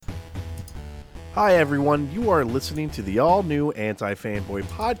Hi, everyone. You are listening to the all-new Anti-Fanboy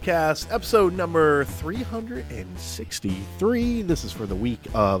Podcast, episode number 363. This is for the week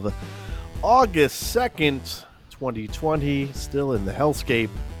of August 2nd, 2020, still in the hellscape.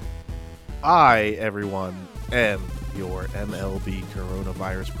 I, everyone, am your MLB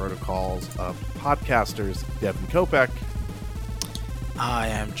Coronavirus Protocols of podcasters, Devin Kopech. I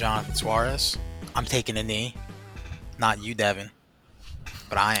am Jonathan Suarez. I'm taking a knee. Not you, Devin,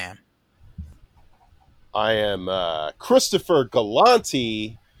 but I am. I am Christopher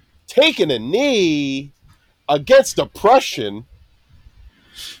Galanti taking a knee against oppression.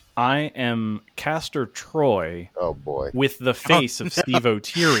 I am Castor Troy. Oh, boy. With the face of Steve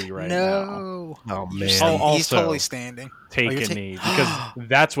O'Teary right now. No. Oh, man. He's Also totally standing. Take a knee, because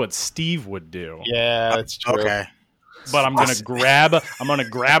that's what Steve would do. Yeah, that's true. Okay. But I'm gonna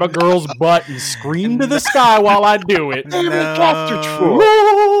grab a girl's butt and scream to the sky while I do it. Castor Troy.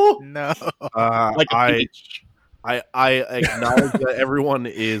 No. Like I acknowledge that everyone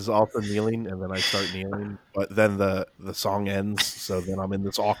is also kneeling, and then I start kneeling. But then the song ends, so then I'm in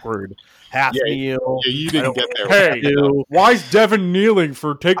this awkward half kneel. Yeah, you didn't get there. Hey, why is Devin kneeling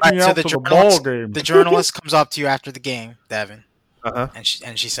for taking me out to the ball game? The journalist comes up to you after the game, Devin, Uh-huh. and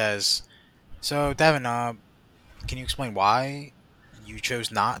she says, "So, Devin, can you explain why you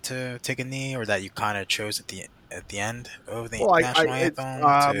chose not to take a knee, or that you kind of chose at the end of the national anthem?"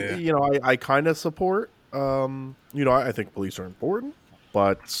 I kind of support. I think police are important,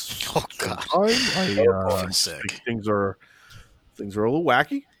 but Oh, God. I Sick. think things are a little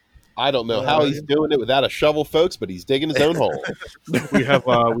wacky. I don't know how he's doing it without a shovel, folks, but he's digging his own hole. we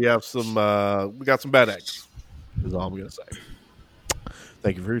got some bad eggs. Is all I'm gonna say.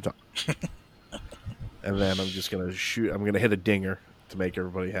 Thank you for your time. And then I'm just gonna shoot. I'm gonna hit a dinger to make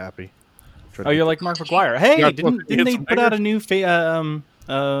everybody happy. Oh, you're like Mark McGuire. Hey, Yeah, didn't they put out a new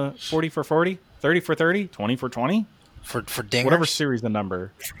 40 for 40, 30 for 30, 20 for 20? For dingers? Whatever series the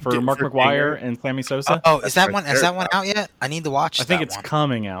number for Mark for McGuire dinger. and Sammy Sosa. Oh, is that one out yet? I need to watch. I think that it's one.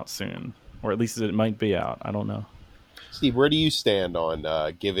 coming out soon, or at least it might be out. I don't know. Steve, where do you stand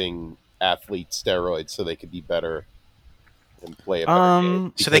on giving athletes steroids so they could be better and play a better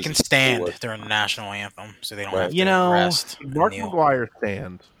game? So they can Because stand during the national anthem, so they don't have to You know, rest. and Mark kneel. McGuire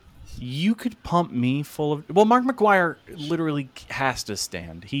stand. You could pump me full of... Well, Mark McGuire literally has to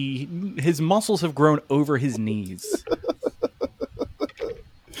stand. His muscles have grown over his knees.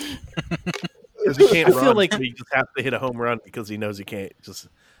 Because he can't I feel run, like- so he just has to hit a home run because he knows he can't just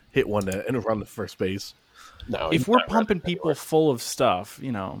hit one and run to first base. No, If he's we're not pumping running people anywhere. full of stuff,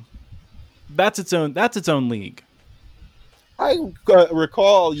 that's its own league. I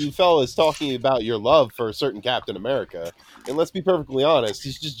recall you fellas talking about your love for a certain Captain America, and let's be perfectly honest,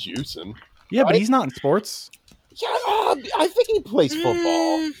 he's just juicing. Yeah, but Right? he's not in sports. Yeah, I think he plays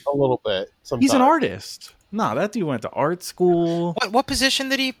football a little bit. Sometimes. He's an artist. No, that dude went to art school. What position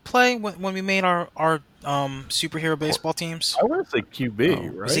did he play when we made our superhero baseball teams? I want to say QB, Oh,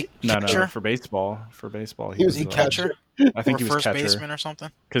 right? Was he No, catcher? for baseball. He was Was he a catcher? I think or he was first catcher baseman or something?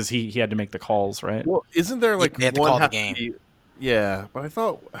 because he had to make the calls, right? Well, isn't there like They had to one call the has game. be- yeah, but I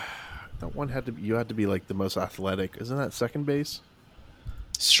thought that one had to be. You had to be like the most athletic. Isn't that second base?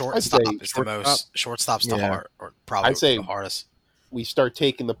 Shortstop say is the shortstop. most. Shortstop's the Yeah. hard, or probably I'd say- the hardest. We start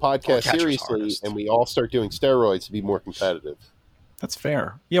taking the Or podcast catcher's seriously, hardest. and we all start doing steroids to be more competitive. That's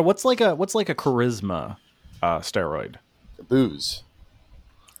fair. Yeah, what's like a charisma steroid? Booze.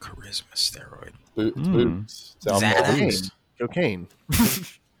 Charisma steroid. It's booze. It's alcohol. Xanax. Cocaine.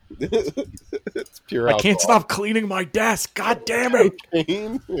 It's pure I can't alcohol. stop cleaning my desk. God damn it!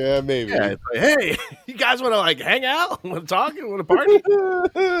 Yeah, maybe. Yeah, it's like, hey, you guys want to like hang out? Want to talk? Want to party?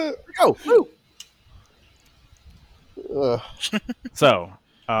 Go. Woo. Ugh. So,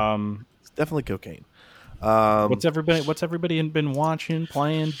 It's definitely cocaine. what's everybody been watching,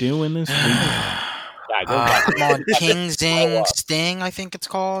 playing, doing this week? God, don't I'm on King Throw Zing up. Sting, I think it's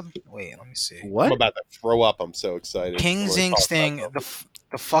called. Wait, let me see. I'm What? about to throw up. I'm so excited. King I wanna Zing talk about Sting, something.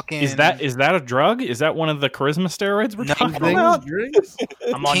 the fucking Is that a drug? Is that one of the charisma steroids we're No, talking no. about? Drinks?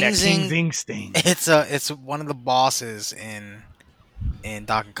 I'm on King that Zing- King Zing sting. It's one of the bosses in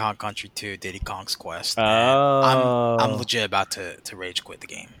Donkey Kong Country 2, Diddy Kong's Quest. and Oh. I'm legit about to rage quit the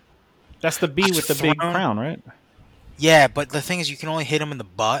game. That's the bee with the big thrown- crown, right? Yeah, but the thing is, you can only hit him in the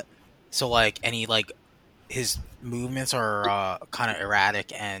butt. So his movements are kind of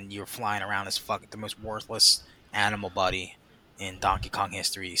erratic, and you're flying around as the most worthless animal buddy in Donkey Kong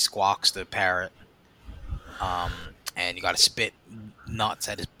history. Squawks the parrot, and you got to spit nuts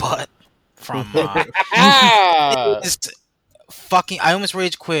at his butt from. Ah! It's fucking. I almost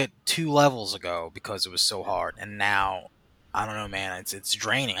rage quit 2 levels ago because it was so hard, and now I don't know, man. It's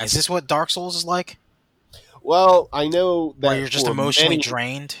draining. Is this what Dark Souls is like? Well, I know that Where you're just for emotionally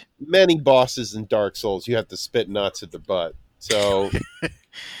drained? many bosses in Dark Souls, you have to spit nuts at the butt. So,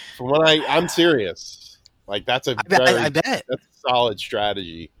 from what I'm serious. Like that's a I bet. that's a solid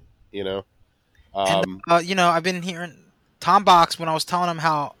strategy, you know. And I've been hearing Tom Box when I was telling him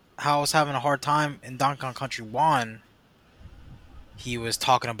how I was having a hard time in Donkey Kong Country 1. He was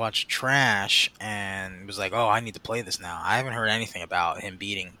talking a bunch of trash and was like, "Oh, I need to play this now." I haven't heard anything about him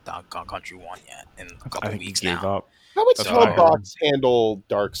beating Donkey Kong Country 1 yet in a couple I think weeks he gave now. up. How would That's Tom what I Box handle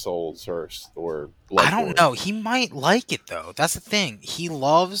Dark Souls or Bloodborne? I don't know. He might like it though. That's the thing. He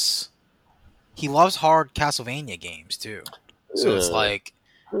loves hard Castlevania games too. So it's like,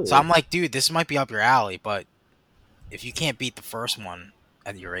 so I'm like, dude, this might be up your alley, but if you can't beat the first one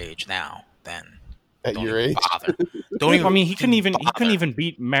at your age now, then At don't your even age, bother. Don't even. I mean, he couldn't bother. even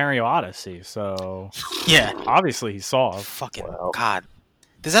beat Mario Odyssey. So Yeah. obviously he's soft. Fucking Wow. God.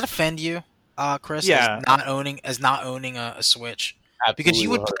 Does that offend you, Chris? Yeah. As not owning a Switch, because you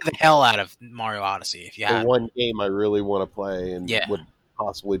would Absolutely play the hell out of Mario Odyssey if you the had. one game I really want to play and Yeah. would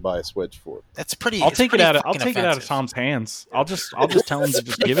possibly buy a Switch for. That's pretty. I'll it's take it pretty out. I'll fucking take it out of offensive. Tom's hands. I'll just tell him to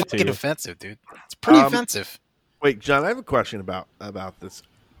just give it to Fucking you. offensive, dude. It's pretty Um, offensive. Wait, John, I have a question about this.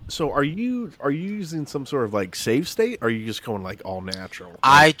 So are you using some sort of like save state, or are you just going like all natural?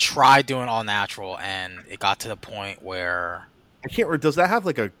 I tried doing all natural, and it got to the point where I can't. Does that have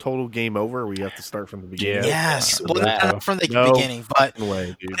like a total game over where you have to start from the beginning? Yeah. yes, well, Yeah. not from the No. beginning, but No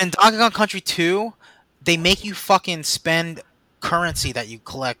way, dude. in Donkey Kong Country 2, they make you fucking spend currency that you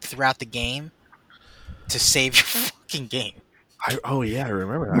collect throughout the game to save your fucking game. Oh yeah, I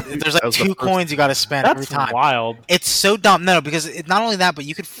remember that. There's That like was the 2 first- coins you got to spend every That's time. wild. It's so dumb. No, because not only that, but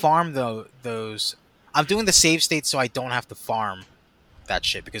you could farm those. I'm doing the save state so I don't have to farm that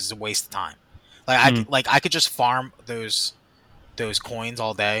shit because it's a waste of time. I could just farm those coins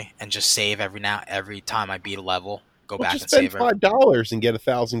all day and just save every time I beat a level. Go Well, back just and spend save $5 and get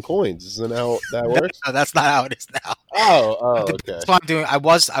 1,000 coins. Isn't how that works? No, that's not how it is now. Oh, okay. That's what I'm doing. I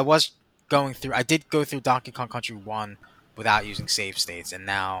was going through. I did go through Donkey Kong Country 1 without using save states, and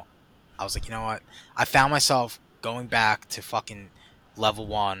now I was like, you know what? I found myself going back to fucking level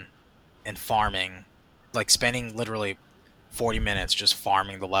 1 and farming, like spending literally 40 minutes just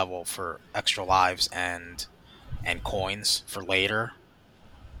farming the level for extra lives and coins for later.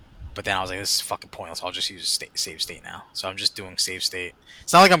 But then I was like, this is fucking pointless. I'll just use save state now. So I'm just doing save state.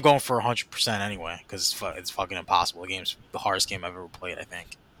 It's not like I'm going for 100% anyway, because it's fucking impossible. The game's the hardest game I've ever played, I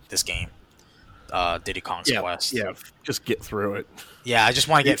think. This game. Diddy Kong's Quest. Yeah, just get through it. Yeah, I just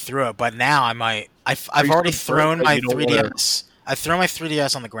want to get through it. But now I might... I've you already still thrown broke, my but you don't 3DS. I've thrown my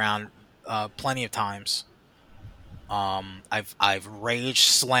 3DS on the ground plenty of times. I've rage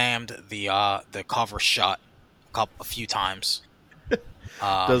slammed the cover shut a few times.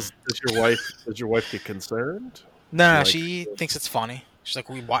 Does your wife get concerned? No, like- she thinks it's funny. She's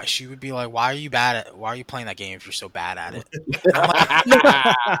like, she would be like, why are you playing that game if you're so bad at it? I'm like,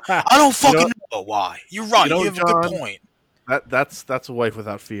 I don't fucking know why. You're right. You know, You have a good John, point. That's a wife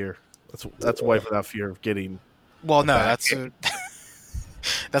without fear. That's a wife without fear of getting. Well, no, back.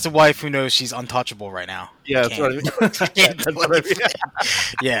 that's a wife who knows she's untouchable right now. Yeah, that's what I mean. Can't That's do what I mean. anything.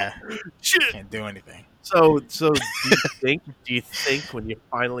 Yeah, Shit. can't do anything. So do you think when you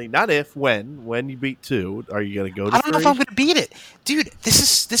finally, not if, when you beat 2, are you gonna go to I don't know if 3? I'm gonna beat it, dude.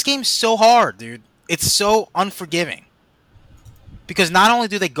 This game's so hard, dude. It's so unforgiving. Because not only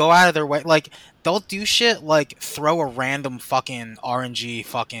do they go out of their way, like they'll do shit like throw a random fucking RNG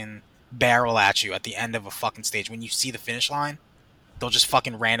fucking barrel at you at the end of a fucking stage when you see the finish line. They'll just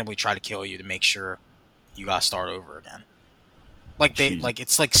fucking randomly try to kill you to make sure you gotta start over again. Like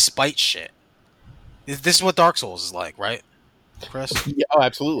it's like spite shit. This is what Dark Souls is like, right, Chris? Yeah, oh,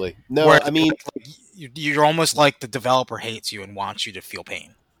 absolutely. No, Where, I mean, like, you're almost like the developer hates you and wants you to feel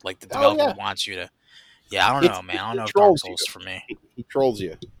pain. Like the Oh, developer yeah. wants you to. Yeah, I don't know, man. I don't know if Dark controls Souls is for me he trolls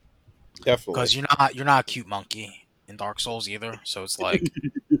you. Definitely. because you're not a cute monkey in Dark Souls either. So it's like,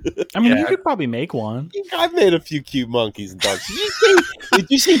 I mean, Yeah. you could probably make one. I've made a few cute monkeys in Dark Souls. Did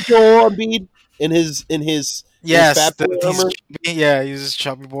you see Joel Embiid in his yes, fat boy armor? he's this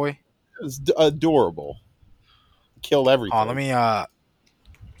chubby boy. It was adorable. Killed everything. Oh, let me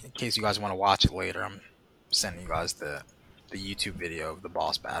in case you guys want to watch it later, I'm sending you guys the YouTube video of the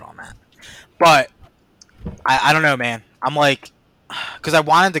boss battle on that. But I don't know, man. I'm like, because I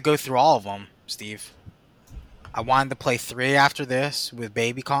wanted to go through all of them, Steve. I wanted to play 3 after this with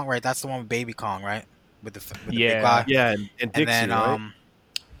Baby Kong, right? That's the one with Baby Kong, right? With the big Yeah. guy. Yeah, and Dixie, And then right?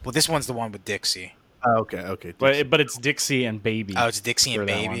 well, this one's the one with Dixie. Oh, okay, Dixie. But it's Dixie and Baby. Oh, it's Dixie and For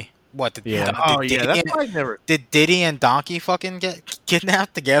that Baby. What? Did, Yeah. Oh did, yeah, Diddy that's and, why I never did Diddy and Donkey fucking get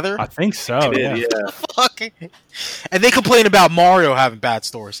kidnapped together? I think so. did. Yeah. Yeah. Fuck. And they complain about Mario having bad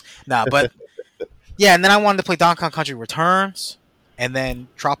stores. Nah, but yeah, and then I wanted to play Donkey Kong Country Returns, and then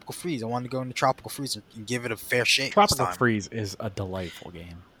Tropical Freeze. I wanted to go into Tropical Freeze and give it a fair shake. Tropical this time. Freeze is a delightful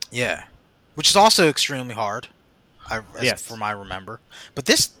game. Yeah, which is also extremely hard. Yes. From I remember. But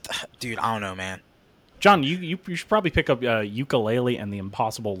this, dude, I don't know, man. John, you should probably pick up Ukulele and the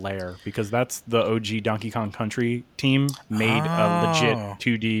Impossible Lair because that's the OG Donkey Kong Country team made a legit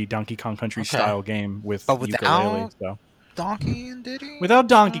 2D Donkey Kong Country style game with But without ukulele. So. Donkey and Diddy. Without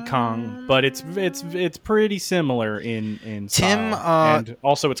Donkey Kong, but it's pretty similar in Tim, style. And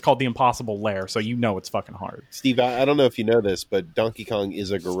also it's called the Impossible Lair, so you know it's fucking hard. Steve, I don't know if you know this, but Donkey Kong is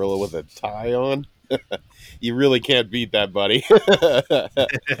a gorilla with a tie on. You really can't beat that, buddy.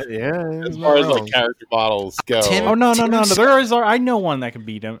 Yeah. As far as like character models go. Tim- Oh no! Tim's- There is I know one that can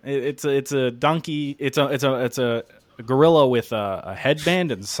beat him. It's a donkey. It's a gorilla with a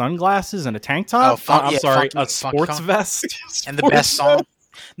headband and sunglasses and a tank top. I'm sorry, a sports Kong. vest. And the best song.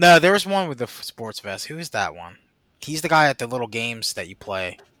 No, there was one with the sports vest. Who is that one? He's the guy at the little games that you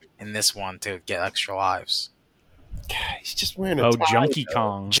play in this one to get extra lives. God, he's just wearing a Oh, tie, Junkie though.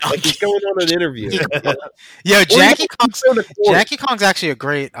 Kong. Like he's going on an interview. Yo, Janky Kong's Kong. Janky Kong's actually a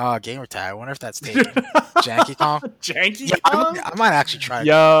great gamer tag. I wonder if that's taken. Janky Kong. Janky Yeah, Kong. I might actually try.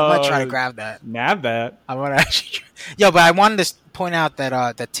 Yo, I might try to grab that. nab that. I might actually. Yo, but I wanted to point out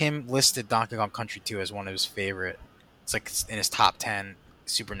that that Tim listed Donkey Kong Country 2 as one of his favorite. It's like in his top 10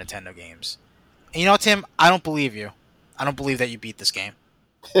 Super Nintendo games. And you know, Tim, I don't believe you. I don't believe that you beat this game.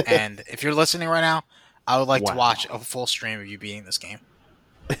 And if you're listening right now, I would like to Wow. watch a full stream of you beating this game.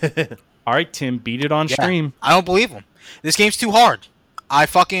 All right, Tim, beat it on Yeah. stream. I don't believe him. This game's too hard.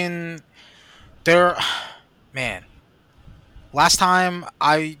 Man. Last time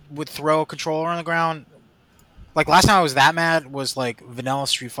I would throw a controller on the ground, like last time I was that mad was like vanilla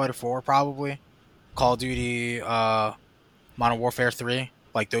Street Fighter 4 probably, Call of Duty, Modern Warfare 3,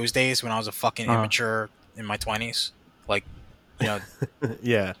 like those days when I was a fucking immature in my 20s, like, you know,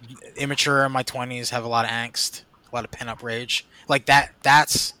 Yeah. immature in my 20s, have a lot of angst, a lot of pent-up rage. Like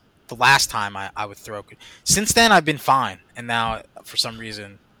that's the last time I would throw. Since then, I've been fine. And now, for some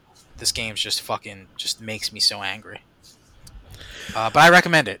reason, this game's just makes me so angry. But I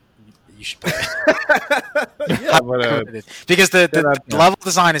recommend it. You should play it. Yeah, but, Because the level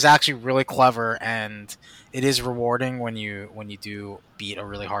design is actually really clever, and it is rewarding when you do beat a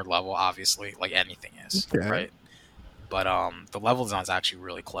really hard level, obviously, like anything is, Okay. right? But the level design is actually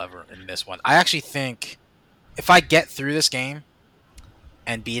really clever in this one. I actually think if I get through this game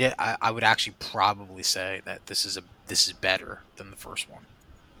and beat it, I would actually probably say that this is better than the first one,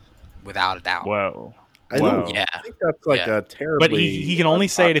 without a doubt. Whoa. I don't Yeah. think that's like Yeah. a terribly. But he can only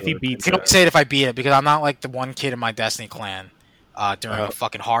say it if he beats I can it. say it if I beat it, because I'm not like the one kid in my Destiny clan during a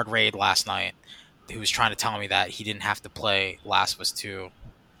fucking hard raid last night who was trying to tell me that he didn't have to play Last of Us 2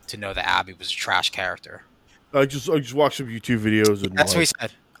 to know that Abby was a trash character. I just watched some YouTube videos and That's what he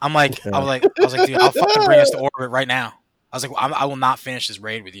like, said. I'm like, I was like, dude, I'll fucking bring us to orbit right now. I was like, I will not finish this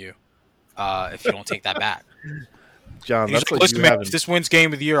raid with you if you don't take that back. John. He's That's like, what listen, you man, haven't. if this wins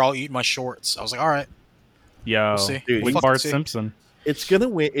game of the year, I'll eat my shorts. I was like, all right. Yo, We'll see. Dude, like Fucking Bart see. Simpson. It's gonna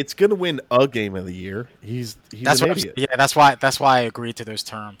win. It's gonna win a game of the year. He's That's an what. idiot. Yeah, that's why I agreed to those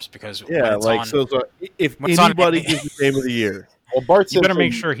terms, because when Yeah, it's like on, so if when it's on- anybody gives the game of the year, Well, Bart You Simpson, better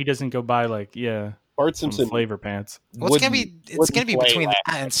make sure he doesn't go buy Bart some Simpson flavor pants. well, it's gonna be wouldn't play between last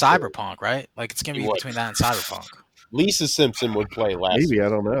that and year. Cyberpunk, right? Like it's gonna be He would. between that and Cyberpunk Lisa Simpson would play last. maybe I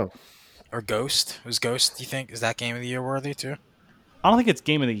don't know. or Ghost. Was Ghost? Do you think is that game of the year worthy too? I don't think it's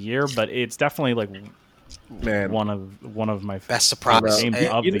game of the year, but it's definitely like Man, one of my Best surprise. Game of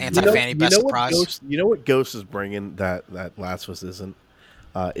the year. Anti-Fanny best surprise. You know what Ghost is bringing that Last of Us isn't?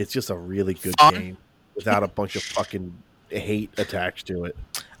 It's just a really good Fun. game without a bunch of fucking hate attached to it.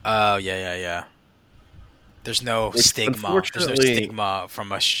 Oh yeah. There's no It's stigma. There's no unfortunately- stigma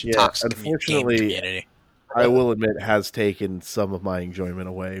from a Yeah, toxic game unfortunately, community. I will admit, has taken some of my enjoyment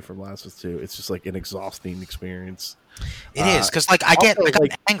away from Last of Us 2. It's just like an exhausting experience. It is because like I got also,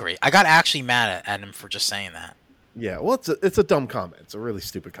 like- angry. I got actually mad at him for just saying that, Yeah, well, it's a dumb comment. It's a really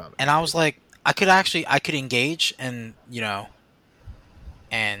stupid comment. and I was like, I could engage and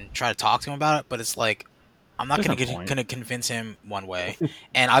and try to talk to him about it, but it's like I'm not There's no point. gonna convince him one way,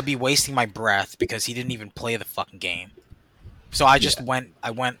 and I'd be wasting my breath because he didn't even play the fucking game. So I just went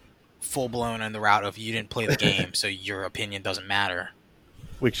full blown in the route of you didn't play the game, so your opinion doesn't matter.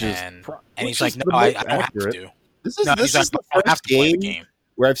 Which is And pro- and which he's like, is no, the I most don't have accurate. to. This is No, this he's is like, the I don't have first to play the game game.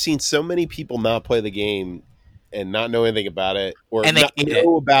 where I've seen so many people not play the game and not know anything about it, or And they not hate it.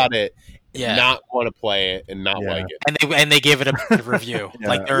 know about it, Yeah. not want to play it, and not Yeah. like it. And they give it a bad review. Yeah.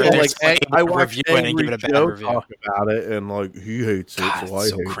 Like they're Yeah, like I watched review it and Angry give it a bad Joe review. talk about it, and like he hates it, God, so I it's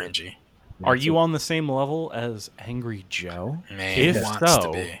so hate cringy. it. Are you on the same level as Angry Joe? Man, If it wants so,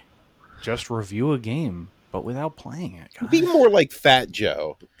 to be. just review a game, but without playing it. guys. Be more like Fat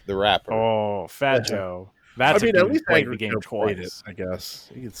Joe, the rapper. Oh, Fat Joe. That's I mean, a at dude least who played Angry the game Joe played twice. it. I guess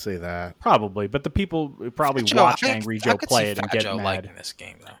you could say that. Probably, but the people who probably Fat Joe, watch I Angry could Joe see play it and Fat get Joe mad. liking this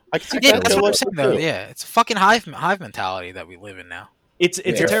game though. I can see Yeah, Fat that's Joe what I'm like saying it though. too. Yeah, it's a fucking hive mentality that we live in now. It's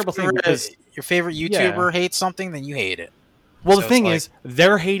a terrible thing because your favorite YouTuber hates something, then you hate it. well, So the thing it's is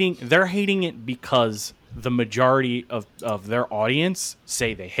they're hating it because the majority of their audience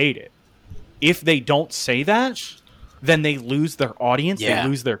say they hate it. If they don't say that, then they lose their audience, Yeah. they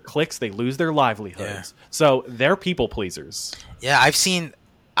lose their clicks, they lose their livelihoods. So they're people pleasers. Yeah, I've seen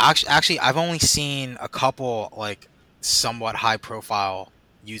actually I've only seen a couple like somewhat high profile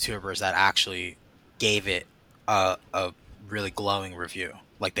YouTubers that actually gave it a really glowing review.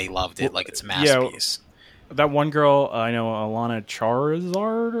 Like they loved it, like it's a masterpiece. That one girl, I know, Alana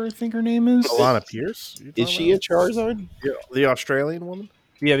Charizard, I think her name is. Alana Pierce? Is she a Charizard? the Australian woman?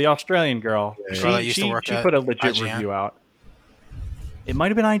 Yeah, the Australian girl. Yeah. Girl that used to work she at put a legit IGN? review out. It might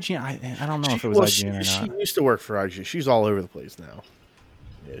have been IGN. I don't know if it was IGN or She not. used to work for IGN. She's all over the place now.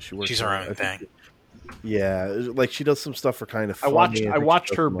 Yeah, she works. She's for- her I own think- thing. Yeah, like she does some stuff for kind of. I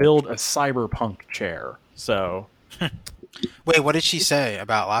watched her build a cyberpunk chair. So Wait, what did she say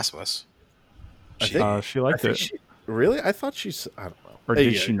about Last of Us? she liked it. Really? I thought she's. I don't know. Or Hey,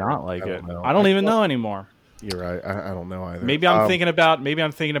 did yeah, she not like I it? don't know. I don't even thought- know anymore. You're right. I don't know either. Maybe I'm thinking about she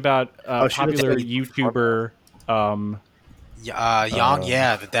popular was- YouTuber.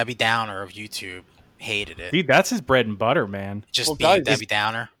 The Debbie Downer of YouTube hated it. Dude, that's his bread and butter, man. Just Well, being guys, Debbie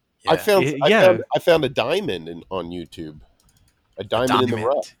Downer. I Yeah. found Yeah. I found a diamond on YouTube. A diamond in the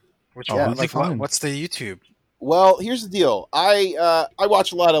rough. Which Oh, one? who's Like he find? what's the YouTube? Well, here's the deal. I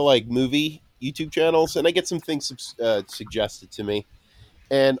watch a lot of like movie YouTube channels, and I get some things suggested to me.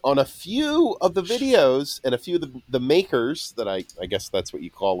 And on a few of the videos, and a few of the makers that I guess that's what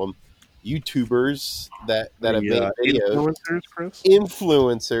you call them, YouTubers that have made videos, influencers, Chris.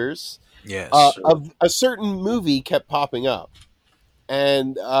 influencers Yes. of a certain movie kept popping up,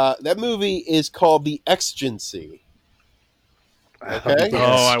 and that movie is called The Exigency. Okay. Oh,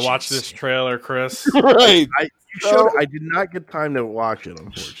 I watched this trailer, Chris. Right. I did not get time to watch it,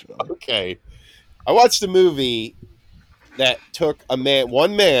 unfortunately. Okay. I watched a movie that took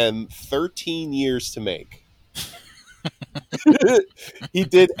one man 13 years to make. He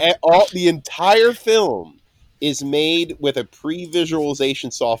did the entire film is made with a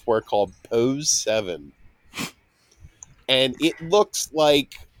pre-visualization software called Pose 7. And it looks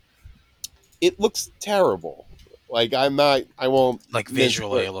terrible. Like I won't like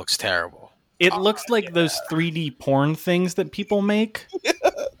visually, it looks terrible. It looks like those 3D porn things that people make. It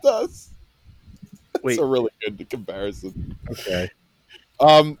does. Wait. It's a really good comparison. Okay.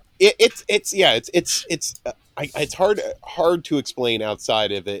 It's hard to explain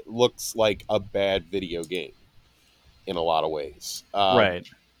outside of it. Looks like a bad video game in a lot of ways. Right.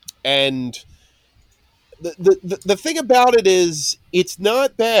 And the thing about it is, it's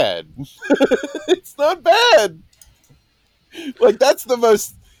not bad. It's not bad. Like that's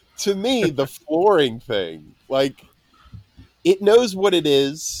to me, the flooring thing. Like it knows what it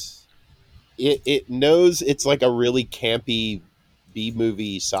is. It knows it's like a really campy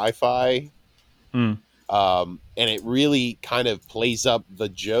B-movie sci-fi. Mm. And it really kind of plays up the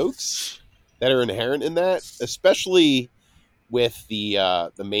jokes that are inherent in that, especially with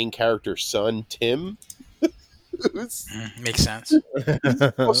the main character's son, Tim. Makes sense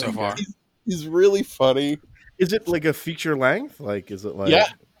so far. He's really funny. Is it like a feature length? Like, is it like Yeah,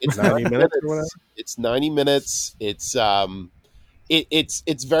 it's 90 minutes or whatever? It's 90 minutes. It's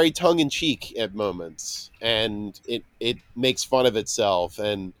it's very tongue in cheek at moments, and it makes fun of itself,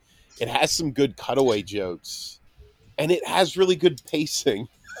 and it has some good cutaway jokes, and it has really good pacing.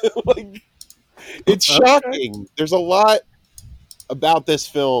 Like it's shocking. There's a lot about this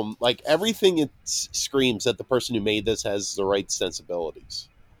film. Like everything it screams that the person who made this has the right sensibilities.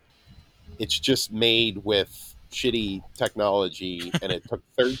 It's just made with shitty technology, and it took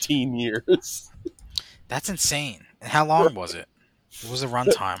 13 years. That's insane. And how long was it? What was the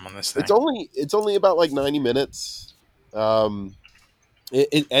runtime on this thing? It's only about like 90 minutes.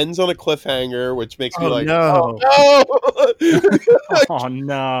 It ends on a cliffhanger, which makes me like, no. oh no! Oh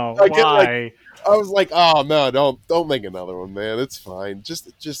no! I get, like, Why? I was like, oh no, don't make another one, man. It's fine. Just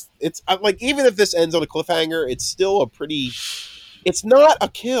it's like even if this ends on a cliffhanger, it's still a pretty It's not a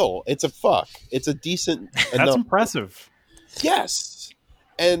kill. It's a fuck. It's a decent. That's enough. impressive. Yes.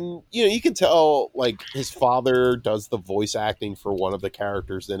 And you can tell like his father does the voice acting for one of the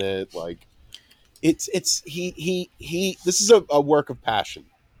characters in it. Like he this is a work of passion.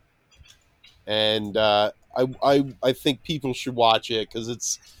 And I think people should watch it because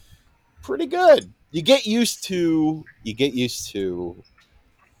it's pretty good. You get used to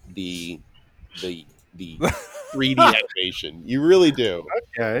the 3D animation. You really do.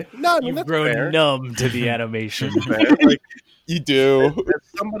 Okay. No, I mean, You've that's grown fair. numb to the animation. Fair. Like, You do.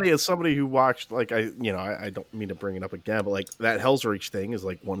 as somebody who watched, like, I don't mean to bring it up again, but like that Hell's Reach thing is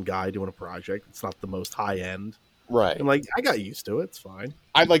like one guy doing a project. It's not the most high end, Right. and like I got used to it. It's fine.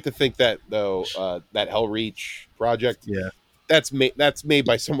 I'd like to think that though that Hellreach project, Yeah. that's made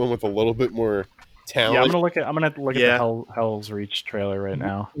by someone with a little bit more talent, Yeah, I'm gonna look at Yeah. the Hell's Reach trailer right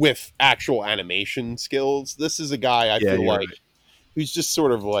now. with actual animation skills. This is a guy I Yeah, feel you're like right. who's just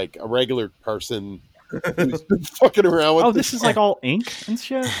sort of like a regular person who's been fucking around with. Oh, this is like all ink and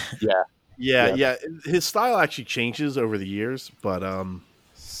shit. Yeah. His style actually changes over the years, but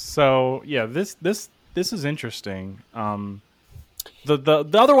So yeah, this is interesting. The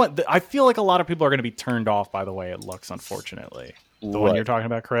other one, I feel like a lot of people are going to be turned off by the way it looks. Unfortunately, the one Right. you're talking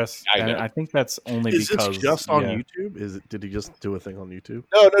about, Chris. I know. And I think that's only is because this just on yeah, YouTube? Did he just do a thing on YouTube?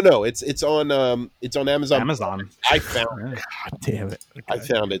 No. It's on Amazon. Amazon. I found Yeah. God damn it! I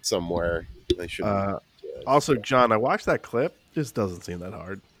found it somewhere. I should. Also, John, I watched that clip. This doesn't seem that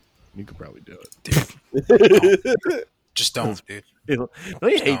hard. You could probably do it. Just don't, dude. Don't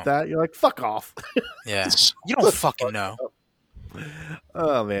you hate that? You're like, fuck off. Yeah, you don't fucking know.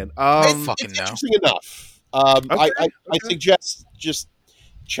 Oh man. I fucking It's know. interesting enough. Okay, I suggest just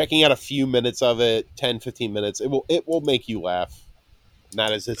checking out a few minutes of it, 10, 15 minutes. It will make you laugh. And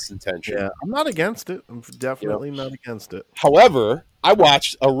that is its intention. Yeah, I'm not against it. I'm definitely not against it. However, I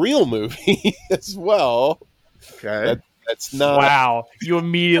watched a real movie as well. Okay. That's not. Wow, you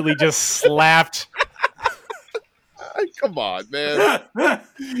immediately just slapped. Come on, man.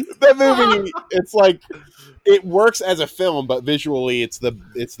 That movie, it's like it works as a film, but visually, it's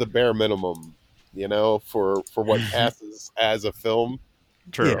the bare minimum. For what passes as a film,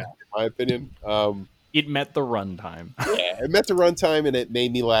 True. Yeah. in my opinion. It met the runtime. Yeah, it met the runtime and it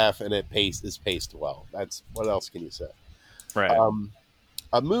made me laugh and it is paced well. That's what else can you say? Right.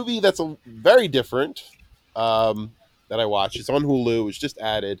 A movie that's very different that I watched. It's on Hulu. It was just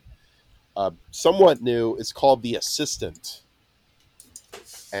added. Somewhat new. It's called The Assistant,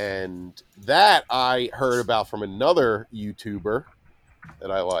 and that I heard about from another YouTuber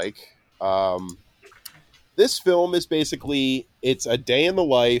that I like. This film is basically it's a day in the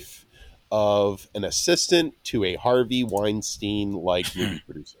life of an assistant to a Harvey Weinstein-like movie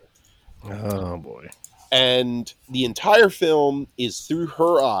producer. Oh boy. And the entire film is through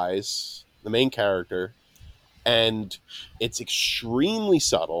her eyes, the main character, and it's extremely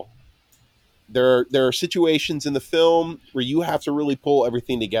subtle. There are situations in the film where you have to really pull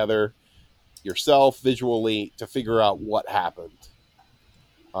everything together yourself visually to figure out what happened.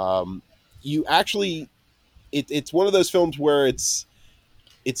 It's one of those films where it's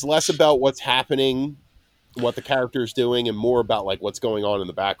less about what's happening, what the character is doing, and more about like what's going on in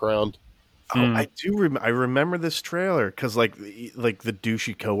the background. Oh, I do. I remember this trailer because like the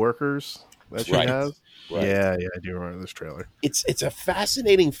douchey coworkers that she Right. has. Right. Yeah, I do remember this trailer. It's a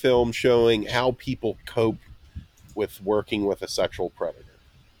fascinating film showing how people cope with working with a sexual predator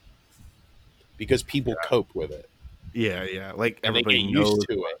because people cope with it Yeah. Like and they everybody get knows. used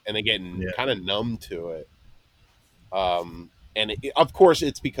to it and they get Yeah. kind of numb to it. And of course,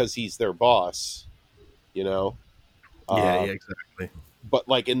 it's because he's their boss, Yeah, exactly. But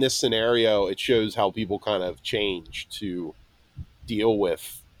like in this scenario, it shows how people kind of change to deal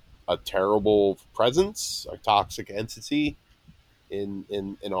with a terrible presence, a toxic entity in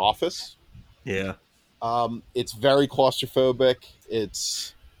an office. Yeah. It's very claustrophobic.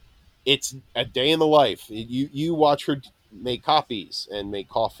 It's a day in the life. You watch her make copies and make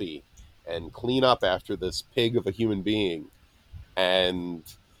coffee and clean up after this pig of a human being, and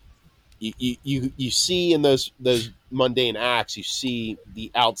you see in those mundane acts, you see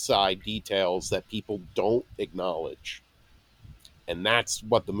the outside details that people don't acknowledge, and that's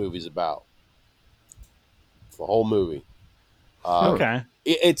what the movie's about. It's the whole movie. Okay.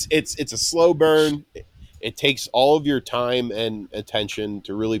 It's a slow burn. It takes all of your time and attention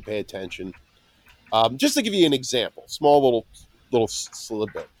to really pay attention. Just to give you an example, small little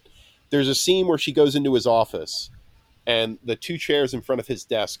snippet. There's a scene where she goes into his office, and the two chairs in front of his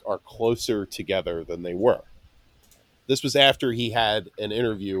desk are closer together than they were. This was after he had an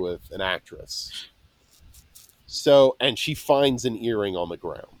interview with an actress. So, and she finds an earring on the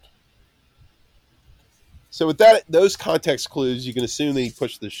ground. So with those context clues, you can assume that he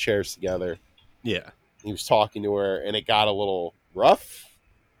pushed those chairs together. Yeah. He was talking to her, and it got a little rough,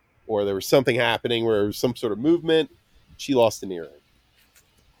 or there was something happening where there was some sort of movement. She lost an earring.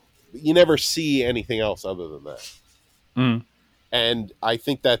 But you never see anything else other than that. Mm. And I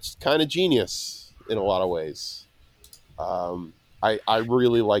think that's kind of genius in a lot of ways. I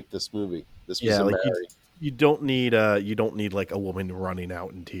really like this movie. This was like Mary. you don't need like a woman running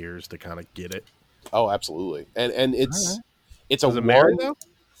out in tears to kind of get it. Oh, absolutely. And it's Is it Mary though?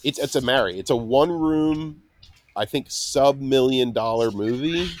 It's a Mary. It's a one room, I think, sub $1 million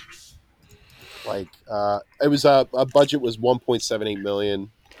movie. Like it was a budget was 1.78 million.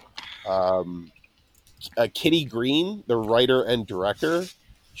 Kitty Green, the writer and director,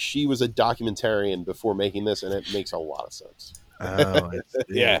 she was a documentarian before making this, and it makes a lot of sense. Oh,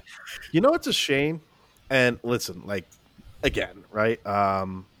 Yeah. You know, it's a shame. And listen, like, again, right?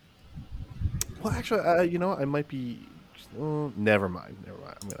 Well, actually, you know, I might be. Never mind.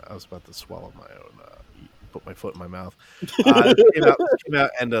 I was about to swallow my own. Put my foot in my mouth. Came out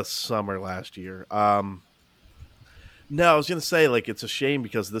end of summer last year. No, I was going to say, like, it's a shame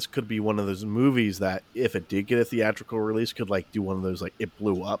because this could be one of those movies that, if it did get a theatrical release, could, like, do one of those, like, it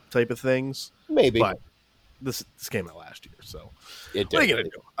blew up type of things. Maybe. But this came out last year, so. It did. What are you going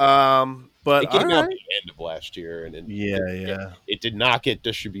to do? But, it came all out right. at the end of last year. And it did not get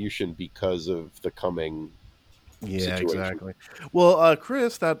distribution because of the coming situation. Exactly. Well,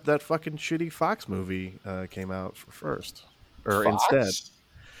 Chris, that fucking shitty Fox movie came out first. Or Fox? instead.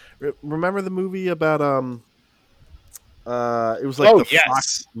 Remember the movie about, it was like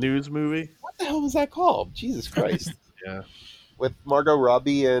Fox News movie. What the hell was that called? Jesus Christ! Yeah, with Margot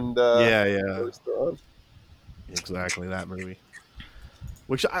Robbie and Charlize Theron. Exactly that movie.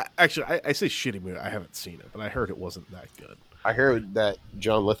 Which I say shitty movie. I haven't seen it, but I heard it wasn't that good. I heard that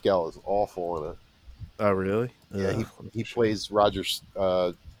John Lithgow is awful in it. Oh, really? Yeah, he plays Roger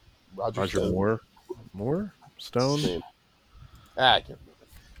Stone. Moore Stone. I can't remember.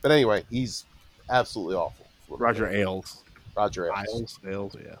 But anyway, he's absolutely awful. Roger Ailes.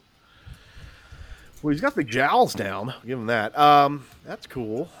 Ailes, yeah. Well, he's got the jowls down. I'll give him that. That's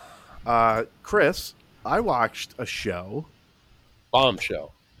cool. Chris, I watched a show.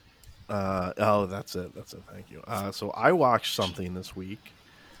 Bombshell. That's it. Thank you. So I watched something this week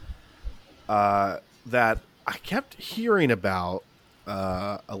that I kept hearing about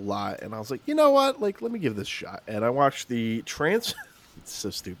a lot, and I was like, you know what? Like, let me give this a shot. And I watched the It's so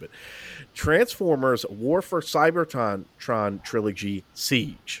stupid. Transformers War for Cybertron trilogy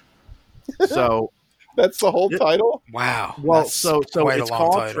Siege. So that's the whole title. Wow. Well, so it's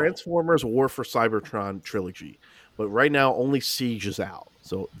called title. Transformers War for Cybertron trilogy, but right now only Siege is out.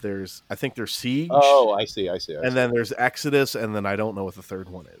 So I think there's Siege. Oh, I see. And then there's Exodus, and then I don't know what the third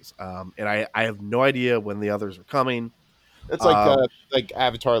one is. And I have no idea when the others are coming. It's like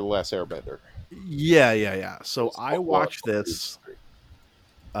Avatar: The Last Airbender. Yeah. So I watched this.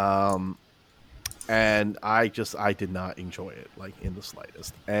 And I did not enjoy it, like, in the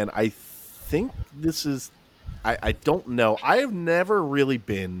slightest. And I think this is, I don't know. I have never really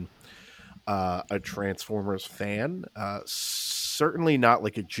been a Transformers fan. Certainly not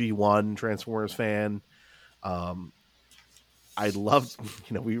like a G1 Transformers fan. I loved,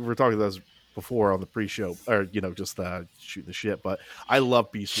 we were talking about this before on the pre-show, or, just shooting the shit, but I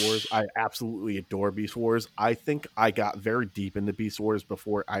love Beast Wars. I absolutely adore Beast Wars. I think I got very deep into Beast Wars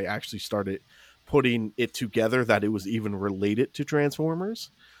before I actually started putting it together that it was even related to Transformers,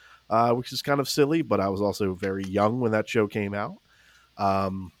 which is kind of silly, but I was also very young when that show came out.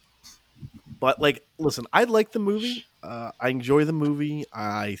 But, like, listen, I like the movie. I enjoy the movie.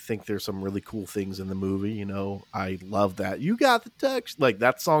 I think there's some really cool things in the movie. I love that. You got the text. Like,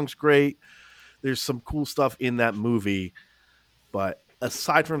 that song's great. There's some cool stuff in that movie. But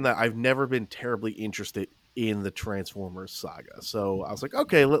aside from that, I've never been terribly interested in the Transformers saga. So I was like,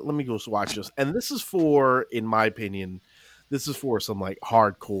 okay, let me go watch this. And this is in my opinion, some, like,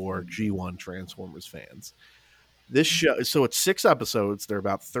 hardcore G1 Transformers fans. This show, so it's 6 episodes. They're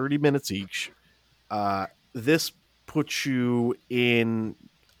about 30 minutes each. This puts you in.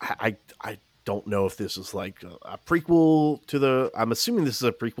 I don't know if this is like a prequel to I'm assuming this is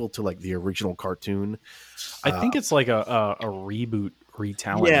a prequel to, like, the original cartoon. I think it's like a reboot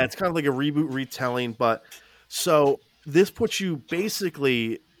retelling. Yeah, it's kind of like a reboot retelling. But so this puts you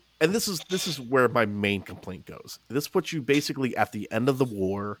basically, and this is where my main complaint goes. This puts you basically at the end of the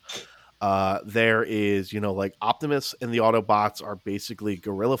war. There is, like, Optimus and the Autobots are basically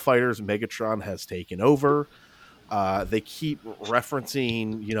guerrilla fighters. Megatron has taken over. They keep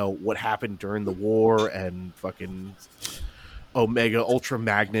referencing, what happened during the war and fucking Omega Ultra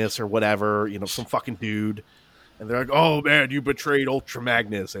Magnus or whatever, some fucking dude. And they're like, oh, man, you betrayed Ultra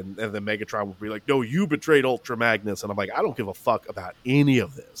Magnus. And then Megatron will be like, no, you betrayed Ultra Magnus. And I'm like, I don't give a fuck about any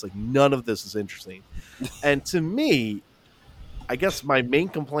of this. Like, none of this is interesting. And to me, I guess my main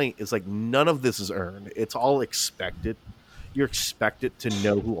complaint is, like, none of this is earned. It's all expected. You're expected to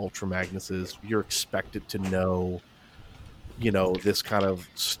know who Ultra Magnus is. You're expected to know, this kind of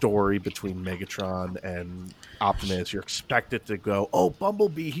story between Megatron and Optimus. You're expected to go, oh,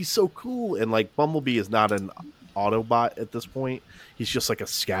 Bumblebee, he's so cool. And, like, Bumblebee is not an Autobot at this point. He's just like a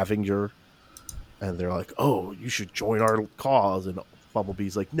scavenger. And they're like, oh, you should join our cause. And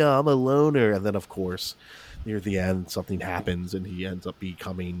Bumblebee's like, no, I'm a loner. And then, of course, near the end, something happens and he ends up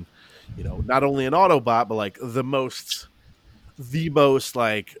becoming, not only an Autobot, but like the most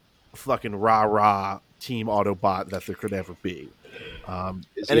like fucking rah-rah team Autobot that there could ever be.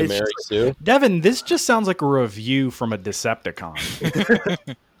 Is he a Mary Sue? Devin, this just sounds like a review from a Decepticon.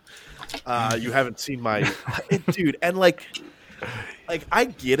 You haven't seen my dude, and like I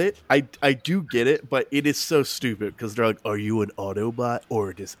get it, I do get it, but it is so stupid because they're like, "Are you an Autobot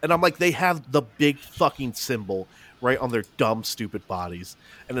or this?" And I'm like, they have the big fucking symbol right on their dumb, stupid bodies,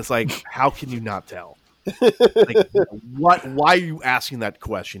 and it's like, how can you not tell? Like, what? Why are you asking that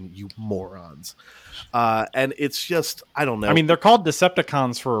question, you morons? And it's just, I don't know. I mean, they're called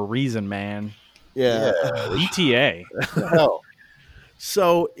Decepticons for a reason, man. Yeah. ETA. No.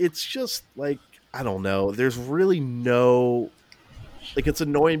 So it's just like, I don't know. There's really no, like, it's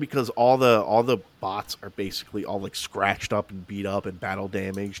annoying because all the bots are basically all like scratched up and beat up and battle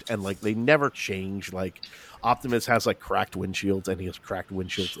damaged, and like they never change. Like Optimus has like cracked windshields, and he has cracked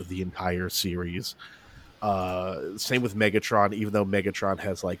windshields of the entire series. Same with Megatron, even though Megatron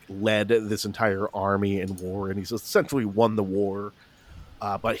has like led this entire army in war, and he's essentially won the war.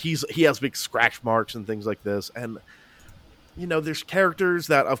 But he has big scratch marks and things like this, and there's characters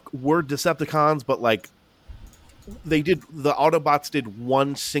that were Decepticons, but like the Autobots did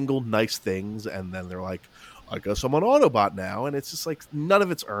one single nice things, and then they're like, I guess I'm an Autobot now, and it's just like none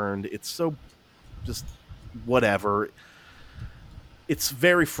of it's earned. It's so just whatever. It's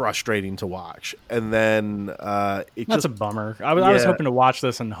very frustrating to watch, and then that's a bummer. I was hoping to watch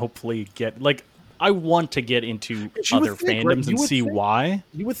this and hopefully get like. I want to get into other fandoms and see why.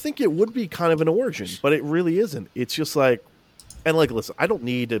 You would think it would be kind of an origin, but it really isn't. It's just like, and like, listen, I don't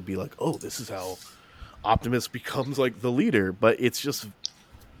need to be like, oh, this is how Optimus becomes like the leader, but it's just,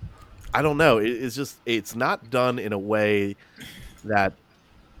 I don't know. It's not done in a way that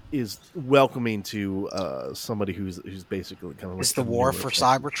is welcoming to somebody who's basically kind of like it's the war for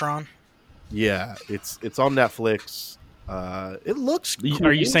Cybertron. Yeah, it's on Netflix. It looks cool.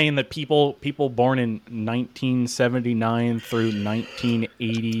 Are you saying that people born in 1979 through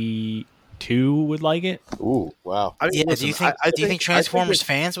 1982 would like it? Ooh, wow. I mean, yeah, listen, do you think Transformers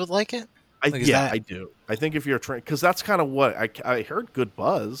fans would like it? I do. I think if you're because that's kind of what I heard good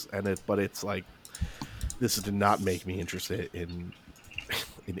buzz, but it's like this did not make me interested in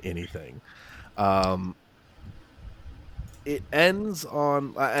anything. It ends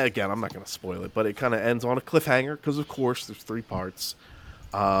on, again, I'm not going to spoil it, but it kind of ends on a cliffhanger because, of course, there's 3 parts.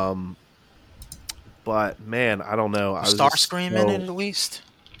 But, man, I don't know. Starscream in it, at least?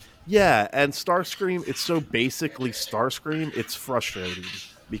 Yeah, and Starscream, it's so basically Starscream, it's frustrating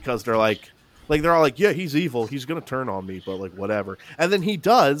because they're like they're all like, yeah, he's evil, he's going to turn on me, but, like, whatever. And then he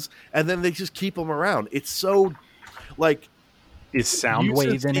does, and then they just keep him around. It's so, like... Is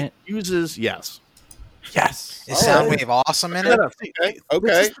Soundwave in it? Yes. Yes. Is Soundwave awesome in it? No, see, okay.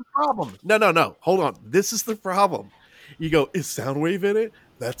 This is the problem. No. Hold on. This is the problem. You go, is Soundwave in it?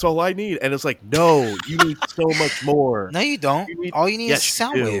 That's all I need. And it's like, no, you need so much more. No, you don't. All you need is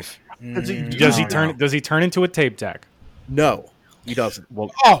Soundwave. Does he turn into a tape deck? No, he doesn't.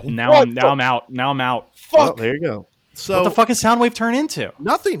 Well, now I'm out. Now I'm out. Fuck. Well, there you go. So what the fuck is Soundwave turn into?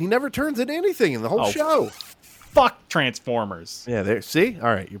 Nothing. He never turns into anything in the whole show. Fuck Transformers. Yeah, there. See? All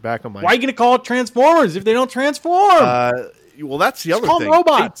right, you're back on my... Why are you going to call it Transformers if they don't transform? Well, that's the other thing.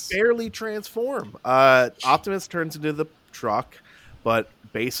 Robots. They barely transform. Optimus turns into the truck, but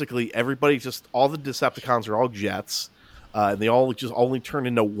basically everybody all the Decepticons are all jets, and they all just only turn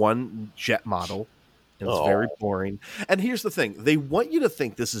into one jet model. And it's very boring. And here's the thing. They want you to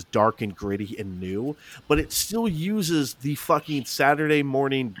think this is dark and gritty and new, but it still uses the fucking Saturday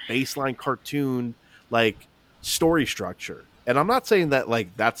morning baseline cartoon, like, story structure. And I'm not saying that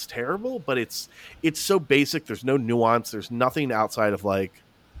like that's terrible, but it's so basic. There's no nuance. There's nothing outside of like,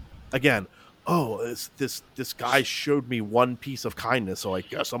 again, this guy showed me one piece of kindness, so I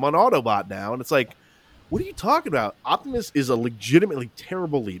guess I'm an Autobot now. And it's like, What are you talking about? Optimus is a legitimately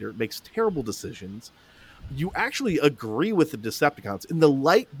terrible leader, makes terrible decisions. You actually agree with the Decepticons. In the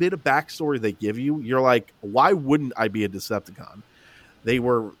light bit of backstory they give you, you're like, why wouldn't I be a Decepticon?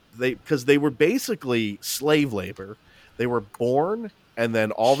 Because they were basically slave labor. They were born, and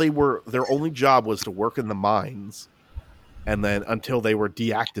then their only job was to work in the mines, and then until they were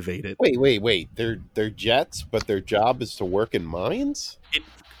deactivated. Wait. They're jets, but their job is to work in mines?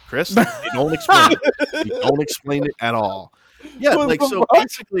 Chris, they don't explain it. They don't explain it at all. Yeah, What like the so fuck?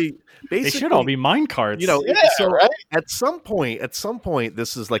 basically They should all be mine carts. you know, Yeah, so right? at some point,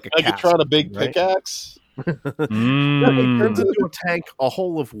 this is like a Megatron, a big right? pickaxe? Yeah, it turns Mm. into a tank a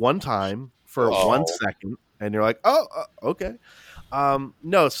whole of one time for 1 second, and you're like, oh, okay.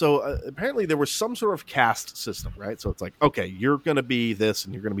 No, so apparently there was some sort of caste system, right? So it's like, okay, you're going to be this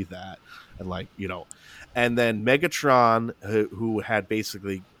and you're going to be that. And like, and then Megatron, who had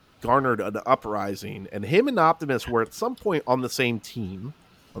basically garnered an uprising, and him and Optimus were at some point on the same team.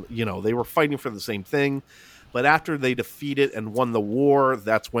 They were fighting for the same thing. But after they defeated and won the war,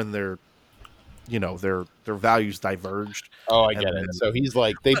 that's when their values diverged. Oh, I get And it. then- So he's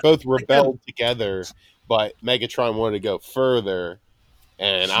like, they both rebelled together, but Megatron wanted to go further,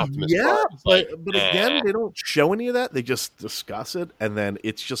 and Optimus Yeah, Prime was like, but again, they don't show any of that. They just discuss it, and then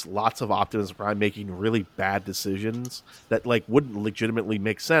it's just lots of Optimus Prime making really bad decisions that like wouldn't legitimately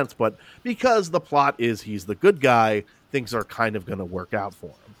make sense, but because the plot is he's the good guy, things are kind of going to work out for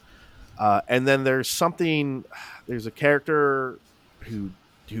him. And then there's a character who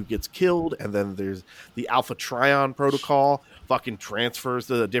gets killed, and then there's the Alpha Trion protocol fucking transfers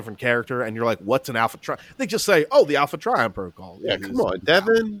to a different character, and you're like, what's an Alpha Trion? They just say, oh, the Alpha Trion protocol. yeah, come on,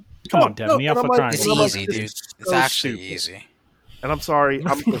 Devin. Come on, Devin. The and I'm Alpha like, Triangle. It's I'm like, easy, this dude. is It's so actually stupid. easy. And I'm sorry.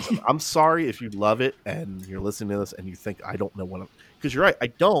 I'm sorry if you love it and you're listening to this and you think I don't know what I'm, because you're right, I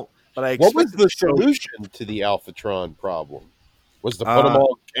don't. But I What was expected the to show- solution to the Alphatron problem? Was to put them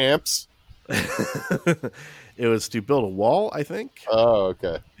all in camps? It was to build a wall, I think. Oh,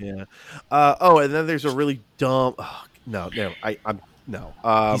 okay. Yeah. And then there's a really dumb. Oh, no. I'm no.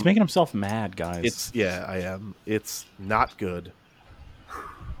 He's making himself mad, guys. I am. It's not good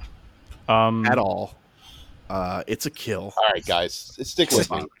at at all. It's a kill. All right, guys, stick with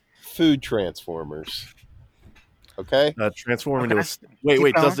me. Food Transformers. Okay. Transform Okay. into wait.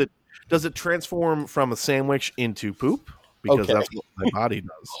 Keep going. Does it transform from a sandwich into poop? Because Okay. that's what my body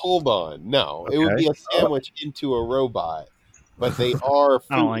does. Hold on. No, it would Okay. be a sandwich into a robot, but they are. Food.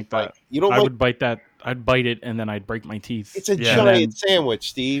 I don't like that. You don't I like? would bite that. I'd bite it and then I'd break my teeth. It's a Yeah. giant sandwich,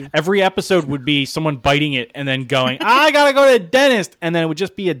 Steve. Every episode would be someone biting it and then going, I gotta go to the dentist, and then it would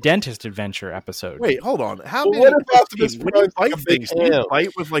just be a dentist adventure episode. Wait, hold on. How Well, many? what if Optimus when you Prime's bite like a big things, do you ham? bite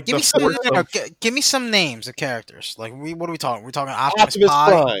with like Give me the some. force of- Give me some names of characters. Like, what are we talking? We're talking Optimus, Optimus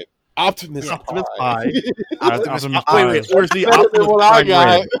Prime. Prime. Optimus Optimus Prime. Pie. Optimus Wait, Prime. where's the Better than Optimus what I Prime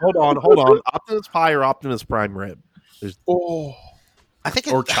got. rib? Hold on. Optimus Pie or Optimus Prime rib? Oh, I think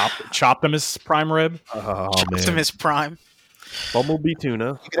Or it's Choptimus prime rib. Oh man, Optimus Prime. Bumblebee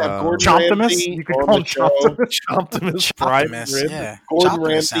tuna. you could have Gordon Choptimus? Ramsay You could on call the him show. Choptimus. Optimus Prime Optimus, rib. yeah. Gordon Optimus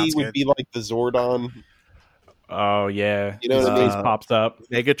Ramsay sounds would good. be like the Zordon. Oh yeah, You know his what I face mean? pops up.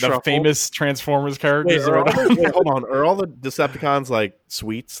 Mega The truffle. famous Transformers character. Wait, Zordon. hold on. Are all the Decepticons like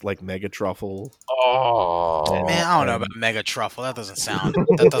sweets, like Mega Truffle? Oh, Man, I don't know about Mega Truffle. That doesn't sound.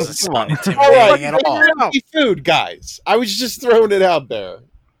 That doesn't sound all right, intimidating at all. Ramsay food, guys. I was just throwing it out there.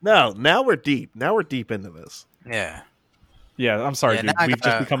 No, now we're deep. Now we're deep into this. Yeah. Yeah, I'm sorry, Yeah, dude. now I We've just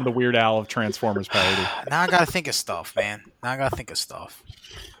gotta- become the Weird Al of Transformers parody. Now I gotta think of stuff, man. Now I gotta think of stuff.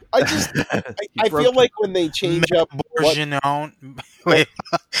 I just, I broke feel like when they change up what, Bourgeon. Wait.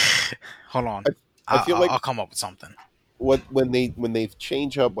 Hold on. I feel like- I'll come up with something. when they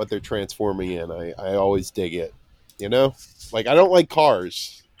change up what they're transforming in, I always dig it. You know, like I don't like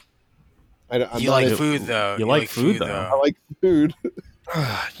cars. I'm You not like into- food though. You like food, though. I like food.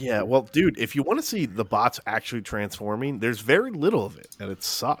 Yeah, well, dude, if you want to see the bots actually transforming, there's very little of it, and it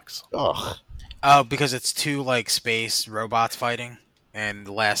sucks. Ugh. Oh, because it's two like space robots fighting and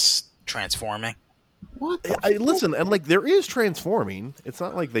less transforming. What? Listen, and like there is transforming. It's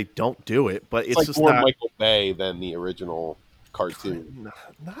not like they don't do it, but It's it's like just more not. Michael Bay than the original cartoon.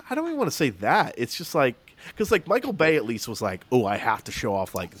 I don't even want to say that. It's just like because like Michael Bay at least was like, oh, I have to show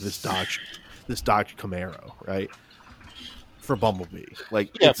off like this Dodge Camaro, right? For Bumblebee,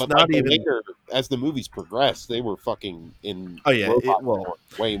 like Yeah, it's but not like even. later, as the movies progressed, they were fucking in. Oh, yeah, robot well, form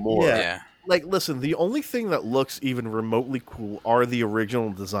way more. Yeah. Yeah. Like, listen, the only thing that looks even remotely cool are the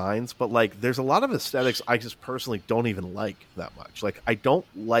original designs, but like, there's a lot of aesthetics I just personally don't even like that much. Like, I don't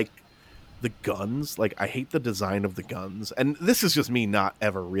like the guns. Like, I hate the design of the guns, and this is just me not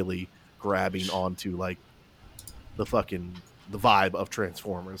ever really grabbing onto like the vibe of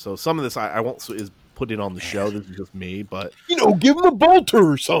Transformers. So some of this I won't is put it on the show. This is just me, but give him a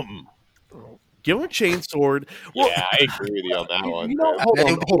bolter or something. give him a chainsword. Well, Yeah, I agree with you on that one.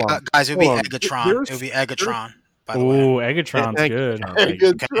 hold on. Guys, it would be Hold on. Eggatron. It would be Eggatron. By the way. Ooh, Eggatron's Thank you, good. John.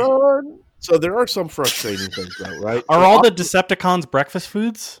 Eggatron. So there are some frustrating things, though, right? Are all the Decepticons breakfast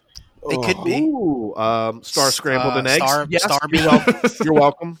foods? They could be. Ooh, star scrambled and eggs. Star you're welcome. You're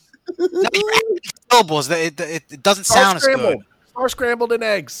welcome. Syllables. It doesn't Star sound as scrambled. good. Star scrambled and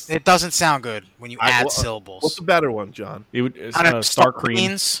eggs. It doesn't sound good when you add What's syllables. the better one, John? It would I don't know, Star Cream.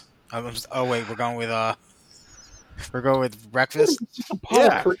 Beans. Oh wait, we're going with breakfast. Just a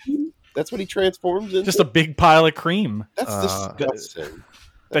pot of cream? That's what he transforms into? Just a big pile of cream That's disgusting.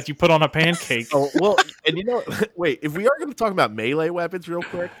 that you put on a pancake. Oh, well, and wait, if we are going to talk about melee weapons real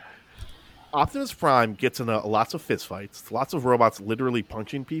quick, Optimus Prime gets into lots of fistfights, lots of robots literally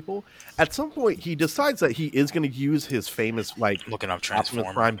punching people. At some point, he decides that he is going to use his famous, like, Looking up Optimus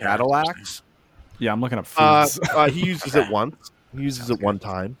Transformer. Prime battle axe. Yeah, I'm looking up foods. He uses it once. He uses it one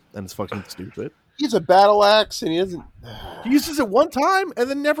time, and it's fucking stupid. He's a battle axe, and he doesn't... He uses it one time, and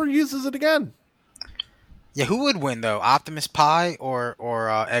then never uses it again. Yeah, who would win though? Optimus Pie or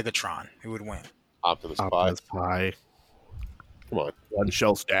Eggatron? Who would win? Optimus Prime. Optimus Pie. Come on. One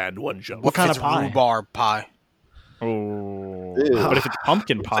shall stand, one shall. What kind If of it's pie? Rhubarb pie. Oh, Ew. but if it's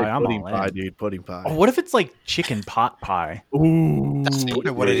pumpkin pie, I'm pudding all pie, in. dude. Pudding pie. Oh, what if it's like chicken pot pie? Ooh, That's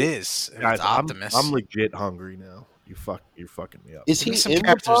what it is. If Guys, it's Optimus. I'm legit hungry now. You're fucking me up. Is Give he me some in the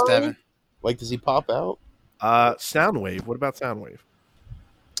characters, pie? Devin. Like, does he pop out? Soundwave. What about Soundwave?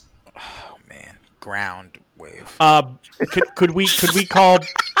 Oh man, ground wave. Could we call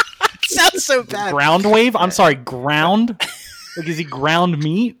Sounds so bad. ground wave? I'm sorry, ground. Like, is he ground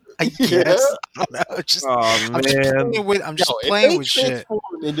meat? I guess. I don't know. Just, Oh I'm just playing with. I'm just No, if playing they with shit. transform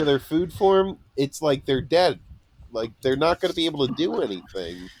into their food form, it's like they're dead. Like, they're not going to be able to do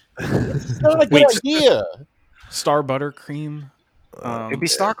anything. It's not a good Wait, idea. Star buttercream. It'd be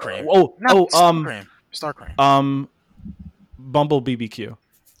Star Cream. Star Cream. Bumble BBQ.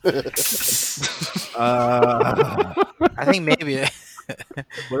 I think maybe.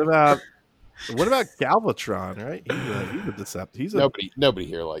 What about Galvatron? Right? He's a Decept. He's a Nobody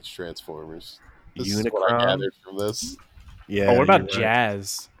here likes Transformers. This is what I Unicron. gathered from this. Yeah. Oh, what about you're right.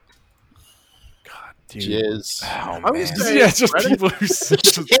 Jazz? God, dude. Jizz. Oh, I was man. saying- Yeah, it's just people who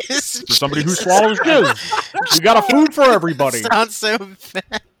Yes. for somebody who swallows jizz. We got a food for everybody. Sounds so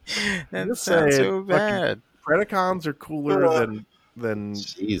bad. That just sounds saying, so bad. Predacons are cooler than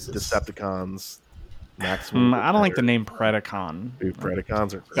Jesus. Decepticons. Maximum. I don't like the name Predacon. Dude,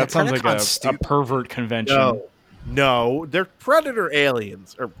 Predacons are. Yeah, That sounds like Predacon's a stupid. pervert convention. No, they're predator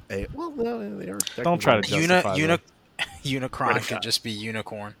aliens. Or well, no, they are. Don't try to justify that. Unicron could just be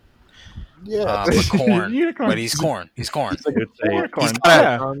unicorn. Yeah. But corn. Unicorn. But he's corn. He's corn. Unicorn. He's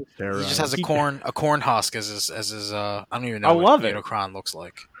Yeah. He just has a corn husk as his I don't even know I what love it. Unicron looks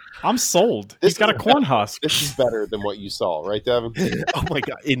like. I'm sold. He's got a corn husk. This is better than what you saw, right, Devin? Oh my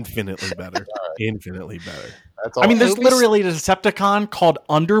god, infinitely better. Infinitely better. That's all. I mean, there's At least- literally a Decepticon called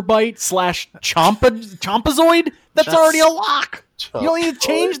Underbite / Chompazoid. That's Just- already a lock. You don't need to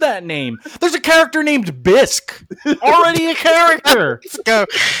change that name. There's a character named Bisque. Already a character. Let's go.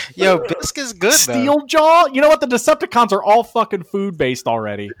 Yo, Bisque is good though. Steel Jaw. You know what? The Decepticons are all fucking food based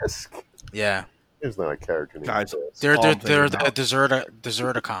already. Yeah. There's not a character named Guys, Jizz. They're all I'm they're thinking the about.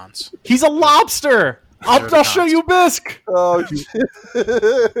 Deserticons. He's a lobster. I'll show you Bisque. Oh, You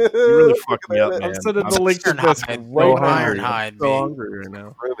really fucked me up, man. I'm sending the link to Ironhide. Bisque So right now. hungry. Ironhide, I'm so B. hungry right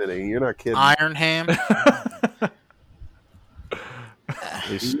now. riveting. You're not kidding. Iron Ham.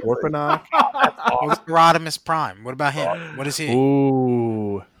 There's Scorponok. Rodimus Prime. What about him? What is he?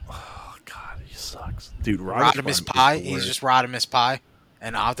 Ooh. Oh god, he sucks, dude. Rodimus Pie. He's just Rodimus Pie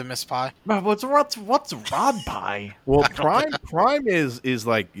and Optimus Pie. But what's Rod Pie? well. Prime is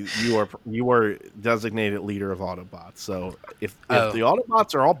like you are designated leader of Autobots. So if Oh. the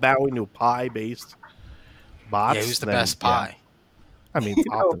Autobots are all bowing to pie based bots, Yeah, who's the then, best yeah. pie? I mean, You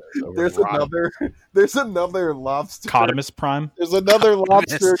know, Optimus over there's Rodimus. another lobster. Cotimus Prime. There's another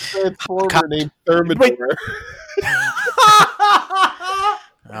lobster transformer named Thermidor.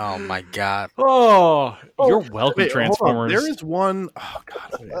 Oh my god. Oh, you're welcome, Wait, hold on. Transformers. There is one oh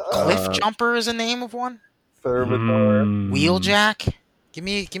god. wait. Cliff Jumper is the name of one. Thermidor. Mm. Wheeljack. Give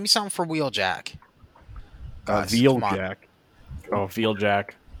me something for Wheeljack. Guys, Veal come on. Jack. Oh,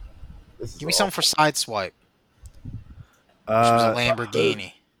 Vealjack. This is Give me awful. something for Sideswipe. Which was a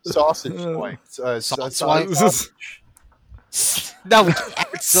Lamborghini. Sausage swipe. Sausage sausage swipe? No, we can't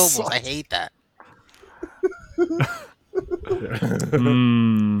add syllables. I hate that.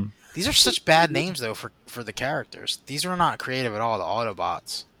 Mm. These are such bad names though for the characters. These are not creative at all. The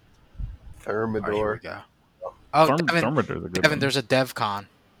Autobots. All right, here we Thermidor. go. Oh, Devin, Thermidor's a good Devin, one. there's a DevCon.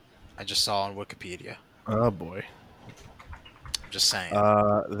 I just saw on Wikipedia. Oh boy. I'm just saying.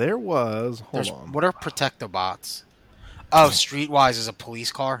 There was. Hold There's, on. what are Protectobots? Oh, Streetwise is a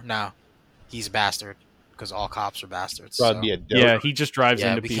police car? No. He's a bastard. Because all cops are bastards. So. Probably be a donut. Yeah, he just drives Yeah,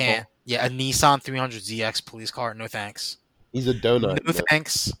 into we people. can't. Yeah, a Nissan 300ZX police car? No thanks. He's a donut. No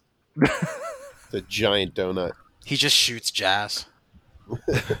thanks. The giant donut. He just shoots jazz.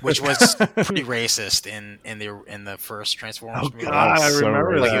 Which was pretty racist in the first Transformers movie. God, I so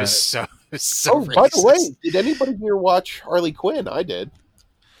remember racist. Like, that. it was so Oh, racist. by the way, did anybody here watch Harley Quinn? I did.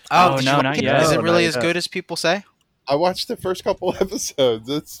 Oh, did no, you not like it? yet. Is it No, really not as yet. good as people say? I watched the first couple episodes.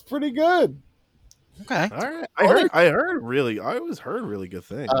 It's pretty good. Okay. All right. I always heard really good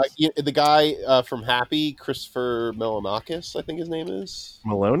things. The guy from Happy, Christopher Melanakis, I think his name is.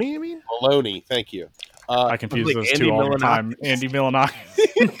 Maloney, you mean? Maloney, thank you. I confuse like those Andy two all the Milonakis. time. Andy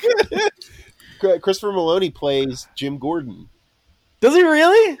Milonakis. Christopher Maloney plays Jim Gordon. Does he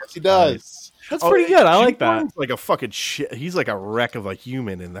really? Yes, he does. That's pretty good. I Jim like that. Gordon's like a fucking shit. He's like a wreck of a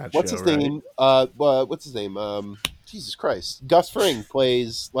human in that What's show. his right? name? What's his name? Jesus Christ. Gus Fring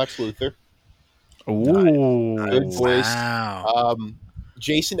plays Lex Luthor. Ooh. Good voice. Wow.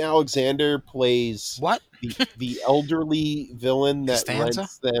 Jason Alexander plays What? the elderly villain that Costanza?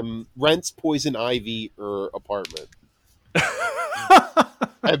 rents Poison Ivy her apartment.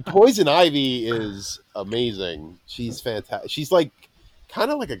 And Poison Ivy is amazing. She's fantastic. She's like kind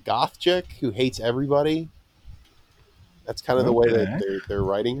of like a goth chick who hates everybody. That's kind of the way that they're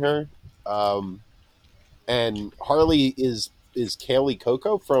writing her. And Harley is Kaylee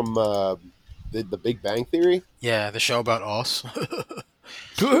Coco from the Big Bang Theory. Yeah, the show about us.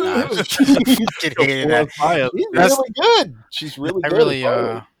 She's I fucking hated that. That's- really good. She's really I good. really, at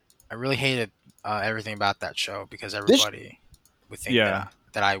Harley. I really hated everything about that show because everybody would think Yeah.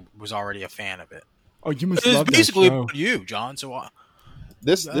 that I was already a fan of it. Oh, you must It's basically about you, John. So I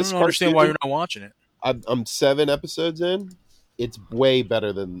This don't understand why you're not watching it. I'm 7 episodes in. It's way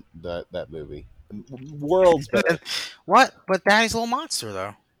better than that movie. Worlds better. What? But Daddy's Little Monster,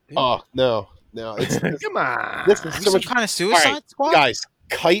 though. Oh no, it's Come on. this is Are you so some much. kind of Suicide All right, Squad? guys,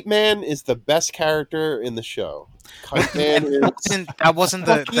 Kite Man is the best character in the show. Kite Man is That wasn't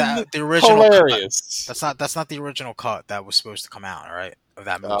the fucking original cut. hilarious. That's not the original cut that was supposed to come out. All right, of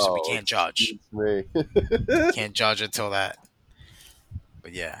that movie, so we Oh, can't judge. Me. Can't judge until that.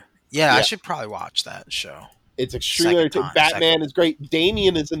 But yeah, I Yeah. should probably watch that show. It's extremely Second entertaining. time, Batman second. is great.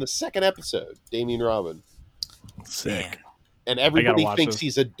 Damien is in the second episode. Damien Robin, Sick. Man. and everybody watch thinks this.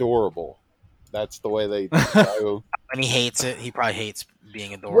 he's adorable. That's the way they describe him. And he hates it. He probably hates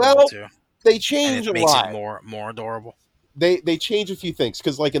being adorable Well, too. They And change it a makes lot. it more adorable. They change a few things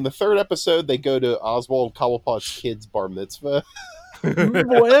because, like in the third episode, they go to Oswald Cobblepot's kid's bar mitzvah.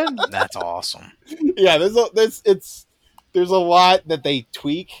 That's awesome. Yeah, there's a lot that they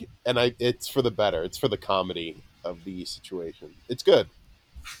tweak, and it's for the better. It's for the comedy of the situation. It's good.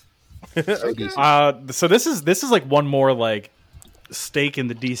 So decent. So this is like one more like stake in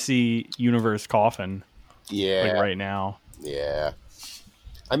the DC universe coffin. Yeah, Like right now, yeah.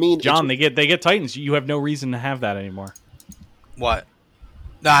 I mean, John, they get Titans. You have no reason to have that anymore. What?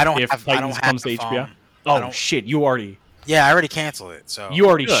 No, I don't If have. I don't Titans have comes to HBO. I Oh don't- shit! You already already canceled it. So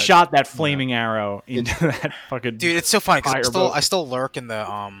Good. shot that flaming arrow into that fucking dude, it's so funny because Firebolt. I still lurk in the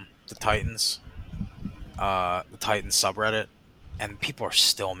Titans subreddit, and people are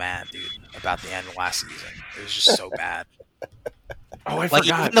still mad, dude, about the end of last season. It was just so bad. Oh, I Like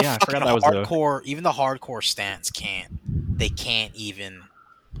forgot. even the Yeah, I fucking forgot that was the. hardcore, even the hardcore stance can't even.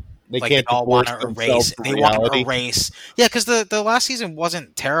 they Like can't they all want divorce to themselves erase. from They want to reality. erase. Yeah, because the last season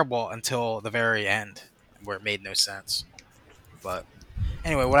wasn't terrible until the very end, where it made no sense. But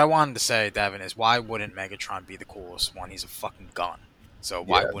anyway, what I wanted to say, Devin, is why wouldn't Megatron be the coolest one? He's a fucking gun. So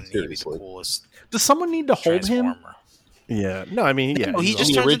why Yeah, wouldn't he be seriously. the coolest Does someone need to hold him? Transformer? Yeah. No, I mean, yeah. No, he he's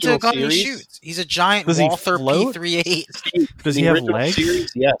just the turns into a original gun and he series? shoots. He's a giant Does he Walther float? P-38. Does The he have original legs?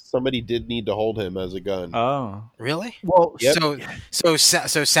 Series, yes, somebody did need to hold him as a gun. Oh, Really? well, Yep. So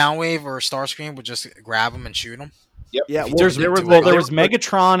Soundwave or Starscream would just grab him and shoot him? Yep. yeah. Well, there was was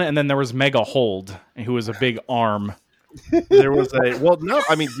Megatron, and then there was Mega Hold, who was a big arm. there was a well, no,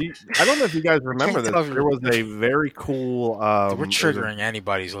 I mean, I don't know if you guys remember this. Can't There was a very cool. We're triggering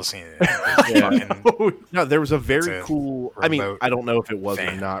anybody's listening to this. Yeah. Fucking- No, there was a very It's a cool. I mean, remote I don't know if it was or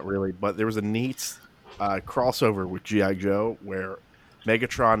fan. not really, but there was a neat crossover with GI Joe where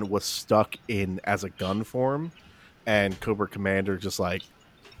Megatron was stuck in as a gun form, and Cobra Commander just like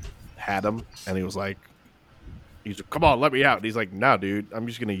had him, and he was like, he's like, come on, let me out. And he's like, no, dude, I'm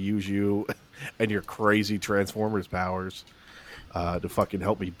just gonna use you and your crazy Transformers powers to fucking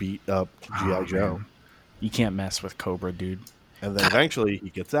help me beat up G.I. Joe. Man. You can't mess with Cobra, dude. And then eventually he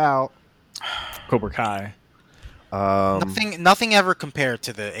gets out. Cobra Kai. Nothing ever compared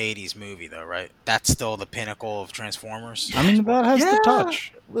to the '80s movie, though, right? That's still the pinnacle of Transformers. I mean, that has the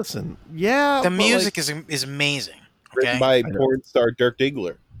touch. Listen, yeah, The music is amazing. Written Okay, by porn star Dirk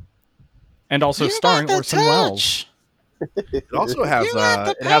Diggler. And also starring Orson Welles. it also has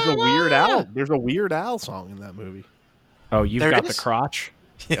it has a Weird Al. There's a Weird Al song in that movie. Oh, you've There got it the is. crotch.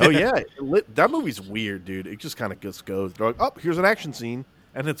 Oh yeah, that movie's weird, dude. It just kind of just goes. They're like, oh, here's an action scene,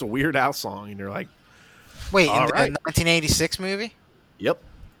 and it's a Weird Al song, and you're like, Wait, in All the right. 1986 movie, yep,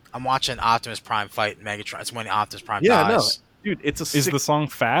 I'm watching Optimus Prime fight Megatron. It's when Optimus Prime yeah, no, dies. dude, it's a Is the song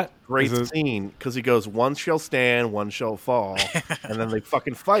Fat? great Is it- scene because he goes, one shall stand, one shall fall, and then they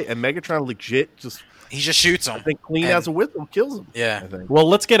fucking fight, and Megatron legit just, He just shoots I him. think, clean And- as a whistle kills him. Yeah. I think. Well,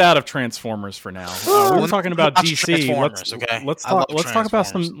 let's get out of Transformers for now. We were Well, talking about watch DC. Transformers, okay? Let's I talk. love Let's talk about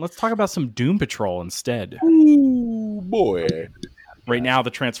Transformers. some. Let's talk about some Doom Patrol instead. Ooh, boy. Right now, the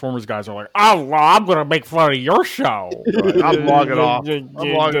Transformers guys are like, "Oh, well, I'm going to make fun of your show." I'm logging off. I'm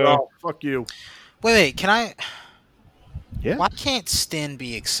logging off. Fuck you. Wait, can I? Yeah. Why can't Stin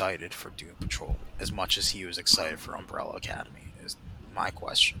be excited for Doom Patrol as much as he was excited for Umbrella Academy? Is my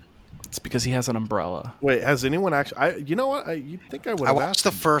question. It's because he has an umbrella. Wait, has anyone actually? You know what? You think I would I have watched asked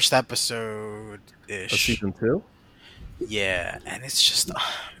the first episode of ish. season 2? Yeah, and it's just,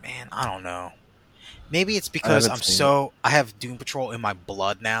 man, I don't know. Maybe it's because haven't seen I have Doom Patrol in my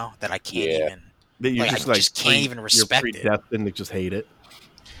blood now that I can't Yeah. even. That you Like, I just can't even respect you're it. predestined to just hate it.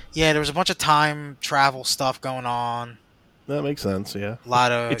 Yeah, there was a bunch of time travel stuff going on. That makes sense. Yeah. A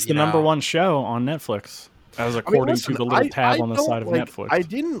lot of It's the number one show on Netflix, as according listen, to the little tab I on the don't, side of like, Netflix. I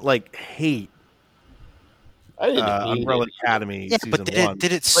didn't hate I didn't hate Umbrella it. Academy Yeah, season but did 1. it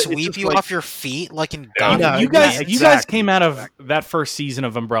did it But it's sweep just you like- off your feet like in Yeah, Gone? you yeah, guys exactly. came out of that first season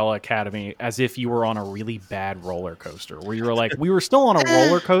of Umbrella Academy as if you were on a really bad roller coaster, where you were like, we were still on a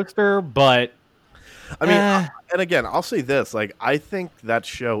roller coaster, but I mean, eh. and again, I'll say this: like, I think that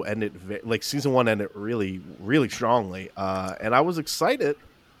show ended, like, season 1 ended really, really strongly, and I was excited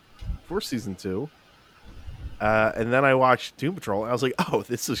for season 2. And then I watched Doom Patrol, and I was like, "Oh,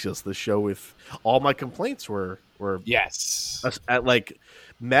 this is just the show with all my complaints were Yes. like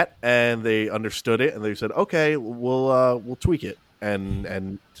met, and they understood it, and they said, okay, we'll tweak it."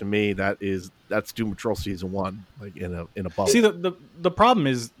 And to me, that's Doom Patrol season 1, like in a bubble. See, the problem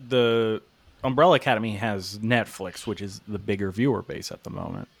is the Umbrella Academy has Netflix, which is the bigger viewer base at the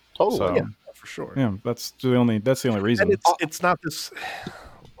moment. Totally. So, yeah, for sure. yeah, that's the only reason. And it's not this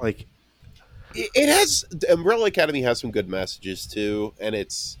like. It has Umbrella Academy has some good messages too, and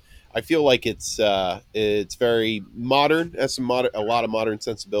I feel like it's very modern, has a lot of modern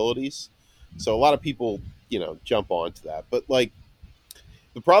sensibilities. So a lot of people, jump onto that. But like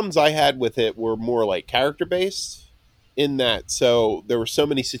the problems I had with it were more like character based in that. So there were so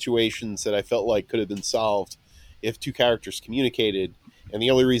many situations that I felt like could have been solved if two characters communicated, and the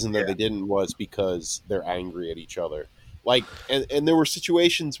only reason that they didn't was because they're angry at each other. Like, and there were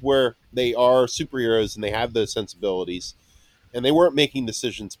situations where they are superheroes and they have those sensibilities, and they weren't making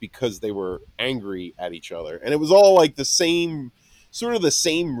decisions because they were angry at each other. And it was all like the same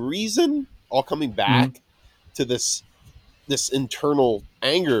reason, all coming back to this internal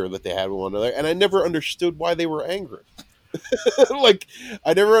anger that they had with one another. And I never understood why they were angry. Like,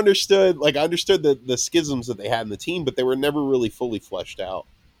 I never understood, like, I understood the schisms that they had in the team, but they were never really fully fleshed out.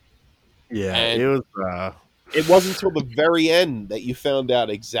 Yeah, And- it was. It wasn't until the very end that you found out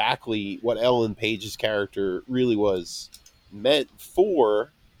exactly what Ellen Page's character really was meant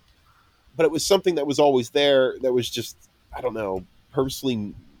for, but it was something that was always there that was just, I don't know,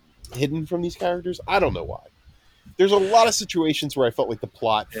 purposely hidden from these characters. I don't know why. There's a lot of situations where I felt like the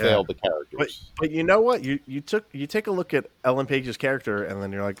plot Yeah. failed the characters. But you know what? You take a look at Ellen Page's character, and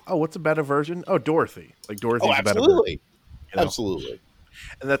then you're like, oh, what's a better version? Oh, Dorothy. Like Dorothy's a better version. Absolutely. You know? Absolutely.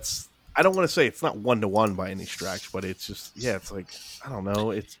 And that's. I don't want to say it's not 1-to-1 by any stretch, but it's just it's like I don't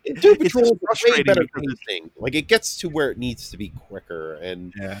know. Doom it's Patrol is way frustrating better because it's- pacing. Like, it gets to where it needs to be quicker,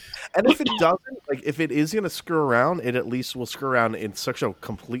 and Yeah, and if it doesn't, like if it is going to screw around, it at least will screw around in such a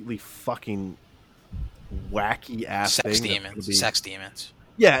completely fucking wacky ass Sex thing. demons. Sex demons.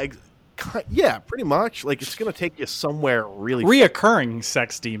 Yeah, yeah, pretty much. Like it's going to take you somewhere really. Reoccurring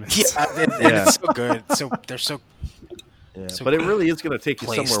sex demons. Yeah, it's so good. So they're so Yeah, So but it really is going to take you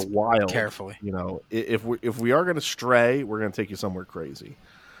placed somewhere wild. carefully. You know, if we are going to stray, we're going to take you somewhere crazy.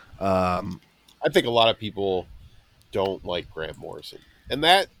 I think a lot of people don't like Grant Morrison, and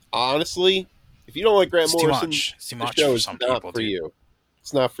that honestly, If you don't like Grant It's too Morrison, much. It's too the much show for is some not people, for dude. you.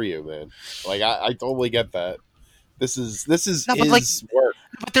 It's not for you, man. Like I totally get that. This is No, but, like, his work.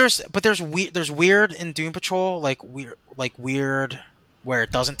 But there's weird in Doom Patrol, like weird where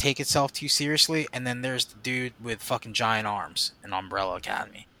it doesn't take itself too seriously, and then there's the dude with fucking giant arms in Umbrella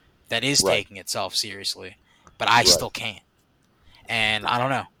Academy that is Right. taking itself seriously, but I still can't. And I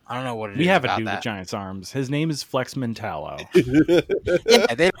don't know what it is. We have a about dude that. with giant arms. His name is Flex Mentallo.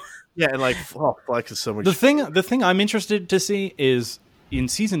 Yeah, they, Yeah, and like Flex is so much. The thing I'm interested to see is in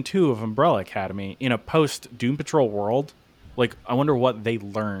season 2 of Umbrella Academy, in a post Doom Patrol world, like I wonder what they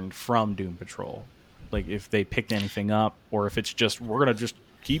learned from Doom Patrol. Like if they picked anything up, or if it's just we're gonna just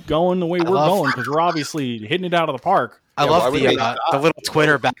keep going the way we're going because we're obviously hitting it out of the park. I Yeah, why love would they the stop? little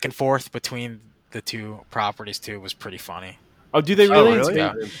Twitter back and forth between the two properties too was pretty funny. Oh, do they Oh, really? really?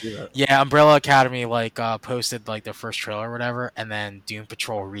 Yeah. I didn't see that. Yeah, Umbrella Academy posted like their first trailer or whatever, and then Doom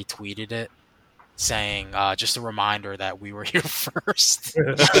Patrol retweeted it, saying just a reminder that we were here first.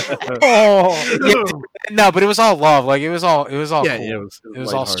 Oh, Yeah, no, but it was all love. Like it was all Yeah, cool. yeah, it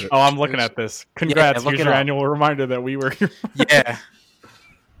was all lighthearted. str- oh, I'm looking it was- at this. Congrats! look Here's it your up. annual reminder that we were here. Yeah,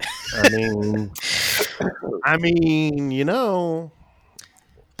 I mean, you know,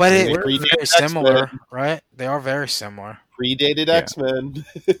 but They it's predated very X-Men. similar, right? They are very similar. Predated Yeah. X-Men.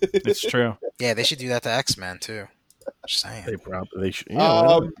 It's true. Yeah, they should do that to X-Men too. Just saying. they probably should.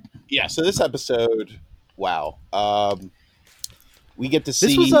 Yeah, Yeah, so this episode, wow. We get to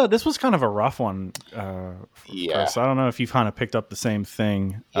see This was kind of a rough one. Yeah. Chris. I don't know if you've kind of picked up the same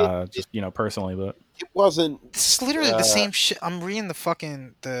thing, just personally, but it wasn't This is literally the same shit. I'm reading the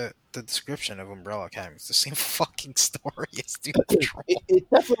fucking the description of Umbrella Academy. It's the same fucking story as Doom Patrol. it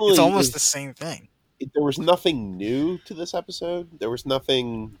definitely It's almost is- the same thing. there was nothing new to this episode. There was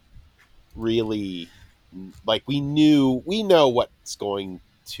nothing really like we know what's going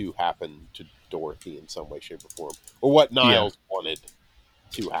to happen to Dorothy in some way, shape, or form, or what Niles wanted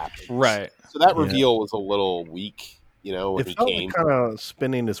to happen. right. So that Yeah. reveal was a little weak, when it he felt came. like kind of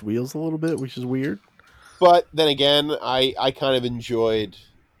spinning his wheels a little bit, which is weird. But then again, I kind of enjoyed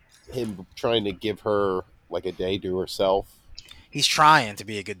him trying to give her like a day to herself. He's trying to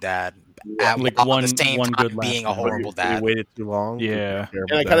be a good dad, Like while one- at the same one time good last being a night. horrible He dad. waited too long. Yeah.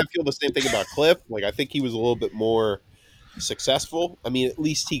 And I kind of feel the same thing about Cliff. Like, I think he was a little bit more successful. I mean, at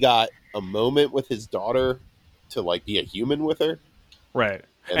least he got a moment with his daughter to like be a human with her. Right.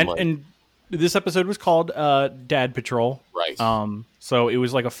 And, And this episode was called Dad Patrol. Right. So it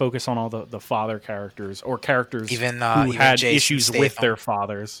was like a focus on all the father characters or characters Even who even had Jason issues Statham. with their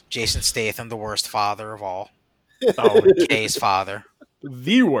fathers. Jason Statham, the worst father of all. Oh, Kay's father.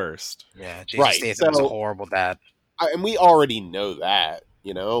 the worst. Yeah, Jason Right, Statham was a so- horrible dad. And we already know that,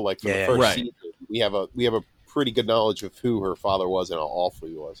 like from Yeah, the first right. season, we have a pretty good knowledge of who her father was and how awful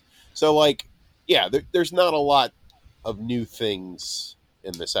he was. So, like, yeah, there's not a lot of new things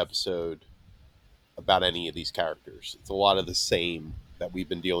in this episode about any of these characters. It's a lot of the same that we've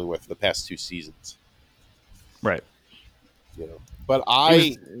been dealing with the past 2 seasons. Right. But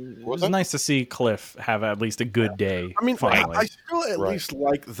It was was that? nice to see Cliff have at least a good day. I mean, finally. I still at Right. least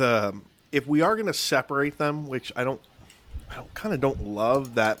like if we are going to separate them, which I kind of don't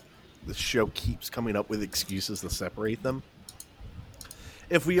love that the show keeps coming up with excuses to separate them.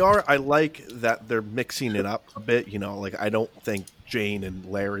 If we are, I like that they're mixing it up a bit. Like I don't think Jane and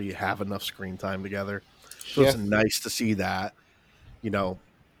Larry have enough screen time together, so it's Yeah. nice to see that.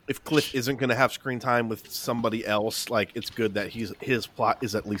 If Cliff isn't going to have screen time with somebody else, like it's good that his plot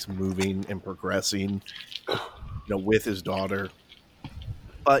is at least moving and progressing. With his daughter.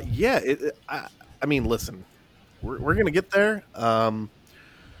 But yeah, I mean, listen, we're gonna get there.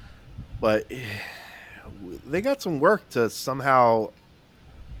 But they got some work to somehow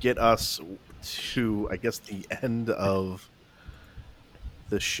get us to, I guess, the end of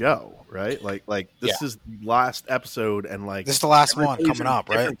the show, right? Like this is the last episode, and like This is the last one everybody's coming in up,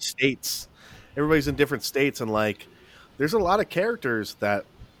 right? different states. Everybody's in different states, and like there's a lot of characters that.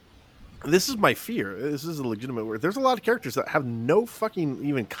 This is my fear. This is a legitimate word. There's a lot of characters that have no fucking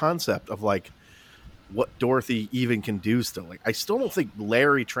even concept of like what Dorothy even can do still. Like I still don't think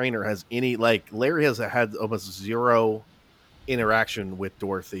Larry Trainer has any Larry has had almost zero interaction with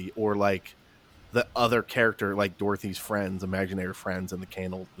Dorothy or like the other character like Dorothy's friends, imaginary friends, and the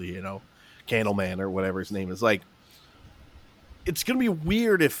Candleman or whatever his name is. Like it's gonna be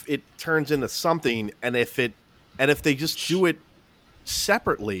weird if it turns into something and if they just do it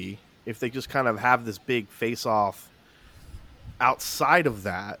separately. If they just kind of have this big face-off, outside of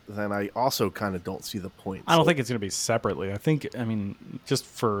that, then I also kind of don't see the point. I don't think it's going to be separately. I mean, just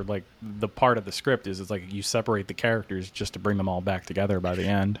for like the part of the script is it's like you separate the characters just to bring them all back together by the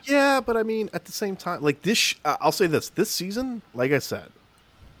end. Yeah, but I mean, at the same time, like this, I'll say this season, like I said,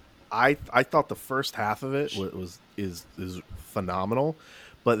 I thought the first half of it is phenomenal,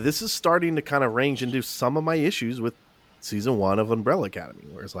 but this is starting to kind of range into some of my issues with season 1 of Umbrella Academy,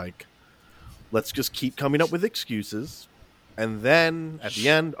 where it's like, let's just keep coming up with excuses. And then at the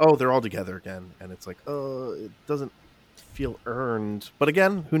end, they're all together again. And it's like, it doesn't feel earned. But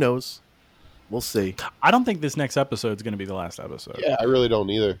again, who knows? We'll see. I don't think this next episode is going to be the last episode. Yeah, I really don't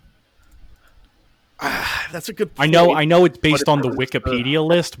either. That's a good point. I know it's based on the Wikipedia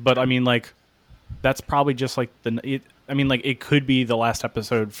list, but I mean, like, that's probably just like it could be the last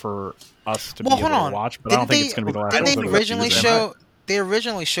episode for us to be able to watch, but I don't think it's going to be the last episode. They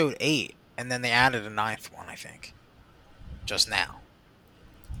originally showed 8, and then they added a 9th one, I think. Just now.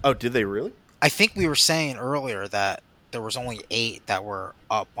 Oh, did they really? I think we were saying earlier that there was only 8 that were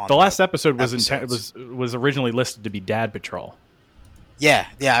up on the last episode was originally listed to be Dad Patrol. Yeah,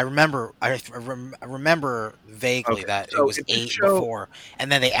 I remember. I remember vaguely that it was 8 before,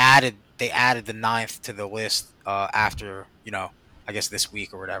 and then they added the 9th to the list after I guess this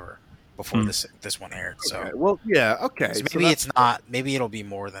week or whatever before this one aired. Okay. So well, yeah, okay. So maybe it's not. Maybe it'll be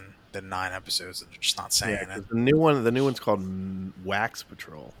more than 9 episodes. They're just not saying it. The new one's called Wax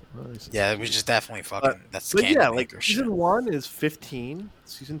Patrol. Yeah, which is definitely fucking. That's but yeah, like season 1 is 15,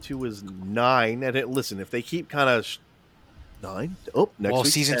 season 2 is 9, and if they keep kind of 9. Next week,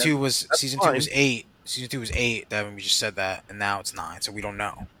 season 10, 2 was 8. Season 2 was 8. That we just said that, and now it's 9. So we don't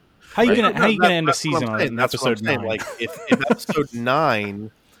know. How are you gonna end a season on episode 9? Like if episode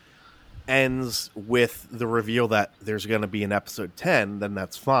 9 ends with the reveal that there's going to be an episode 10, then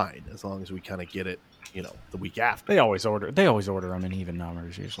that's fine, as long as we kind of get it, the week after. They always order them in even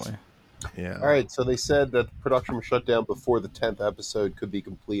numbers usually. Yeah. All right, so they said that the production was shut down before the 10th episode could be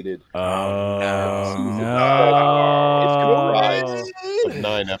completed. No. It's going to rise of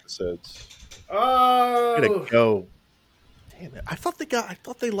 9 episodes. Gonna go. Damn it! I thought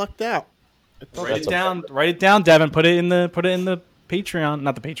they lucked out. Write it down, Devin. Put it in the Patreon,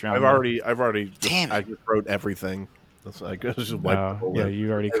 not the Patreon. I've already. I just wrote everything. I just wiped yeah,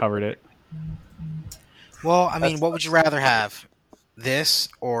 you already covered it. Well, I mean, what would you rather have? This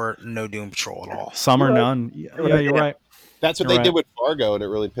or no Doom Patrol at all? Some or none. Yeah, you're right. That's what they did with Fargo, and it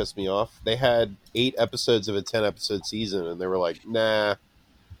really pissed me off. They had 8 episodes of a 10-episode season, and they were like, nah,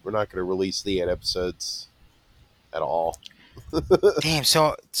 we're not going to release the 8 episodes at all. Damn,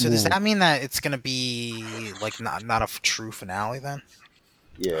 so does that mean that it's going to be like not a true finale then?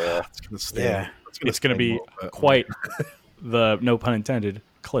 Yeah. It's going to be quite the, no pun intended,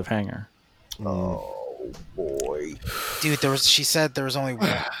 cliffhanger. Oh, boy. Dude, she said there was only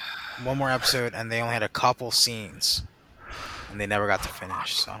one more episode, and they only had a couple scenes, and they never got to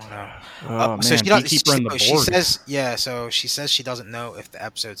finish. So I don't know. Oh, man. So She says, yeah. So she says she doesn't know if the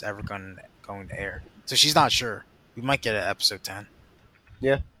episode's ever going to air. So she's not sure. We might get an episode 10.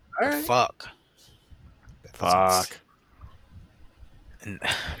 Yeah. All right. Fuck. And,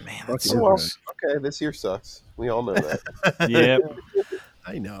 man, that sucks. Okay, this year sucks. We all know that. Yep.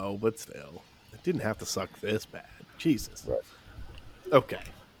 I know, but still, it didn't have to suck this bad. Jesus. Right.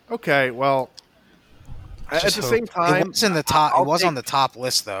 Okay. Well, at the same time, it was in the top. It was on the top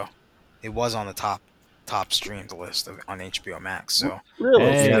list, though. It was on the top streamed list on HBO Max. So Really?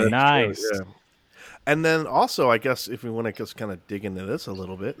 Hey, nice. Yeah. And then also, I guess if we want to just kind of dig into this a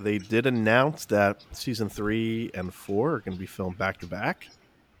little bit, they did announce that season 3 and 4 are going to be filmed back to back.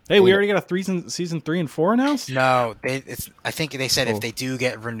 Hey, we already got a season 3 and 4 announced? no, I think they said if they do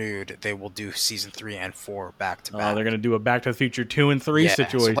get renewed, they will do season 3 and 4 back to back. Oh, they're going to do a Back to the Future 2 and 3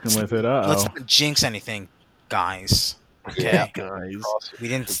 situation with it. Let's not jinx anything, guys. Okay, Yeah, guys. we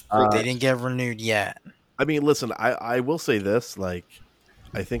didn't. They didn't get renewed yet. I mean, listen, I will say this, like,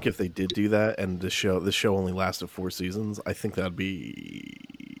 I think if they did do that and this show only lasted 4 seasons, I think that'd be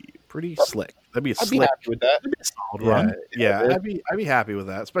pretty slick. I'd be happy with that. Yeah, I'd be happy with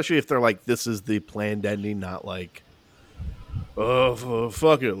that, especially if they're like, this is the planned ending, not like,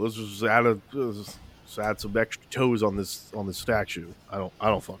 fuck it, let's just add some extra toes on this statue. I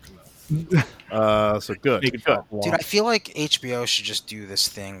don't fucking know. So good. Dude, I feel like HBO should just do this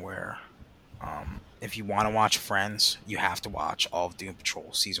thing where, if you want to watch Friends, you have to watch all of Doom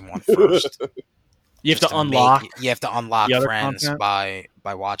Patrol season 1 first. You have to unlock. You have to unlock the other Friends content?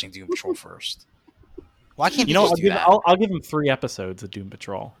 by watching Doom Patrol first. Why can't You know, just do that? I'll give them 3 episodes of Doom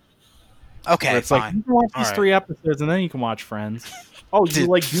Patrol. Okay, Where it's like fine. you can watch All these right. 3 episodes and then you can watch Friends. Oh, you Dude,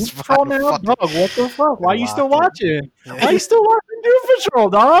 like Doom it's Patrol fucking now, fucking- dog? What the fuck? Why are you still Locked watching? Yeah. Why are you still watching Doom Patrol,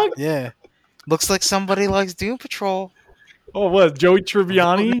 dog? Yeah. Looks like somebody likes Doom Patrol. Oh, what? Joey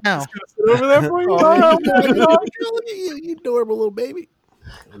Tribbiani? Now. Just gonna sit over there for you? Oh, dog? you adorable little baby.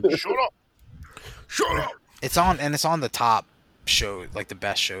 Shut up. Shut up. It's on the top show, like the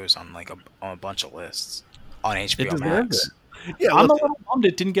best shows on like on a bunch of lists on HBO deserves Max. Yeah, I'm a listen, little bummed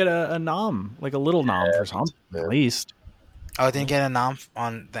it didn't get a nom, like a little nom for something, at least. Oh, it didn't get a nom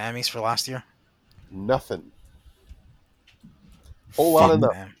on the Emmys for last year. Nothing. Whole lot Fuck of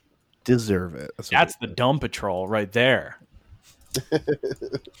nothing. them. deserve it. That's the Dumb Patrol right there.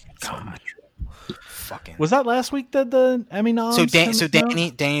 God. Fucking. Was that last week that the Emmy noms? So came out?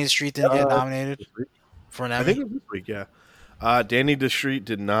 Danny the Street didn't get nominated for an I Emmy. think it was this week. Yeah. Danny DeStreet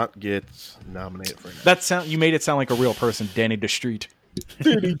did not get nominated for an Emmy. That sound you made it sound like a real person, Danny DeStreet.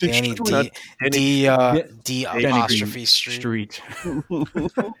 Danny D apostrophe Street.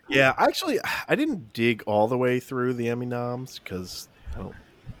 Yeah, actually, I didn't dig all the way through the Emmy noms because I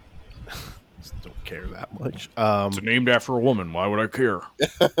just don't care that much. It's named after a woman. Why would I care?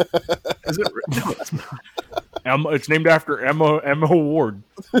 Is it? No, it's not. It's named after Emma Ward.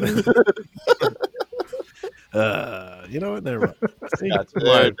 You know what? Never mind. See, Gotcha. that's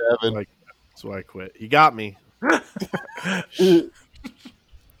why- Devin. that's why I quit. You got me.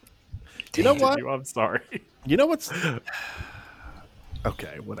 You know what? I'm sorry. You know what's?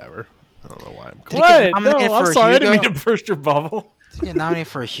 Okay, whatever. I don't know why I'm. Did he get What? No, nominated I'm for a sorry. I didn't Hugo? mean to burst your bubble. Did he get nominated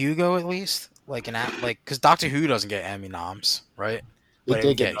for a Hugo at least? Like because Doctor Who doesn't get Emmy noms, right? But it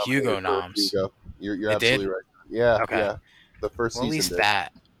did get nominated Hugo for a noms. Hugo. You're It did? absolutely right. Yeah, Okay. yeah. The first Well, at season. least did.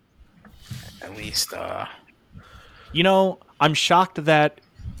 that. At least You know, I'm shocked that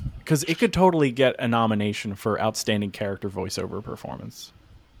because it could totally get a nomination for outstanding character voiceover performance.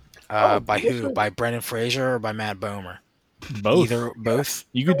 by yeah, who? sure. By Brendan Fraser or by Matt Bomer? Both. Both.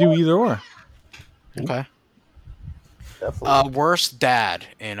 You could do either or. Okay. Definitely. Worst dad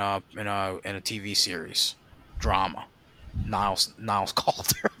in a TV series drama. Niles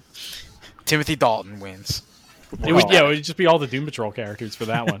Calder. Timothy Dalton wins. It would just be all the Doom Patrol characters for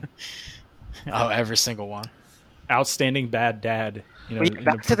that one. Oh, every single one. Outstanding bad dad. You know, But in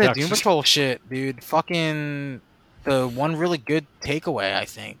back to the Doom production. Patrol shit, dude. Fucking the one really good takeaway I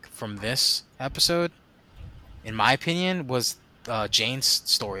think from this episode, in my opinion, was Jane's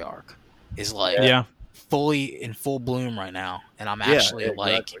story arc is like Yeah. fully in full bloom right now, and I'm Yeah, actually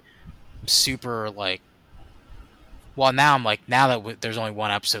like exactly. super like. Well, now I'm like now that there's only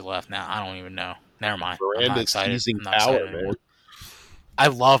one episode left. Now I don't even know. Never mind. I'm not Miranda's excited. seizing I'm not power, excited man. anymore. I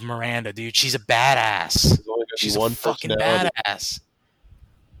love Miranda, dude. She's a badass. There's only gonna be She's a one fucking personality. badass.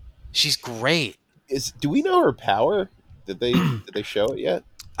 She's great. Do we know her power? Did they show it yet?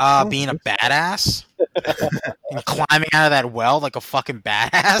 Being a badass and climbing out of that well like a fucking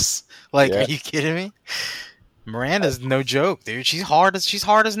badass. Like, Yeah. are you kidding me? Miranda's no joke, dude. She's hard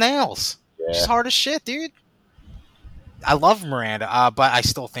as nails. Yeah. She's hard as shit, dude. I love Miranda, but I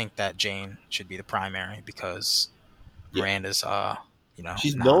still think that Jane should be the primary because Yeah. Miranda's,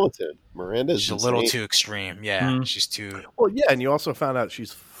 She's not- militant. Miranda's She's a little insane. too extreme. Yeah, Mhm. she's too. Well, yeah, and you also found out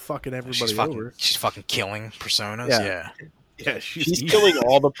she's fucking everybody over. She's fucking killing personas. Yeah. Yeah. Yeah, She's killing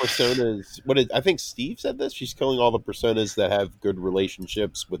all the personas. I think Steve said this. She's killing all the personas that have good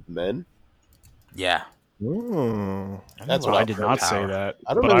relationships with men. Yeah. Mm. That's what I I've did heard. not say that,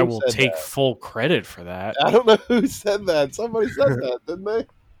 I don't but know I who will said take that. full credit for that. I don't know who said that. Somebody said that, didn't they?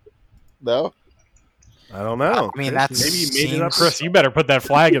 No. I don't know. I mean, that's maybe you made it up. seems- Chris, you better put that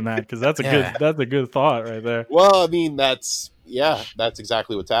flag in that because that's a Yeah. that's a good thought right there. Well, I mean, that's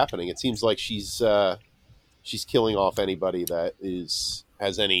exactly what's happening. It seems like she's killing off anybody that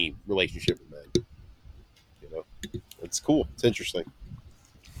has any relationship with men. You know, it's cool. It's interesting.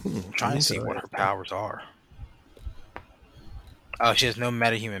 I'm trying to see what her powers are. Oh, she has no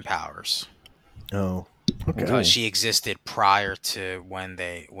metahuman powers Oh, okay. because she existed prior to when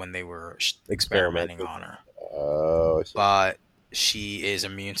they were experimenting Experimenting. on her. Oh, I see. But she is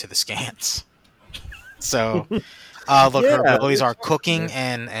immune to the scans. So, look, her Yeah, abilities are it's- cooking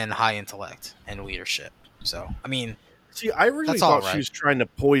and high intellect and leadership. So, I mean, See, I originally That's thought all right. she was trying to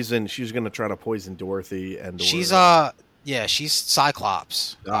poison. She was going to try to poison Dorothy, and she's she's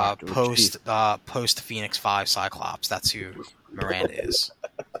Cyclops. Doctor, Post Phoenix 5 Cyclops. That's who Miranda is.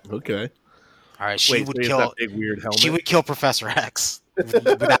 okay. All right, she Wait, would so is kill. that big weird helmet. She would kill Professor X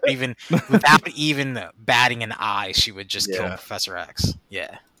without even batting an eye. She would just kill Yeah. Professor X.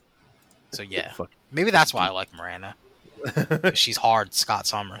 Yeah. So yeah, Fuck. maybe that's why I like Miranda. She's hard, Scott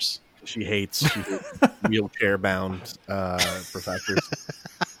Summers. She hates wheelchair bound professors.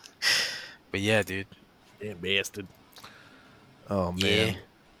 But yeah, dude. Damn bastard. Oh Yeah. man.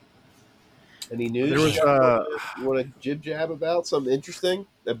 Any news? There was, you want to jib jab about something interesting?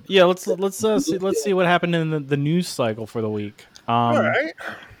 Yeah, let's see what happened in the news cycle for the week. All right.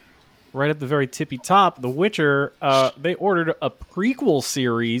 Right at the very tippy top, The Witcher, they ordered a prequel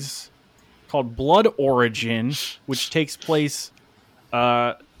series called Blood Origin, which takes place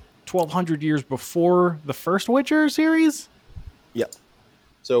 1,200 years before the first Witcher series. Yep.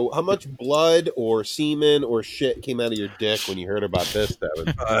 So, how much blood or semen or shit came out of your dick when you heard about this,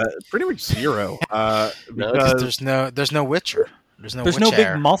 Devin? Pretty much zero. No, Because There's no Witcher. There's no There's no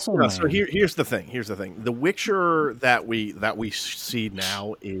Witcher. big muscle no, man. so here's the thing. The Witcher that we see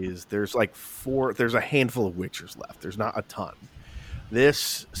now is there's a handful of Witchers left. There's not a ton.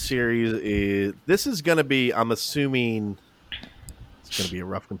 This series is going to be, I'm assuming it's going to be a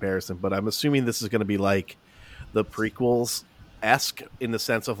rough comparison, but I'm assuming this is going to be like the prequels-esque in the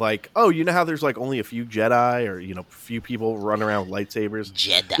sense of like, oh, you know how there's like only a few Jedi or, you know, few people run around with lightsabers?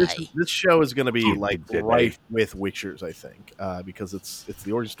 This show is going to be like rife with Witchers, I think, because it's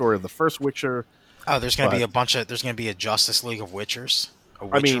the origin story of the first Witcher. Oh, there's gonna be there's gonna be a Justice League of Witchers. A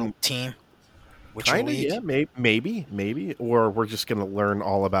Witcher team. Witcher Kind of, League. yeah, maybe, or we're just going to learn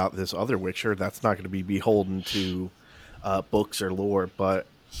all about this other Witcher. That's not going to be beholden to books or lore. But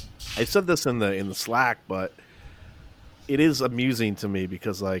I said this in the Slack, but it is amusing to me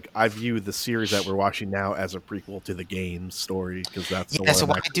because like I view the series that we're watching now as a prequel to the game story because that's the one. So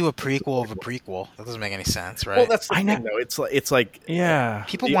why do a prequel of a prequel? That doesn't make any sense, right? Well, that's the thing, though. It's like yeah.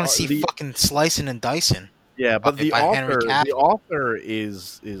 People want to see fucking slicing and dicing. Yeah, but the by Henry Cavill. author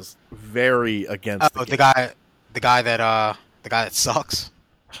is very against. The guy that sucks.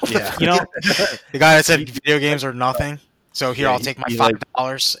 Yeah, You know, The guy that said video games are nothing. So here, Yeah, I'll take my he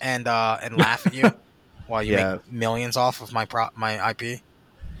 $5 and laugh at you while you Yeah. make millions off of my IP.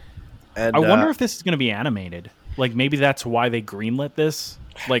 and I wonder if this is going to be animated. Like maybe that's why they greenlit this.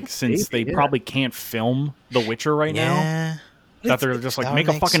 Like since Maybe, they yeah. probably can't film The Witcher right now, Yeah. that they're just like that make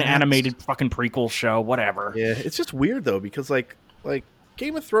a makes fucking sense. animated fucking prequel show, whatever. Yeah, it's just weird though because like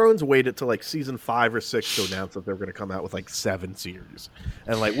Game of Thrones waited till like season 5 or 6 to announce that they're going to come out with like 7 series,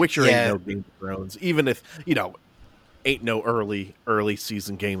 and like Witcher Yeah. ain't no Game of Thrones, even if ain't no early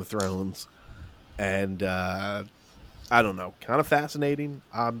season Game of Thrones, and I don't know, kind of fascinating.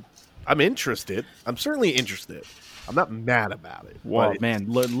 I'm interested. I'm certainly interested. I'm not mad about it. Whoa, but man,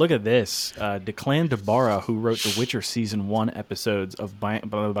 look at this. Declan DeBarra, who wrote The Witcher Season 1 episodes of blah,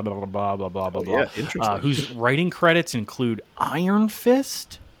 blah, blah, blah, blah, blah, blah, blah, yeah, interesting. whose writing credits include Iron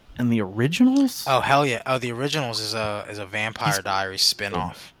Fist and the originals. Oh hell yeah! Oh, the originals is a Vampire Diaries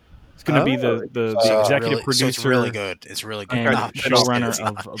spin-off. It's going to be Oh, the So executive so producer it's really good. It's really good. and No, showrunner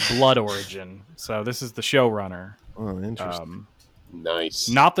of Blood Origin. So this is the showrunner. oh, interesting. Nice.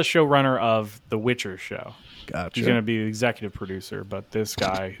 Not the showrunner of The Witcher show. Gotcha. He's going to be the executive producer, but this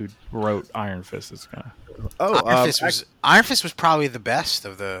guy who wrote Iron Fist is going to... Iron Fist was probably the best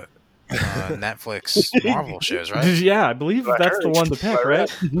of the Netflix Marvel shows, right? Yeah, I believe What I that's the heard. one to pick, right?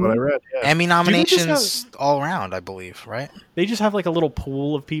 what I read. Yeah. Emmy just nominations all around, I believe, right? They just have like a little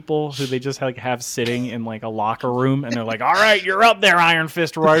pool of people who they just like have sitting in like a locker room, and they're like, "All right, you're up there, Iron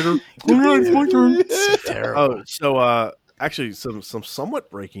Fist writer. All right, it's my turn." Terrible. Oh, so actually, some somewhat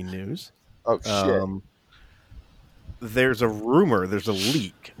breaking news. Oh shit. There's a rumor, there's a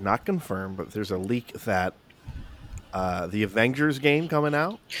leak, not confirmed, but there's a leak that the Avengers game coming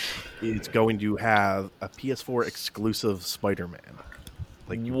out is going to have a PS4 exclusive Spider-Man.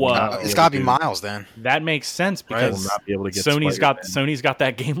 Like you will Whoa. not It's able got to to- be Miles then. That makes sense you will because not be able to get Sony's got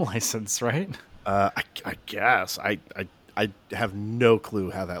that game license, right? I guess I have no clue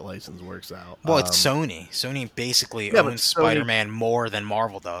how that license works out. Well, it's Sony. Sony basically yeah, but owns Sony- Spider-Man more than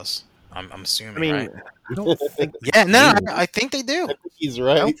Marvel does. I'm assuming, I mean, right? I don't think Yeah, no, I think they do. He's I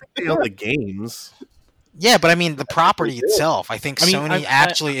right. don't think they own the games. Yeah, but I mean the property itself. I think I mean, Sony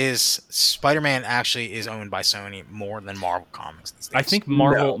actually is Spider-Man actually is owned by Sony more than Marvel Comics these days. I think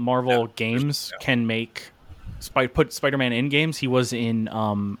Marvel games can make put Spider-Man in games. He was in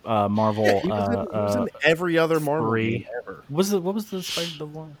Marvel. Yeah, he was in every other Marvel 3. game ever. What was the Spider the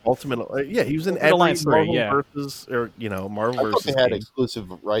one? Ultimate, yeah, he was in The every Alliance 3, Marvel yeah. versus, or Marvel I thought versus. they had games.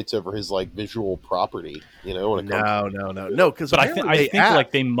 exclusive rights over his like visual property. You know, when it comes No. Because But I think like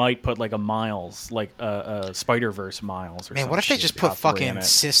they might put like a Miles, like a Spider-Verse Miles. Or Man, some what if they shit just put possibly in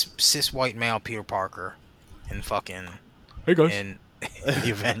fucking it. cis white male Peter Parker in fucking Hey guys, in the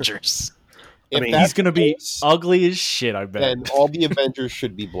Avengers? If I mean, that's he's gonna the be case, ugly as shit. I bet. then all the Avengers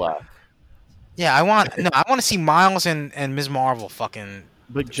should be black. Yeah, I want to see Miles and Ms. Marvel fucking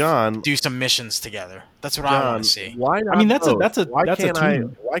But John, do some missions together. That's what I want to see. why not? I mean, that's a both? that's a Why that's can't a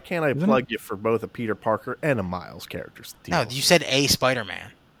team. Why can't I Isn't plug you for both a Peter Parker and a Miles character? No, you said a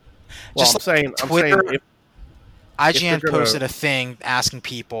Spider-Man. Well, Just I'm saying Twitter- if IGN they're gonna- posted a thing asking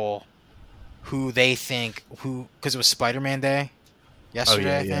people who they think because it was Spider-Man Day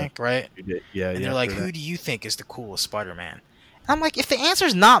yesterday, I think, right? you did, yeah, And yeah, they're like, for "Who that. do you think is the coolest Spider-Man?" And I'm like, if the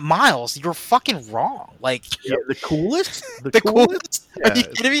answer's not Miles, you're fucking wrong. Like, Yeah, the coolest, the coolest? Are you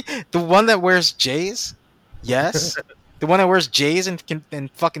Yeah. kidding me? The one that wears J's? Yes. The one that wears J's and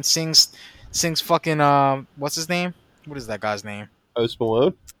fucking sings fucking what's his name? What is that guy's name? Post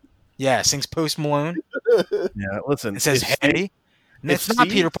Malone. Yeah, sings Post Malone. Yeah, listen. It says if "Hey." No, if it's not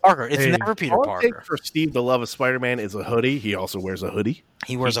Steve- Peter Parker. It's Hey. never Peter all it takes Parker. for Steve to love a Spider-Man is a hoodie. He also wears a hoodie.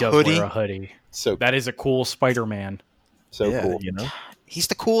 He wears he a does hoodie. wear a hoodie. So That is a cool Spider-Man. Yeah, cool. you know. He's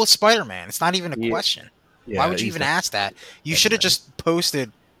the coolest Spider-Man. It's not even a Yeah. question. Yeah, Why would you he's even a- ask that? You should have just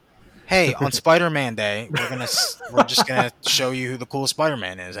posted, "Hey, on Spider-Man Day, we're just gonna show you who the coolest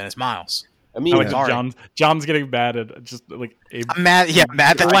Spider-Man is, and it's Miles." I mean, Oh, sorry. John's getting mad at just like a I'm mad. Yeah,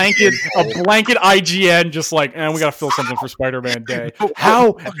 mad that blanket IGN, just like, we gotta fill something for Spider-Man Day.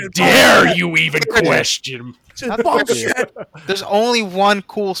 How dare you even question? Just bullshit. There's only one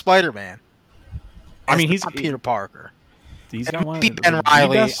cool Spider-Man. I mean, It's not Peter Parker. He's It got might one. be Ben the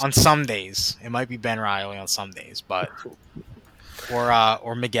Riley best- on some days. It might be Ben Riley on some days, but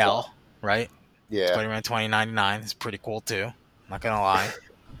or Miguel, right? yeah. Spider-Man 2099 is pretty cool too. Not gonna lie.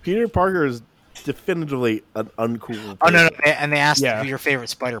 Peter Parker is definitively an uncool. Oh no, no! person. And they asked Yeah. who your favorite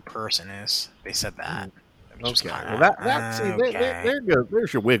Spider person is. They said that. Which is Okay, kinda- well, that see, okay. there goes.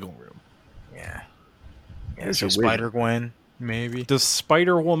 There's your wiggle room. Yeah. Yeah. There's So your wiggle. Spider Gwen, maybe. Does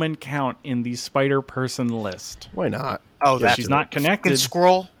Spider-Woman count in the Spider-Person list? Why not? Oh, Yeah, that's She's not fucking connected.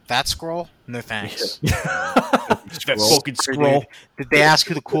 scroll. That scroll? No thanks. That Scroll. fucking scroll. Did they ask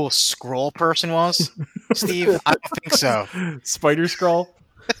who the coolest scroll person was? Steve, I don't think so. Spider Scroll.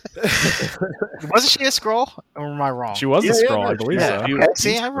 Wasn't she a scroll? Or am I wrong? She was Yeah, a yeah, scroll, no, I believe yeah, so. she- Okay.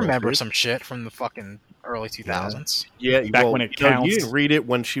 See, I Scroll, remember dude. some shit from the fucking early 2000s. Yeah, Back well, when it you know, counts. you didn't read it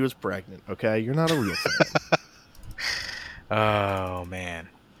when she was pregnant. Okay, you're not a real fan. Oh man,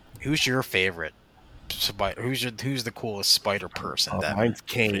 who's your favorite? Who's the coolest Spider person? Devin? Mine's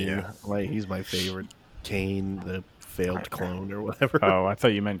Kane. you. Like he's my favorite. Kane, the failed clone or whatever. Oh, I thought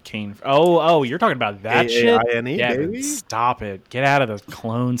you meant Kane. Oh, you're talking about that shit? AAINE, Yeah, baby. stop it. Get out of the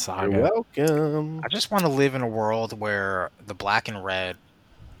clone saga. You're welcome. I just want to live in a world where the black and red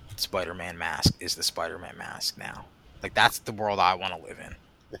Spider-Man mask is the Spider-Man mask now. Like that's the world I want to live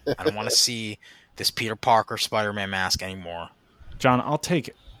in. I don't want to see this Peter Parker Spider-Man mask anymore. John, I'll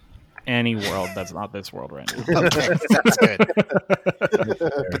take any world that's not this world right now. Okay, that's good.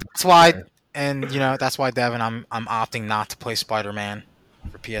 But that's why, and that's why, Devin, I'm opting not to play Spider-Man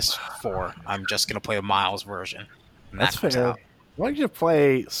for PS4. I'm just gonna play a Miles version. And That's that comes fair. out. Why don't you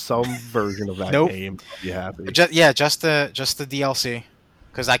play some version of that Nope. game? I'll be happy. Just the DLC,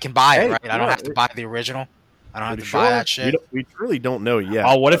 because I can buy it, Hey, right? I don't yeah, have to buy the original. I don't have Pretty to buy sure? that shit. We truly don't know yet.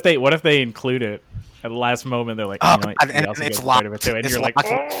 Oh, what if they include it at the last moment? They're like, Oh, you know what, and we also it's get locked. Spider-Man too, and It's you're like,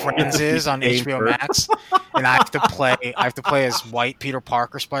 locked. Friends is on Game HBO first. Max, and I have to play as white Peter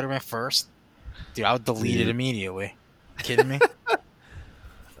Parker Spider-Man first. Dude, I would delete it Dude. immediately. Kidding me?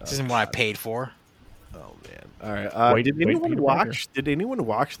 This isn't what I paid for. Oh man! All right. Wait, did wait, anyone Peter watch? Did anyone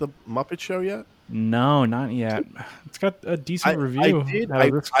watch the Muppet Show yet? no, not yet. It's got a decent review. I did. out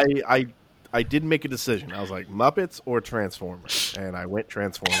of this- I did make a decision. I was like Muppets or Transformers, and I went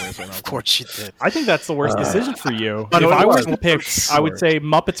Transformers. And I was Of course you did. I think that's the worst decision for you. no, If it I was wasn't. to pick, I would say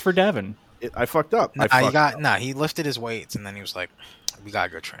Muppets for Devin. I fucked up. I fucked up. He lifted his weights and then he was like, "We gotta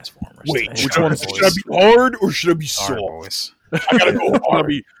go Transformers." Wait, today. which Sorry, one? boys. Should I be hard or should I be Sorry, soft? boys. I gotta go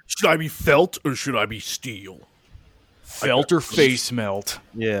hard. Should I be felt or should I be steel? Felt or face melt.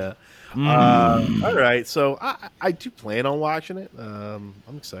 Yeah. All right. So I do plan on watching it. I'm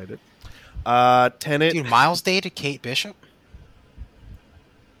excited. Tenet. Dude, Miles dated Kate Bishop.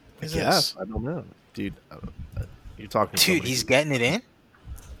 What is Yes. this? I don't know, dude. You're talking. to Dude, somebody he's who- getting it in.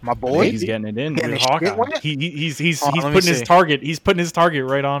 My Boy, boy. he's getting it in Getting with his shit Hawkeye. wet? He's Hold on, let me putting his see. target. He's putting his target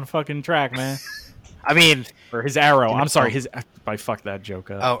right on fucking track, man. I mean, Or his arrow. I'm sorry. Oh. His. I fucked that joke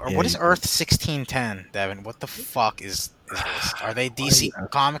up. oh, Yeah, what is he- Earth 1610, Devin? What the fuck is this? Are they DC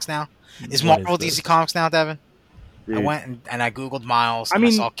Comics now? Is What Marvel is DC Comics now, Devin? I Dude. went and I googled Miles. I And I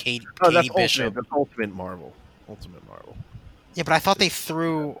mean- saw Katie Oh, that's Bishop. Ultimate. That's Ultimate Marvel. Ultimate Marvel. Yeah, but I thought they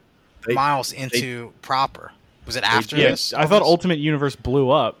threw They- Miles into proper. Was it after yeah, this? I thought Ultimate Universe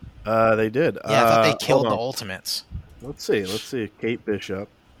blew up. They did. Yeah, I thought they killed hold the on. Ultimates. Let's see. Kate Bishop.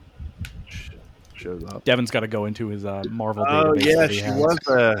 shows up. Devin's got to go into his Marvel Oh database. yeah, that he she has. was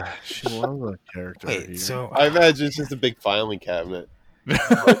a character. here. Wait, so I imagine it's just a big filing cabinet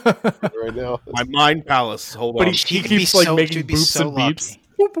right now. My mind palace. Hold But on. he could be keeps like so- making she'd be boops so and beeps.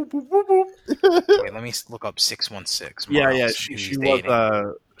 wait, let me look up 616. Yeah, Miles, she who she he's was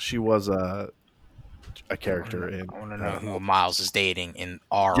dating. she was a character in. I want to know who Miles is dating in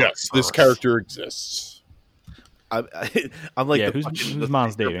our. Yes, this Earth. character exists. I'm like Yeah, the who's fucking-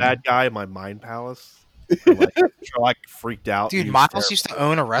 Miles the dating? bad guy in my mind palace. I'm like freaked out. Dude, He was Miles terrible. used to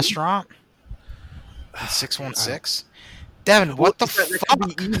own a restaurant. 616. Devin, what the That fuck?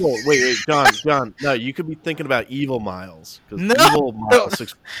 could be evil. Wait, John. No, you could be thinking about evil Miles. 'Cause No. Evil Miles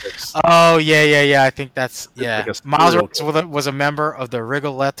 616. Oh yeah. I think that's like a Miles serial was a member of the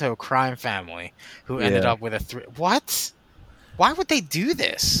Rigoletto crime family who ended Yeah. up with a What? Why would they do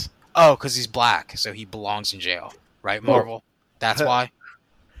this? Oh, because he's black, so he belongs in jail, right? Marvel. That's why.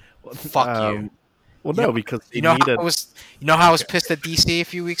 Fuck you. Well, You no, know- because You they know need how a. I was pissed at DC a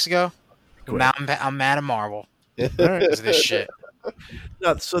few weeks ago. Quit. Now I'm mad at Marvel All right. because of this shit.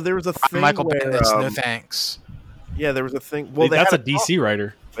 No, so there was a thing Michael where, Bendis, no thanks. yeah, there was a thing. Well, they That's a had DC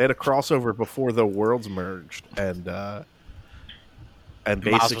writer. They had a crossover before the worlds merged, and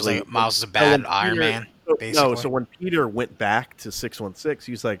basically Miles was a so bad when Iron Peter- Man. No, basically. so when Peter went back to 616,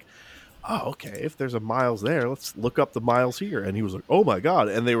 he was like, "Oh, okay. If there's a Miles there, let's look up the Miles here." And he was like, "Oh my god!"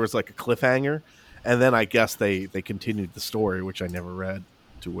 And there was like a cliffhanger, and then I guess they continued the story, which I never read,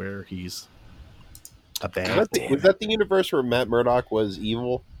 to where he's a bad. Was that the universe where Matt Murdock was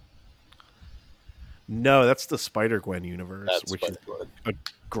evil? No, that's the Spider Gwen universe, That's which is Spider-Man. a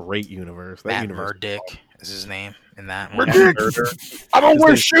great universe. That Matt universe. Murdick is his name in that one. Murder. I don't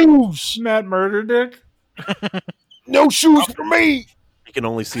wear shoes. Matt Murder Dick. No shoes for me. You can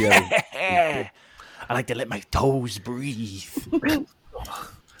only see every. I like to let my toes breathe.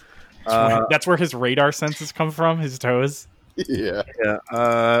 Uh, That's where his radar senses come from. His toes. Yeah.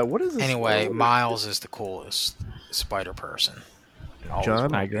 yeah. What is this? Anyway, Miles is the coolest spider person. Always John,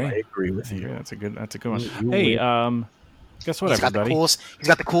 will I agree. I agree with Yeah, you. that's a good one. You Hey, win. guess what, He's got the everybody? coolest. He's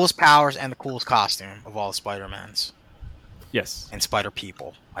got the coolest powers and the coolest costume of all the Spider-Mans Yes. and Spider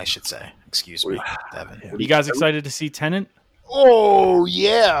People, I should say. Excuse me, Devin. Yeah. You guys excited to see Tenant? Oh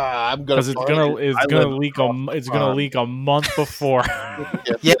yeah, I'm gonna. Because it's gonna I live- it's gonna leak a month before.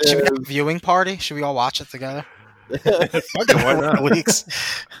 Yeah, should we have a viewing party? Should we all watch it together? Why not? Weeks.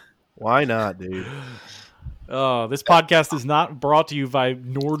 Why not, dude? Oh, this podcast is not brought to you by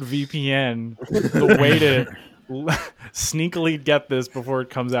NordVPN. The way to sneakily get this before it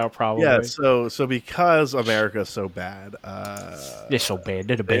comes out, probably. Yeah. So because America's so bad, They're so bad.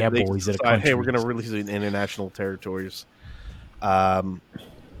 They're the they bad boys of the decide, country. hey, we're gonna release it in international territories.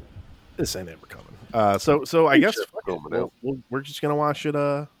 This ain't ever coming. So I guess we're just gonna watch it.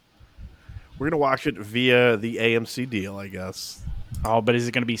 We're gonna watch it via the AMC deal, I guess. Oh, but is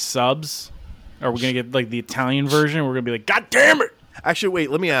it going to be subs? Are we going to get like the Italian version? We're going to be like, God damn it! Actually,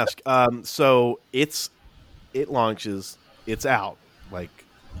 wait. Let me ask. So it launches. It's out. Like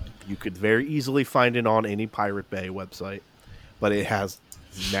you could very easily find it on any Pirate Bay website, but it has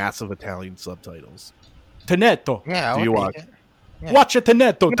massive Italian subtitles. Teneto. Yeah, I Do you would watch? make it. Yeah. Watch a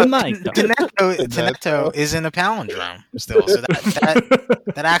Teneto tonight. Teneto is in a palindrome still, so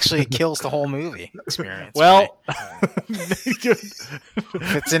that actually kills the whole movie experience. Well,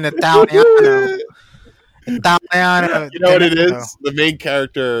 if it's in Italiano, You know what it is? The main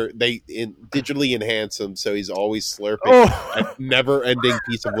character, they digitally enhance him, so he's always slurping Oh. a never-ending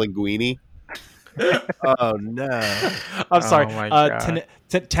piece of linguine. Oh no! I'm sorry. my God.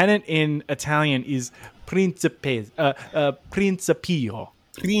 Tenant in Italian is principe, principio.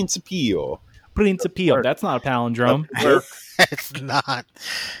 Principio. Principio. That's not a palindrome. It's not.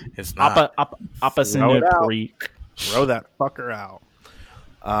 It's not. Appa Throw it out. sinipri. Throw that fucker out.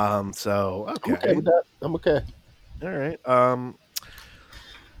 So I'm okay. okay with that. I'm okay. All right.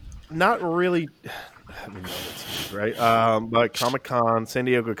 Not really. I mean, that's right. But Comic-Con, San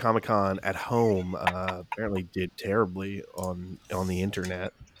Diego Comic-Con at home apparently did terribly on the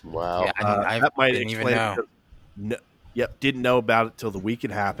internet. Wow. Yeah, I that might didn't even explain know. it. No, yep, didn't know about it till the week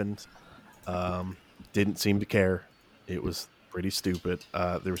it happened. Didn't seem to care. It was pretty stupid.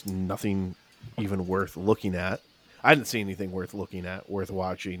 There was nothing even worth looking at. I didn't see anything worth looking at, worth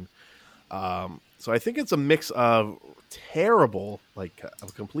watching. So I think it's a mix of terrible, like a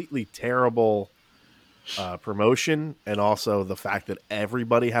completely terrible promotion, and also the fact that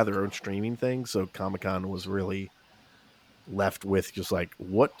everybody had their own streaming thing. So Comic-Con was really left with just like,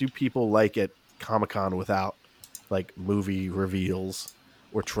 what do people like at Comic-Con without like movie reveals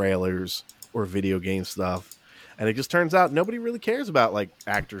or trailers or video game stuff? And it just turns out nobody really cares about like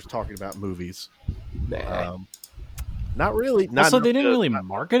actors talking about movies. Nah. Not really. Also, they didn't really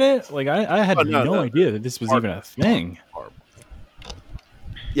market it. Like I had no idea that this was even a thing.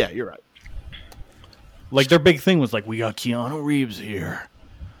 Yeah, you're right. Like their big thing was like, we got Keanu Reeves here.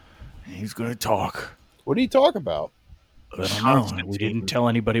 He's going to talk. What do you talk about? I don't know. We didn't tell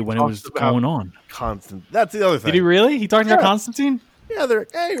anybody when it was going on. That's the other thing. Did he really? He talked about Constantine? Yeah, they're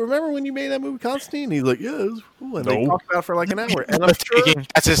like, hey, remember when you made that movie Constantine? And he's like, yeah, it was cool. And they talked about it for like an hour. And I'm sure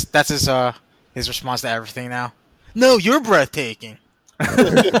That's his response to everything now. No, you're breathtaking.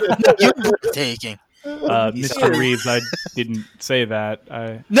 You're breathtaking. Mr. Reeves, I didn't say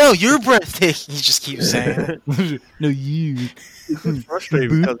that. No, you're breathtaking. He just keeps saying it. No, you. it's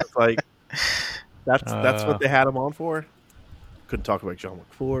frustrating because it's like that's what they had him on for. Couldn't talk about John Wick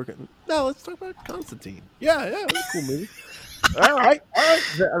 4. No, let's talk about Constantine. Yeah, it was a cool movie. all right.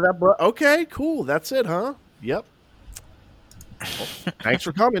 Okay, cool. That's it, huh? Yep. Well, thanks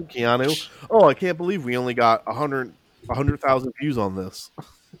for coming, Keanu. Oh, I can't believe we only got 100,000 views on this.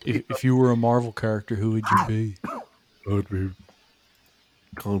 If you were a Marvel character, who would you be? I'd be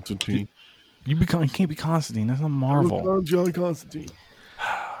Constantine. You can't be Constantine. That's not Marvel. John Constantine.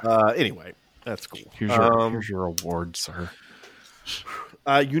 Anyway, that's cool. Here's your award, sir.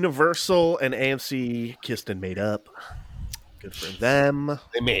 Universal and AMC kissed and made up. Good for them.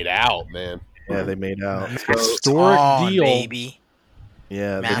 They made out, man. Yeah, they made out. Historic deal, baby.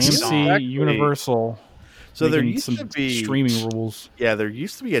 Yeah, AMC, Universal. So there used to be streaming rules. Yeah, there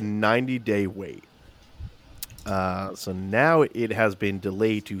used to be a 90-day wait. So now it has been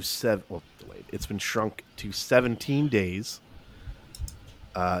delayed to delayed. It's been shrunk to 17 days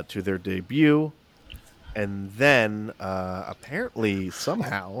to their debut. And then apparently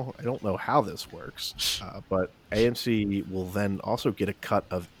somehow, I don't know how this works, but AMC will then also get a cut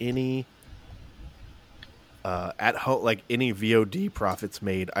of any at home, like any VOD profits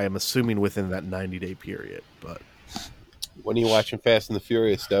made. I am assuming within that 90-day period. But when are you watching Fast and the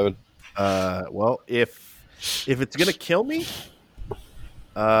Furious, Devin? Well, if it's gonna kill me,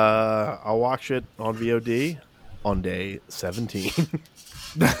 I'll watch it on VOD on day 17.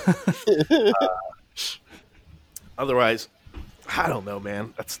 Otherwise, I don't know,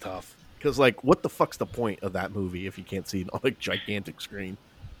 man. That's tough. Because, like, what the fuck's the point of that movie if you can't see it on a gigantic screen?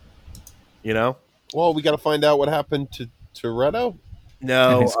 You know? Well, we got to find out what happened to Toretto.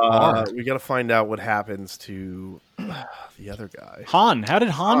 No, we got to find out what happens to the other guy. Han. How did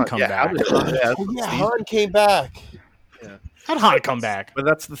Han come back? Han came back. Yeah. How did Han come back? But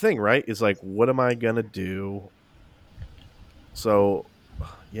that's the thing, right? Is like, what am I going to do? So,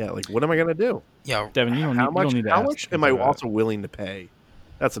 yeah, like, what am I going to do? Yeah, Devin, you don't need to How ask much am I also willing to pay?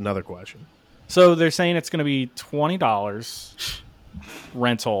 That's another question. So they're saying it's going to be $20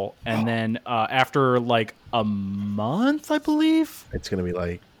 rental, and then after like a month, I believe, it's going to be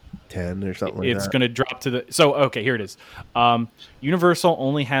like 10 or something like that. It's going to drop to the... So, okay, here it is. Universal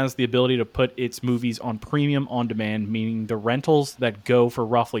only has the ability to put its movies on premium on demand, meaning the rentals that go for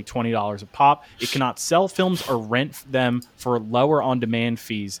roughly $20 a pop. It cannot sell films or rent them for lower on-demand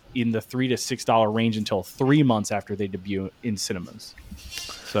fees in the $3 to $6 range until 3 months after they debut in cinemas.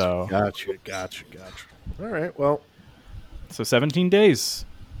 So... Gotcha. All right, well... So 17 days.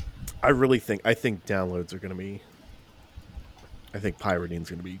 I think downloads are going to be... I think pirating is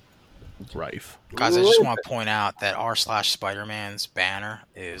going to be rife. Guys, I just want to point out that r/Spider-Man's banner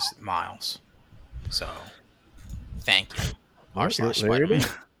is Miles. So, thank you, r/Spider-Man,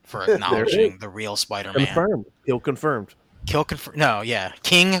 for acknowledging the real Spider-Man. Confirmed. Confirmed.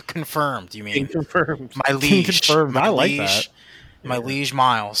 King confirmed. You mean King confirmed? My liege. King confirmed. I like liege, that. My liege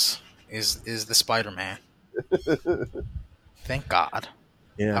Miles is the Spider-Man. Thank God.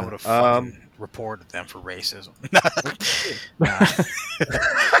 Yeah. I would have fucking reported them for racism.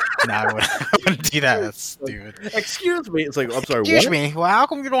 I wouldn't do that. That's stupid. Excuse me. It's like, I'm sorry, Excuse what? me. Well, how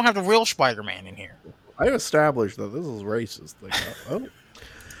come you don't have the real Spider-Man in here? I established that this is racist. Like,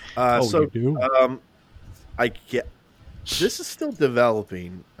 You do? I get... This is still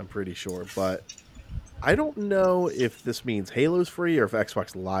developing, I'm pretty sure, but I don't know if this means Halo's free or if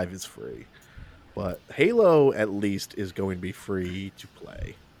Xbox Live is free. But Halo, at least, is going to be free to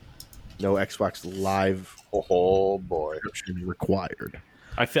play. No Xbox Live subscription required.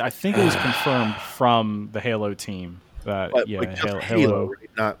 I think it was confirmed from the Halo team that But, Halo right?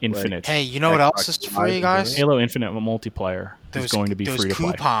 Not Infinite. Hey, you know what else is free, guys? Halo Infinite multiplayer is going to be free to play.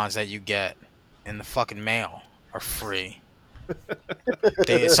 Those coupons that you get in the fucking mail are free.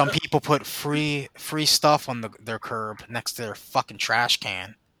 Some people put free stuff on their curb next to their fucking trash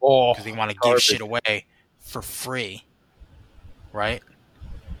can because they want to give shit away for free, right?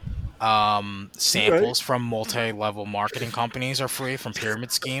 Samples from multi-level marketing companies are free. From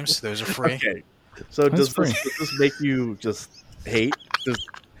pyramid schemes, those are free. Okay. So That's does free. this make you just hate? So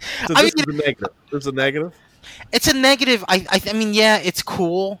I this mean, is a negative. This is a negative. It's a negative. I mean, yeah, it's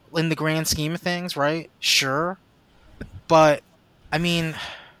cool in the grand scheme of things, right? Sure, but I mean,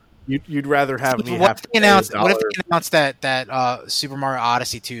 You'd rather have me what have if to they pay announced? $1? What if they announced that Super Mario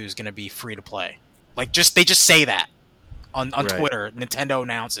Odyssey 2 is going to be free to play? Like, they just say that on Right. Twitter. Nintendo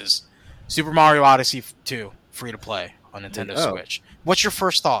announces Super Mario Odyssey 2 free to play on Nintendo Oh. Switch. What's your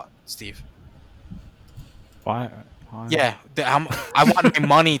first thought, Steve? Why? Yeah, I want my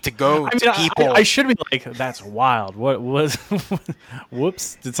money to go to people. I should be like, that's wild. What was?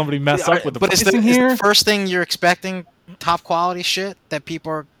 Whoops! Did somebody mess up with the but is pricing is here? the first thing you're expecting top quality shit that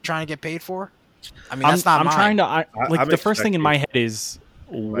people are trying to get paid for? I mean, that's not I'm mine. trying to I'm the first thing in expecting my head is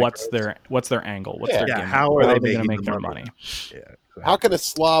what's their angle? What's their Yeah, gimmick? how are they going to making make the their money? money? Yeah. How can a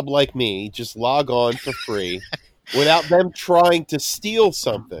slob like me just log on for free without them trying to steal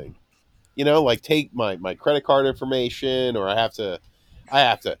something? You know, like take my credit card information, or I have to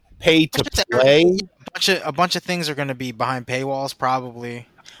pay to play. A bunch of things are going to be behind paywalls, probably.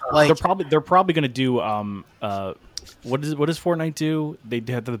 Like They're probably going to do what does Fortnite do? They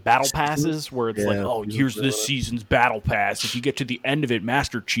have the battle passes where it's like, Yeah. oh, here's this season's battle pass. If you get to the end of it,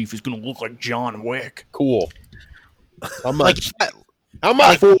 Master Chief is going to look like John Wick. Cool. How like much? How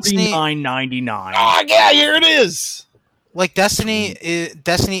much? $49.99. Oh yeah, here it is. like Destiny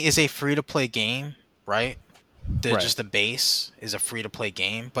is a free to play game, right? Right. Just the base is a free to play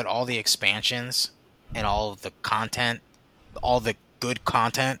game, but all the expansions and all of the content, all the good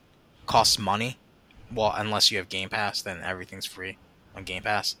content costs money. Well, unless you have Game Pass, then everything's free on Game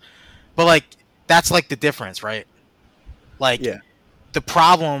Pass. But like that's like the difference, right? Like Yeah. the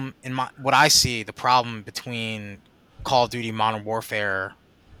problem what I see, the problem between Call of Duty Modern Warfare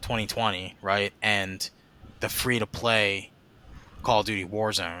 2020, right, and the free to play Call of Duty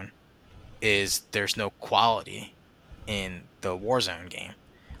Warzone is there's no quality in the Warzone game.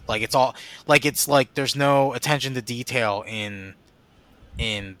 Like it's like there's no attention to detail in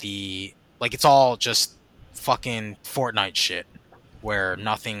the like it's all just fucking Fortnite shit where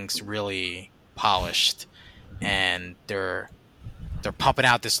nothing's really polished and they're pumping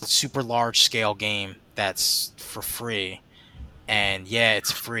out this super large scale game that's for free, and yeah,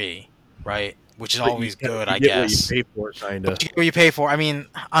 it's free, right? Which is But always you good, get I guess. what you pay for, kind of. But you get what you pay for. I mean,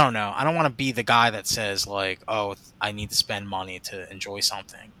 I don't know. I don't want to be the guy that says like, "Oh, I need to spend money to enjoy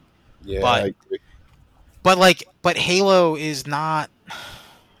something." Yeah, But- I agree. But Halo is not.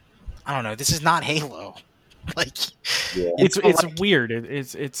 I don't know. This is not Halo. Like, Yeah. It's like- weird.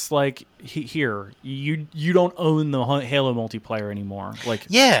 It's like here you don't own the Halo multiplayer anymore. Like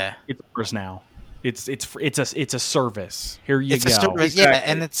yeah, it's yours now. It's a service. Here you it's go. a service. Yeah,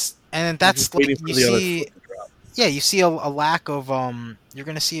 Exactly. and that's Just like waiting for you the other see. foot to drop. Yeah, you see a lack of we're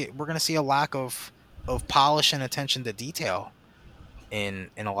gonna see a lack of polish and attention to detail in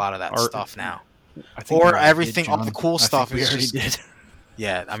a lot of that Or- stuff now. I think or we already everything- did, all the John. cool I think stuff we is already just- did.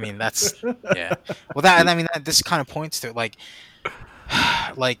 Yeah, I mean that's yeah. Well, that and I mean this kind of points to like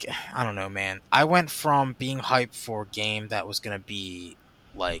I don't know, man. I went from being hyped for a game that was gonna be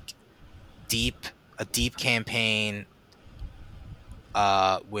like a deep campaign,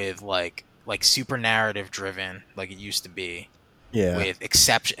 with like super narrative driven, like it used to be, Yeah. with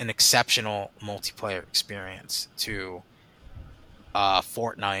an exceptional multiplayer experience, to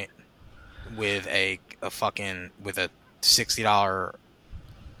Fortnite with a fucking with a $60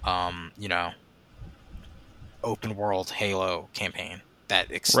 open world Halo campaign that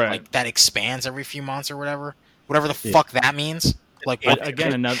Right. like that expands every few months or whatever the Yeah. fuck that means. Like Yeah. what-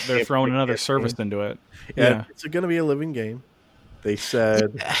 Again, they're throwing another service into it. Yeah. It's going to be a living game. They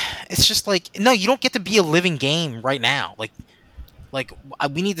said. it's just like, no, you don't get to be a living game right now. Like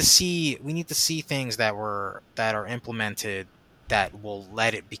we need to see things that are implemented that will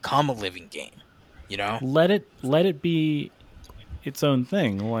let it become a living game. You know, Let it be its own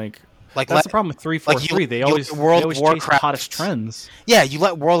thing. Like like that's the problem with 343. They always let World of chase the Warcraft- hottest trends. Yeah, you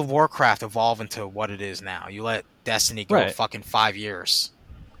let World of Warcraft evolve into what it is now. You let Destiny go Right. fucking 5 years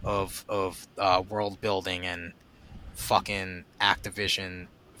of world building and fucking Activision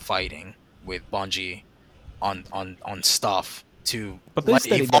fighting with Bungie on stuff to But they let it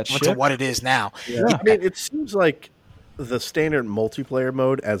steadied evolve that into ship. what it is now. Yeah. I mean, it seems like the standard multiplayer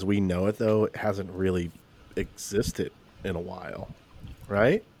mode as we know it, though, hasn't really existed in a while,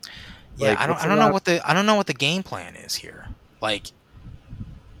 right? Yeah, Like, I it's a don't know lot- what the game plan is here. Like,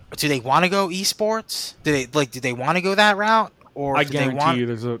 do they want to go esports? Do they want to go that route, or I do they want?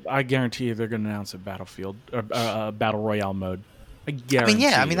 guarantee you they're going to announce a Battlefield, Battle Royale mode. I I guarantee. mean,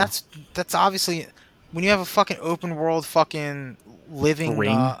 yeah. I mean, you. that's obviously when you have a fucking open world fucking living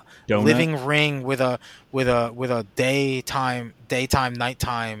Ring, donut. living ring with a daytime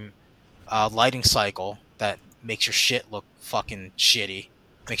nighttime lighting cycle that makes your shit look fucking shitty,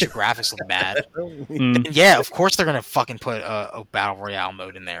 makes your graphics look bad. Mm. Yeah, of course they're gonna fucking put a battle royale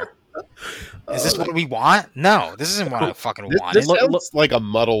mode in there. Is this what we want? No, this isn't what I fucking This wanted. sounds like a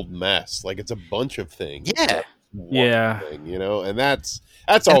muddled mess. Like it's a bunch of things. Yeah. One Yeah. thing, and that's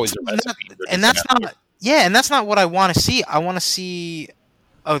always a And recipe for and that's disaster. not yeah, and that's not what I want to see. I want to see,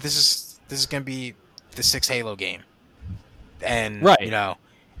 oh, this is gonna be the 6th Halo game, and Right.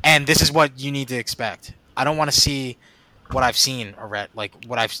 and this is what you need to expect. I don't want to see what I've seen already, like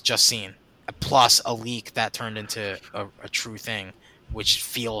what I've just seen, plus a leak that turned into a true thing, which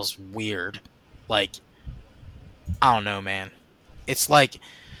feels weird. Like, I don't know, man. It's like,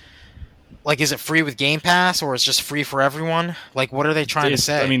 is it free with Game Pass or is it just free for everyone? Like, what are they trying to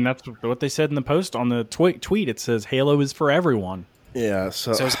say? I mean, that's what they said in the post on the tweet. It says Halo is for everyone. Yeah,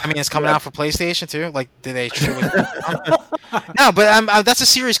 so it's coming out for PlayStation too. Like, did they? No, but that's a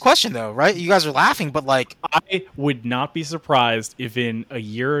serious question though, right? You guys are laughing, but like, I would not be surprised if in a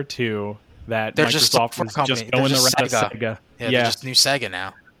year or two that They're just Microsoft software is company. just They're going just around Sega. Sega. yeah, they're just new Sega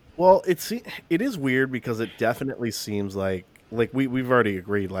now. well, it is weird because it definitely seems like we've already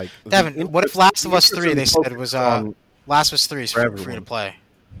agreed. Like, Devin, what if Last of Us 3? They said was on- Last of Us 3 is For free everyone. to play.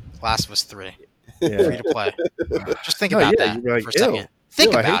 Last of Us 3 yeah. free to play. Just think No, about yeah, that you'd be like, for a second. ew.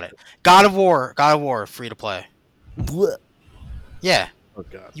 Think Ew, I about hate it. God of War, free to play. Blech. Yeah, Oh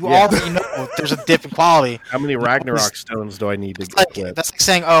god, you Yeah. already know there's a dip in quality. How many Ragnarok stones do I need to It's like, get? that's like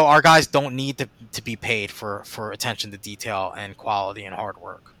saying, oh, our guys don't need to be paid for attention to detail and quality and hard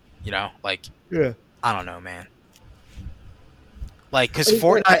work. Like, Yeah. I don't know, man. Like, because I mean,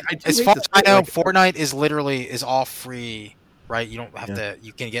 Fortnite, I do as hate far to as I say, know, like- Fortnite is all free, right? You don't have Yeah. to.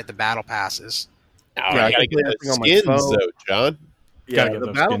 You can get the battle passes. Oh, Yeah, I you gotta can play get that the thing on my skins phone. though, John. Yeah, Gotta get the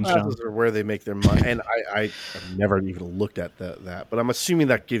those battle skins, passes are where they make their money, and I've never even looked at that. But I'm assuming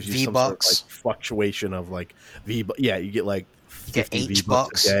that gives you some sort of V-Bucks. like fluctuation of like Yeah, you get like You get 50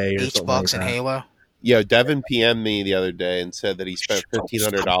 H-Bucks, a day or something like H-Bucks in that. Halo. Yo, Devin PM'd me the other day and said that he spent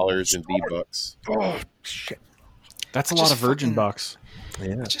 $1,500 in V-Bucks. Oh shit! That's a Just lot of Virgin fucking- bucks.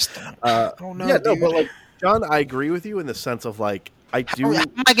 Yeah. I just don't, Uh, I don't know, yeah, no, dude. but like John, I agree with you in the sense of like I do. How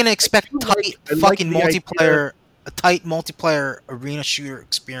am I going to expect do tight like- I like fucking the idea- multiplayer, a tight multiplayer arena shooter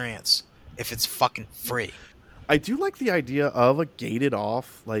experience if it's fucking free? I do like the idea of a gated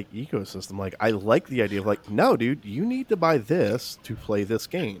off like ecosystem. Like I like the idea of like, no, dude, you need to buy this to play this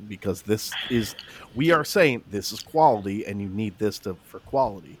game because we are saying this is quality and you need this for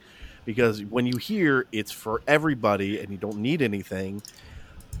quality. Because when you hear it's for everybody and you don't need anything,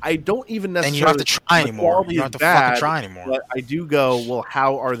 I don't even necessarily. And you don't have to try the anymore. quality You don't have is to fucking bad, try anymore. But I do go, well,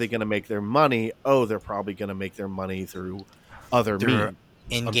 how are they going to make their money? Oh, they're probably going to make their money through other Through means.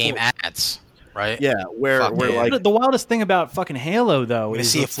 in-game ads, right? Yeah, where Fuck yeah. like the wildest thing about fucking Halo though You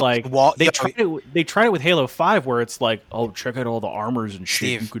is see a it's like fucking wall- they yo, tried it with Halo 5 where it's like, oh, check out all the armors and shit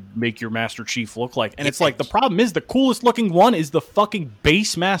Steve. you could make your Master Chief look like. And Yeah. it's like the problem is the coolest looking one is the fucking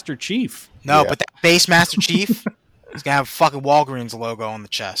base Master Chief. No, Yeah. but that base Master Chief is gonna have a fucking Walgreens logo on the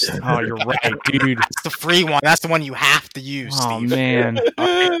chest. Oh, you're right, dude. That's the free one. That's the one you have to use, Oh Steve. man.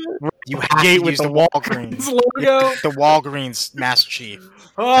 You have Gate to with use the the Walgreens. logo. The Walgreens Master Chief.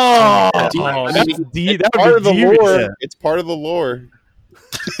 Oh, I that's mean, deep. It's That part would of the be deep. lore. Yeah. It's part of the lore.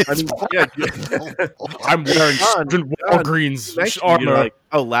 I mean, yeah, I'm wearing John, Walgreens mentioned, armor. you're like,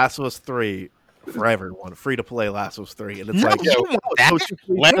 oh, Last of Us 3 for everyone, free to play Last of Us 3, and it's No, like, you don't want oh, that. so it's just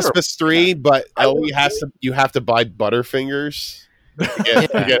free Last of there. Us 3, but I Ellie want- you have to buy Butterfingers to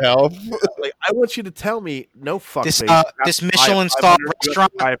get help. Like, I want you to tell me, no fuck This, face, this buy a Michelin-star $500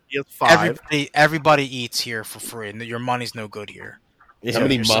 restaurant, buy a PS5. Everybody eats here for free, and your money's no good here. Yeah, How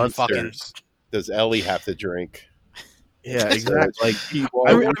many There's some monsters does Ellie have to drink? yeah, exactly. Like,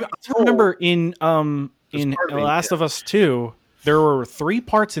 I remember in Just part of me, Last of Us 2, there were 3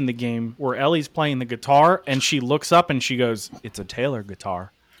 parts in the game where Ellie's playing the guitar and she looks up and she goes, "It's a Taylor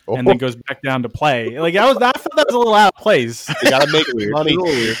guitar," and then goes back down to play. Like I felt that was a little out of place. You gotta make money. It's a little You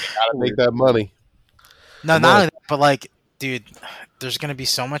weird. gotta make that money. No, Come not on. only that, but like, dude, there's gonna be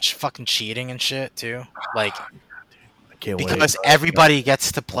so much fucking cheating and shit too. Like, I can't because wait. everybody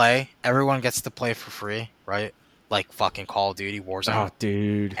gets to play, everyone gets to play for free, right? Like fucking Call of Duty Warzone, Oh,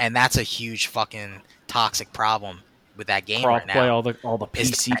 dude. and that's a huge fucking toxic problem with that game Cross right play now. all the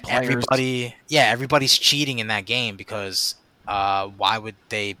Is PC that players. everybody's cheating in that game because why would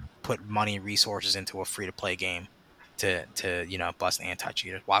they put money and resources into a free to play game to bust anti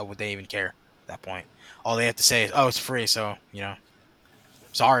cheaters? Why would they even care at that point? All they have to say is, oh, it's free, so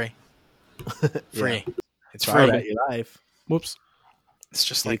Sorry. Free. It's Try free. that in your life. Whoops. It's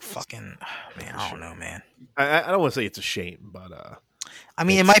just like fucking, man, I don't know, man. I don't want to say it's a shame, but I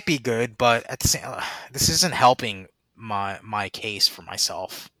mean, it might be good, but at the same, this isn't helping my case for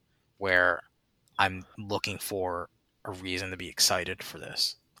myself, where I'm looking for a reason to be excited for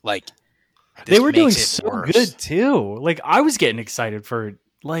this. Like, They were doing makes it so worse. good too. Like I was getting excited for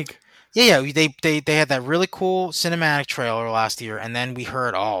like Yeah, they had that really cool cinematic trailer last year, and then we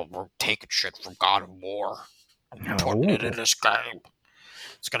heard, oh, we're taking shit from God of War, we're putting it in this game.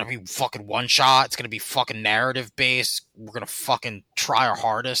 It's gonna be fucking one shot. It's gonna be fucking narrative based. We're gonna fucking try our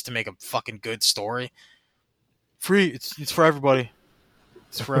hardest to make a fucking good story. Free. It's for everybody.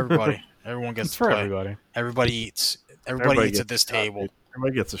 It's for everybody. Everyone gets it's to for play. everybody. Everybody eats. Everybody eats at this table.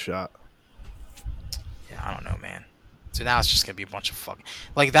 everybody gets a shot. Yeah, I don't know, man. So now it's just gonna be a bunch of fucking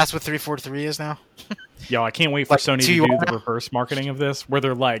like that's what 343 is now. Yo, I can't wait for Like, Sony to do do you the wanna- reverse marketing of this, where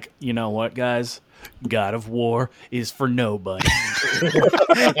they're like, you know what, guys, God of War is for nobody.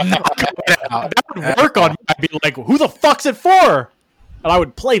 That would work on me. I'd be like, who the fuck's it for? And I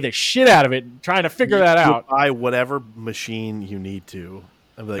would play the shit out of it, trying to figure that You'll out. buy whatever machine you need to.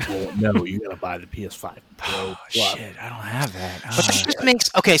 I'd be like, well, no, you gotta buy the PS5 Pro. Oh, Plus. shit, I don't have that. But that just makes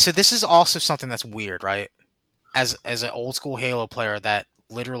okay. So this is also something that's weird, right? As an old school Halo player that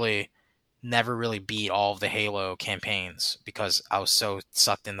literally never really beat all of the Halo campaigns because I was so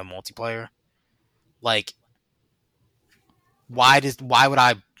sucked in the multiplayer. Like, why would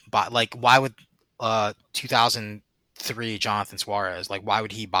I buy? Like, why would 2003 Jonathan Suarez, like, why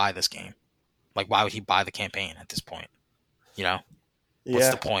would he buy this game? Like, why would he buy the campaign at this point? You know, what's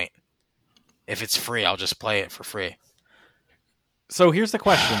Yeah. the point? If it's free, I'll just play it for free. So here's the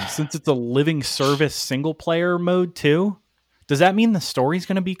question: since it's a living service single player mode too, does that mean the story's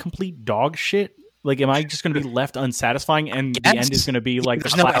going to be complete dog shit? Like, am I just going to be left unsatisfying, and the end is going to be like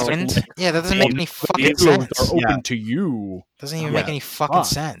There's the no classic, end. Yeah, that doesn't make any fucking "Halos sense. are open Yeah. to you." Doesn't even Yeah. make any fucking Fuck.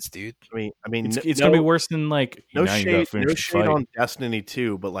 sense, dude. I mean, It's no, going to be worse than like No now you gotta shade, finish no the shade fight. on Destiny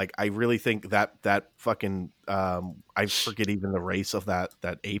 2, but like I really think that fucking I forget even the race of that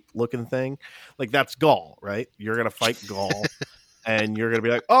ape looking thing. Like that's Gaul, right? You're gonna fight Gaul, and you're gonna be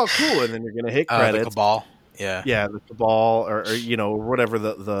like, oh, cool, and then you're gonna hit The credits. Cabal. Yeah. Yeah, the Cabal, or you know, whatever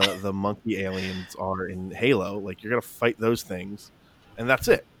the monkey aliens are in Halo. Like you're gonna fight those things, and that's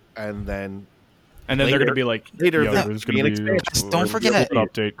it. And then And then they're later- going to be like, later "Yo, there's there's gonna going be to an be expansion. Don't forget- an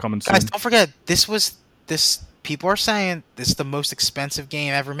update coming soon." Guys, don't forget this. People are saying this is the most expensive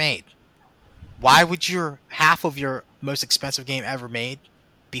game ever made. Why would half of your most expensive game ever made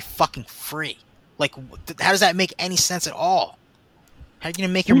be fucking free? Like, how does that make any sense at all? How are you gonna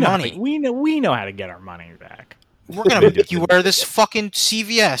make your We know how money? to- we know how to get our money back. We're gonna make you wear this fucking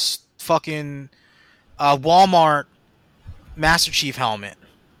CVS, fucking Walmart Master Chief helmet.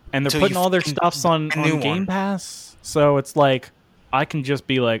 And they're So putting you all their fucking stuffs on buy a new Game one. Pass, so it's like I can just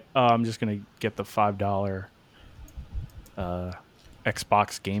be like, "Oh, I'm just gonna get the $5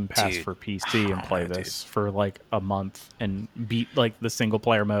 Xbox Game Pass Dude, for I PC and don't play know, this for like a month and beat like the single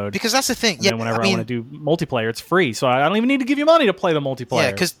player mode." Because that's the thing. And Yeah, then whenever I I mean, want to do multiplayer, it's free, so I don't even need to give you money to play the multiplayer.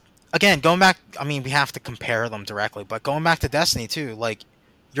 yeah, because again, going back, I mean, we have to compare them directly, but going back to Destiny too, like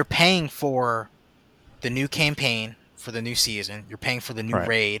you're paying for the new campaign for the new season, you're paying for the new Right.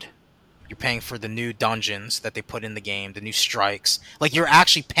 raid, you're paying for the new dungeons that they put in the game, the new strikes. Like you're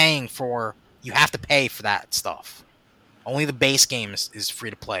actually paying for. You have to pay for that stuff. Only the base game is free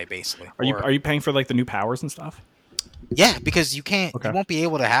to play, basically. are you paying for like the new powers and stuff? Yeah, because you can't. Okay. You won't be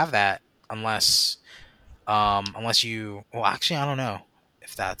able to have that unless you. Well, actually, I don't know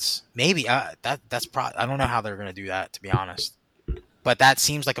if that's maybe that's probably. I don't know how they're gonna do that, to be honest. But that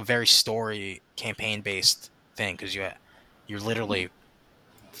seems like a very story campaign based thing because you're literally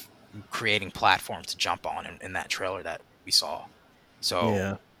creating platform to jump on in that trailer that we saw. So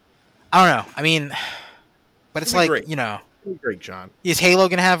yeah, I don't know. I mean, but it's It'll be like great. you know, great, John. is Halo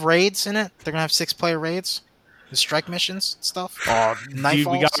gonna have raids in it? They're gonna have 6-player raids, the strike missions and stuff. Dude, we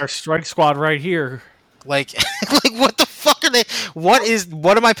Nightfalls? got our strike squad right here. Like, like what the fuck are they?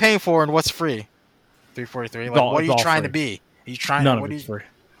 What am I paying for and what's free? 343. Like, all- what are it's you all trying to free. be? Are you trying? None what of are it's you, free.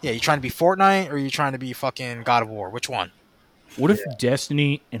 Yeah, you trying to be Fortnite or are you trying to be fucking God of War? Which one? What if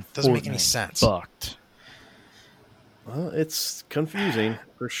Destiny and Doesn't make any Fortnite sense. fucked? Well, it's confusing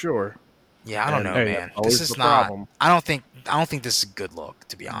for sure. Yeah, I don't know, And man. always This is the not. problem. I don't think this is a good look,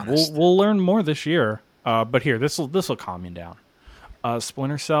 to be honest. We'll learn more this year. But here, this will calm you down.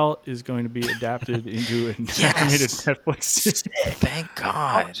 Splinter Cell is going to be adapted into an animated Netflix series. Thank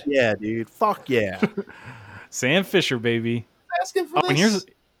God. Yeah, dude. Fuck yeah. Sam Fisher, baby. Asking for Oh, and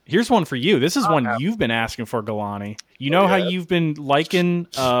Here's one for you. This is one you've been asking for, Galani. You know how you've been liking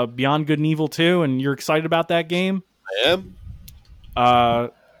Beyond Good and Evil 2, and you're excited about that game? I am.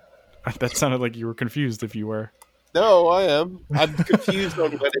 That sounded like you were confused if you were. No, I am. I'm confused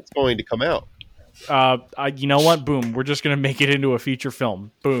on when it's going to come out. You know what? Boom. We're just going to make it into a feature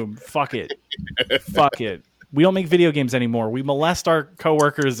film. Boom. Fuck it. Fuck it. We don't make video games anymore. We molest our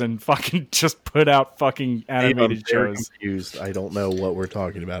coworkers and fucking just put out fucking animated very shows. confused. I don't know what we're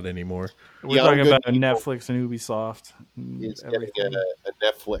talking about anymore. We're Young talking Good about People Netflix and Ubisoft. And It's everything. getting a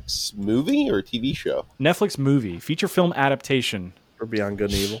Netflix movie or a TV show. Netflix movie, feature film adaptation. For Beyond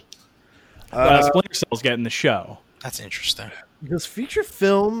Good and Evil. Splinter Cell's getting the show. That's interesting. Does feature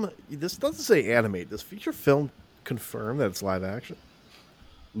film? This doesn't say animate. Does feature film confirm that it's live action?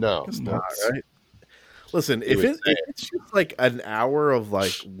 No. It's not, right? Listen, if would say it's just like an hour of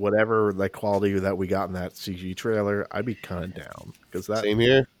like whatever like quality that we got in that CG trailer, I'd be kind of down because that Same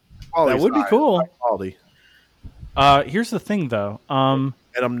here. That would be cool. quality. Here's the thing, though. And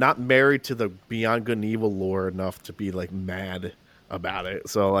I'm not married to the Beyond Good and Evil lore enough to be like mad about it.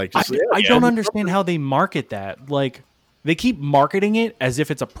 So like, just, I don't understand how they market that. Like, they keep marketing it as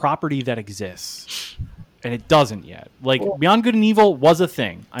if it's a property that exists, and it doesn't yet. Like, Beyond Good and Evil was a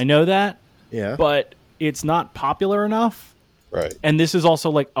thing. I know that, Yeah, but it's not popular enough. Right. And this is also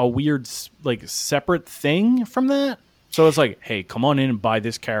like a weird, like, separate thing from that. So it's like, hey, come on in and buy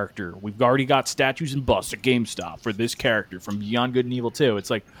this character. We've already got statues and busts at GameStop for this character from Beyond Good and Evil 2. It's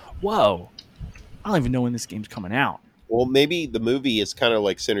like, whoa, I don't even know when this game's coming out. Well, maybe the movie is kind of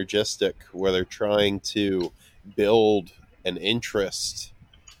like synergistic, where they're trying to build an interest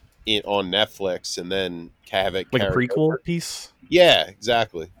on Netflix and then have it Like a carry prequel over. piece. Yeah,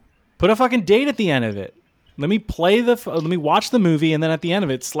 exactly. Put a fucking date at the end of it. Let me let me watch the movie, and then at the end of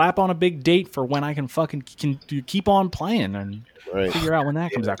it, slap on a big date for when I can fucking keep on playing and Right. figure out when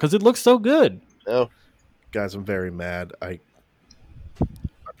that comes out, because it looks so good. No. guys, I'm very mad. I'm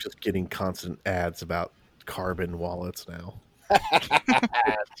just getting constant ads about Carbon wallets now.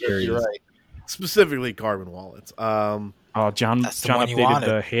 You're right. Specifically Carbon wallets. Oh, John That's the one you updated wanted.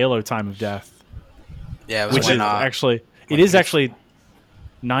 the Halo time of death, Yeah, it was which when, is actually when it is P- actually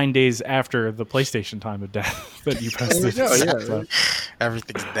 9 days after the PlayStation time of death that you posted. There we go, yeah. So,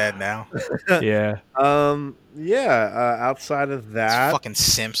 everything's dead now. yeah. Outside of These that, fucking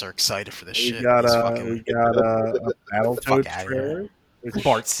simps are excited for this we shit. got These a fucking- Battletoads outta trailer.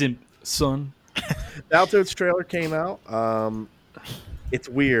 Bart Simpson. Battletoads trailer came out. It's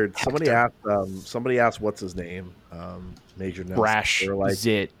weird. Somebody asked what's his name? Major Nelson. Brash They were like,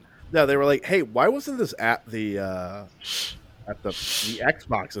 Zit. no, they were like, hey, why wasn't this at the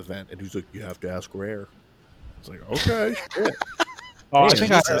Xbox event? And he's like, you have to ask Rare. It's like, okay, shit. Oh,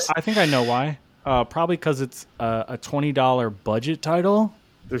 Yeah, I think I know why. Probably because it's a $20 budget title.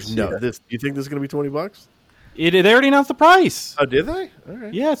 There's no this. Do you think this is gonna be $20? They already announced the price. Oh, did they? All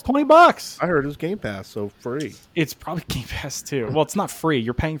right. Yeah, it's $20. I heard it was Game Pass, so free. It's probably Game Pass too. Well, it's not free.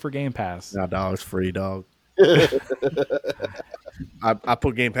 You're paying for Game Pass. Now, dollars free, dog. I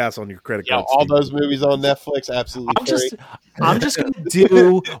put Game Pass on your credit Yeah, card. all Steve. those movies on Netflix, absolutely free. I'm just gonna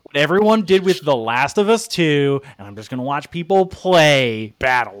do what everyone did with The Last of Us 2, and I'm just gonna watch people play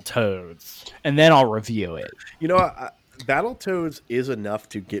Battletoads, and then I'll review it. You know, Battletoads is enough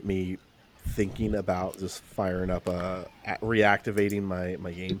to get me thinking about just firing up reactivating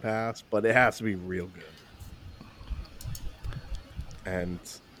my Game Pass, but it has to be real good. And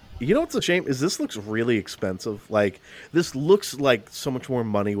you know what's a shame is this looks really expensive. Like this looks like so much more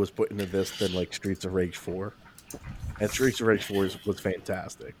money was put into this than like Streets of Rage 4. And Streets of Rage 4 was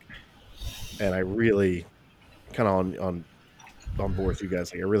fantastic. And I really kind of on board with you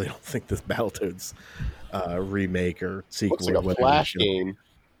guys. Like I really don't think this Battletoads remake or sequel Looks like or a whatever Flash is gonna- game.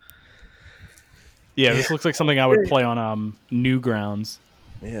 Yeah, this looks like something I would play on Newgrounds.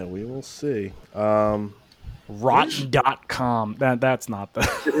 Yeah, we will see. Rotten.com. That's not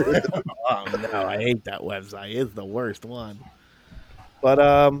the. Oh no, I hate that website. It's the worst one. But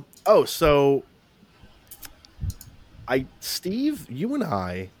so Steve, you and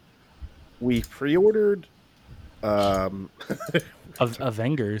I, we pre-ordered.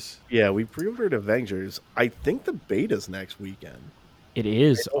 Avengers. Yeah, we pre-ordered Avengers. I think the beta's next weekend. It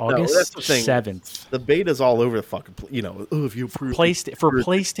is I don't know. That's August the thing. 7th. The beta's all over the fucking. If you For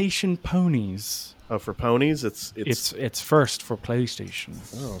PlayStation ponies. Oh, for ponies, it's It's first for PlayStation.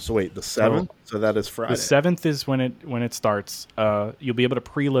 oh, so wait, the 7th. So that is Friday. The 7th is when it starts. You'll be able to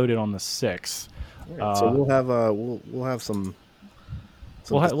preload it on the 6th. Right, so we'll have we'll have some.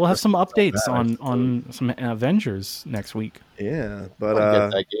 We'll have some updates that. on some Avengers next week. Yeah, but Wanna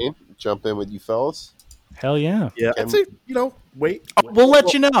get that game? Jump in with you fellas. Hell yeah. Yeah, I'd say, wait. We'll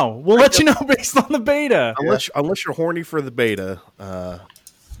let you know. We'll let you know based on the beta. Unless you're horny for the beta.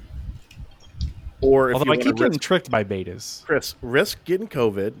 Or if Although you I keep getting tricked by betas. Chris, risk getting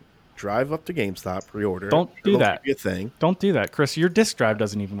COVID, drive up to GameStop, pre-order. Don't do that. Be a thing. Don't do that, Chris. Your disk drive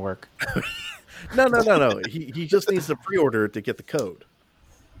doesn't even work. No. He just needs to pre-order it to get the code.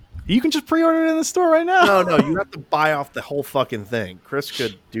 You can just pre-order it in the store right now. No, you have to buy off the whole fucking thing. Chris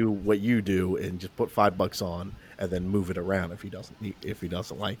could do what you do and just put $5 on and then move it around if he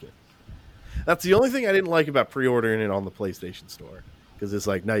doesn't like it. That's the only thing I didn't like about pre-ordering it on the PlayStation Store, because it's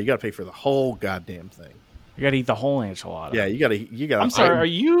like, no, you got to pay for the whole goddamn thing. You got to eat the whole enchilada. Yeah, you got. I'm sorry. Are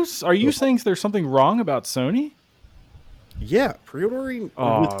you saying there's something wrong about Sony? Yeah, pre-ordering with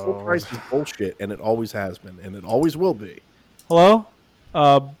full price is bullshit, and it always has been, and it always will be. Hello,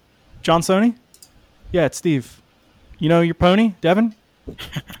 John Sony? Yeah, it's Steve. You know your pony, Devin?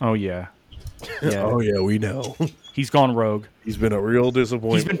 Oh yeah. Oh yeah, we know. He's gone rogue. He's been a real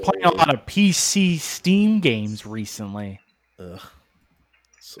disappointment. He's been playing a lot of PC Steam games recently. Ugh.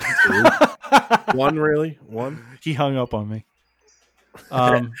 One, really? One? He hung up on me.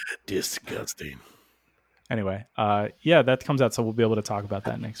 Disgusting. Anyway, yeah, that comes out, so we'll be able to talk about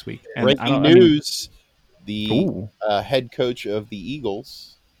that next week. And breaking news: the head coach of the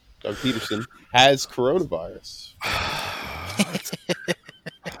Eagles, Doug Peterson, has coronavirus.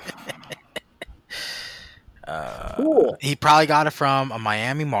 Cool. He probably got it from a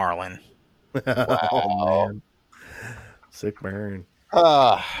Miami Marlin. Oh, man. Sick burn.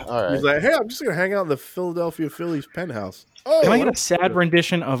 All right. He's like, hey, I'm just going to hang out in the Philadelphia Phillies penthouse. Oh, can I get a sad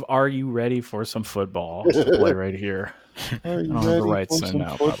rendition of "Are You Ready for Some Football" to play right here? Are you I don't have the rights to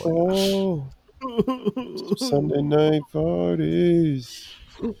now, probably. Sunday night parties.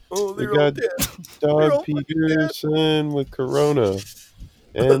 Oh, They they're all got dead. Doug Peterson with Corona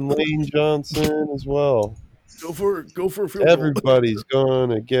and Lane Johnson as well. Go for a field goal. Everybody's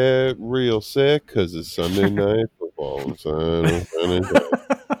gonna get real sick because it's Sunday night football.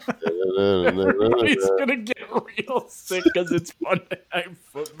 Everybody's gonna get real sick because it's Monday Night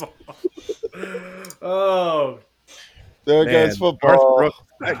Football. Oh, There Man, goes football.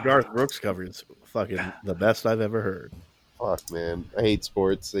 That Garth Brooks cover is fucking the best I've ever heard. Fuck, man. I hate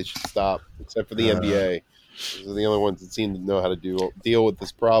sports. They should stop, except for the NBA. Those are the only ones that seem to know how to deal with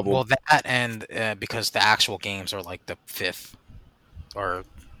this problem. Well, that and because the actual games are like the 5th or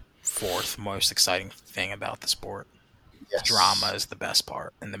 4th most exciting thing about the sport. Yes. Drama is the best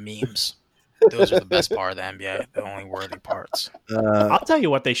part, and the memes. Those are the best part of the NBA, the only worthy parts. I'll tell you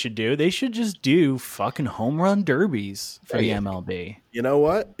what they should do. They should just do fucking home run derbies for the MLB. You know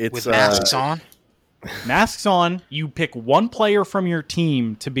what? It's With masks on. Masks on. You pick one player from your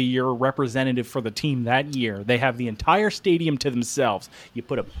team to be your representative for the team that year. They have the entire stadium to themselves. You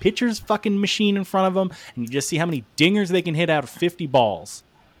put a pitcher's fucking machine in front of them, and you just see how many dingers they can hit out of 50 balls.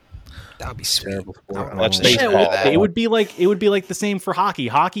 That would be sweet. Terrible sport. That's Yeah, baseball. well, It would be like the same for hockey.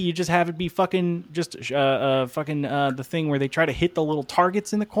 Hockey, you just have it be fucking just the thing where they try to hit the little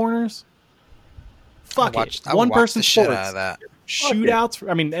targets in the corners. Fuck it. I would One watch person the shit sports. out of that. Shootouts.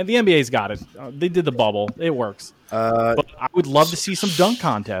 I mean, the NBA's got it. They did the bubble. It works. But I would love to see some dunk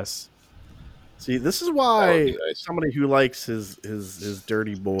contests. See, this is That why would be nice. somebody who likes his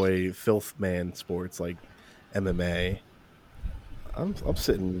dirty boy filth man sports like MMA, I'm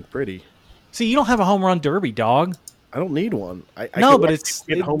sitting pretty. See, you don't have a home run derby, dog. I don't need one. I No, can but watch it's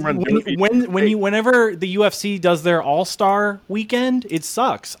people get home run derbies. whenever the UFC does their All-Star weekend, it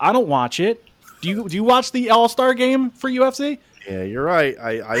sucks. I don't watch it. Do you watch the All-Star game for UFC? Yeah, you're right.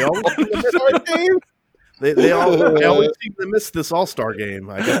 I always seem to miss our game. They always seem to miss this All-Star game.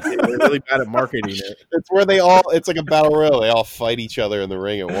 I guess they're really bad at marketing it. It's where it's like a battle royal. They all fight each other in the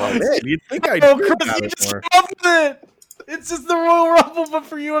ring at once. Man, you'd think I'd Oh, hear Chris, about you it just more. came up with it. It's just the Royal Rumble, but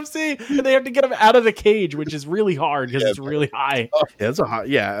for UFC, and they have to get them out of the cage, which is really hard because it's really high. Yeah, it's a hot.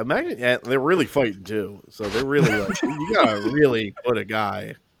 Yeah, imagine. Yeah, they're really fighting too. So they're really like you gotta really put a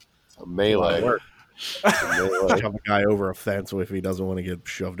guy A melee. work. A melee. Shove a guy over a fence if he doesn't want to get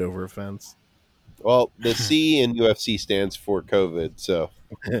shoved over a fence. Well, the C in UFC stands for COVID, so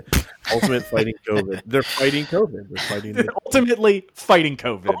Ultimate fighting COVID. They're fighting COVID. They're fighting. They're ultimately fighting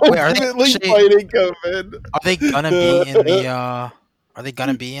COVID. Wait, are they ultimately actually- fighting COVID. Are they gonna be in the? Are they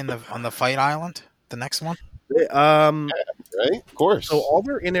gonna be on the Fight Island? The next one? Right? Of course. So all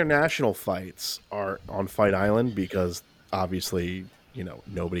their international fights are on Fight Island because obviously,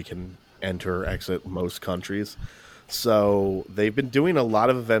 nobody can enter or exit most countries. So they've been doing a lot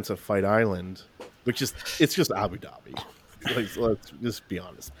of events at Fight Island, it's just Abu Dhabi. Let's just be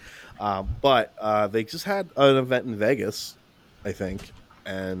honest. But they just had an event in Vegas, I think,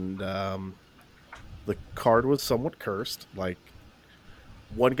 and the card was somewhat cursed. Like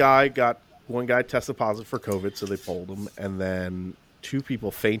one guy tested positive for COVID, so they pulled him, and then 2 people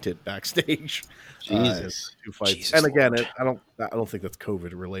fainted backstage. Jesus. 2 fights, Jesus and again, Lord. I don't think that's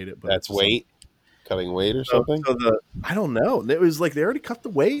COVID related, but That's it's weight, cutting weight or something. I don't know. It was like they already cut the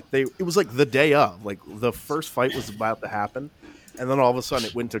weight. It was like the day of, like the first fight was about to happen, and then all of a sudden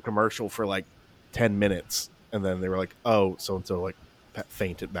it went to commercial for like 10 minutes, and then they were like, "Oh, so and so like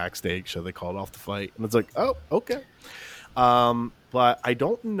fainted backstage," so they called off the fight, and it's like, "Oh, okay." But I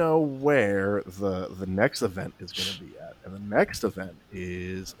don't know where the next event is going to be at, and the next event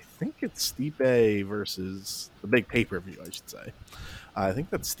is, I think it's Stipe versus the big pay-per-view, I should say. I think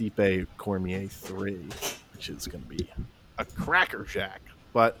that's Stipe Cormier 3, which is going to be a crackerjack.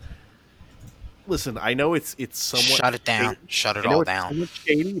 But listen, I know it's somewhat Shut it down. shady. Shut it I know all it's down. somewhat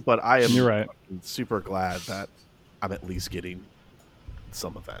shady, but I am You're right. super glad that I'm at least getting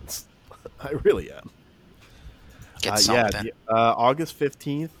some events. I really am. Get something. August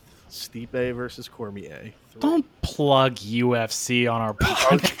 15th, Stipe versus Cormier. Don't plug UFC on our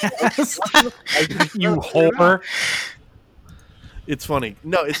podcast. You whore. It's funny.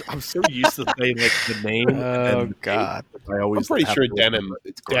 No, I'm so used to saying like the name. Oh, and God. I I'm always pretty have sure to denim.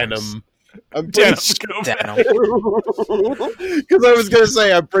 It's gross. Denim. I'm Denim. pretty sure Denim. because I was gonna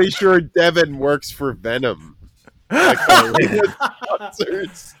say I'm pretty sure Devin works for Venom. Like,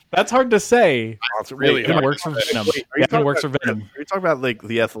 sponsors. That's hard to say. It's really Devin hard. works for Venom. Wait, are you Devin talking works for about- Venom. Are you talking about like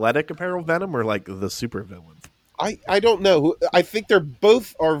the athletic apparel Venom or like the super villain? I don't know. I think they're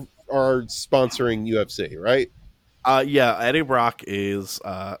both are sponsoring UFC, right? Yeah, Eddie Brock is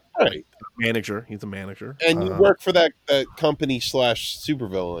Right. manager. He's a manager. And you work for that company /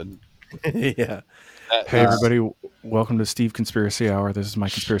 supervillain. Yeah. Hey, everybody. Welcome to Steve Conspiracy Hour. This is my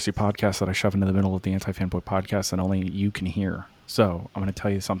conspiracy podcast that I shove into the middle of the Anti-Fanboy podcast and only you can hear. So I'm going to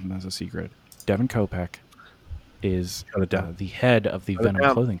tell you something that's a secret. Devin Kopeck is the head of the Venom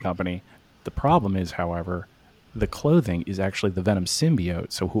down. clothing company. The problem is, however, the clothing is actually the Venom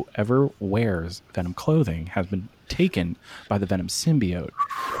symbiote. So whoever wears Venom clothing has been taken by the Venom symbiote.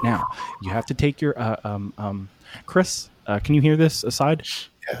 Now, you have to take your... Chris, can you hear this aside?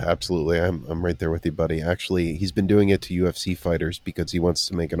 Yeah, absolutely. I'm right there with you, buddy. Actually, he's been doing it to UFC fighters because he wants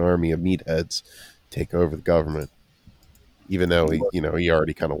to make an army of meatheads take over the government. Even though he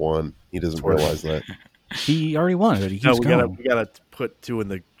already kind of won. He doesn't realize that. He already won, but he keeps No, we going. gotta put 2 in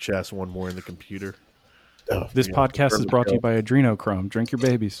the chest, 1 more in the computer. Oh, This podcast is brought to you by Adrenochrome. Drink your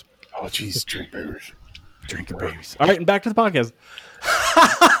babies. oh jeez, drink beers. Drink your babies. All right, and back to the podcast.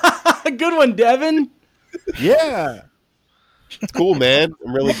 Good one, Devin. Yeah. It's cool, man.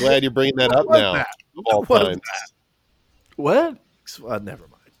 I'm really glad you're bringing that up What was now. that? Of all What was times. What? Never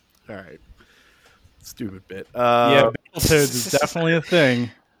mind. All right. Stupid bit. Yeah, Battletoads is definitely a thing.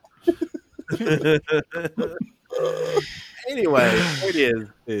 Anyway, what it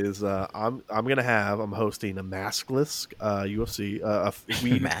is I'm hosting a maskless UFC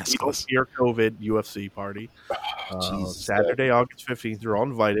we don't Maskless. fear COVID UFC party. Jesus, Saturday, August 15th. You're all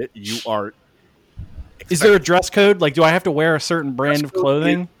invited. You are. Is there a dress code? Like, do I have to wear a certain brand of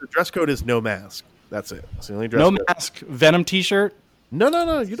clothing? The dress code is no mask. That's it. It's the only dress No code. mask, Venom T-shirt.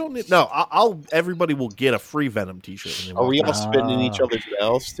 No. You don't need. No, Everybody will get a free Venom T-shirt. when they Are walk we in. all spitting in each other's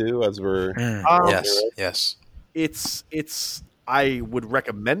mouths too as we're Yes. It's. I would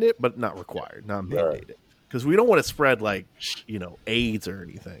recommend it, but not required, not Right. mandated, because we don't want to spread like AIDS or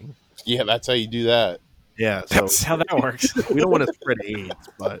anything. Yeah, that's how you do that. Yeah, so That's how that works. we don't want to spread AIDS,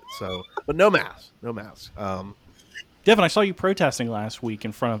 but no mask, Devin, I saw you protesting last week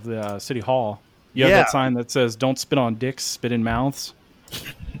in front of the City Hall. You have Yeah. that sign that says, "Don't spit on dicks, spit in mouths."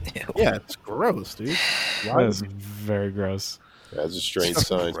 Yeah, it's gross, dude. That is very gross. That's a strange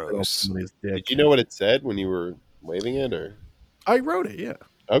sign. Gross. Somebody's dick. Did you know what it said when you were waving it, or I wrote it. Yeah.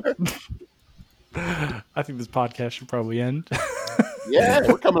 okay? I think this podcast should probably end. Yeah,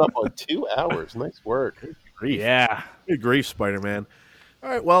 we're coming up on 2 hours. Nice work. Grief. Yeah. Good grief, Spider-Man. All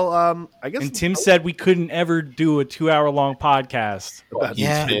right. Well, I guess. And Tim said we couldn't ever do a 2-hour-long podcast.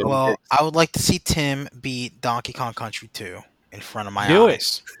 Yeah, Tim. well, I would like to see Tim beat Donkey Kong Country 2 in front of my Do it.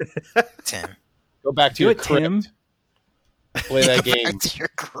 eyes. Tim. Go back to Do your it, Tim. crypt. Play that Go game. back to your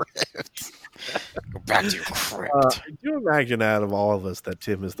crypt. Go back to your crypt. I do imagine out of all of us that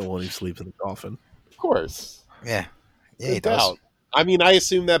Tim is the one who sleeps in the coffin. Of course. Yeah. Yeah, he No does. doubt. I mean, I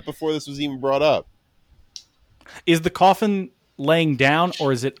assumed that before this was even brought up. Is the coffin laying down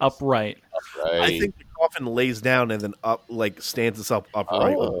or is it upright? Right. I think the coffin lays down and then stands us up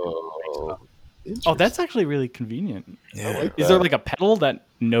upright. Oh, Oh, that's actually really convenient. Yeah. Is there like a pedal that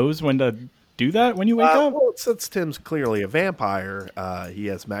knows when to do that when you wake up? Well, since Tim's clearly a vampire, he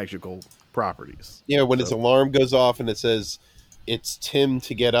has magical properties. Yeah, when his alarm goes off and it says, "It's Tim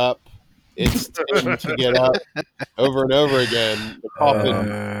to get up," it's Tim to get up, over and over again. The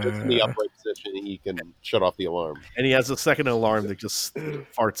coffin gets in the upright position, and he can shut off the alarm. And he has a second alarm that just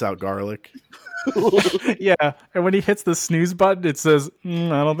farts out garlic. Yeah, and when he hits the snooze button, it says, I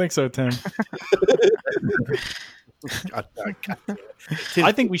don't think so, Tim. God,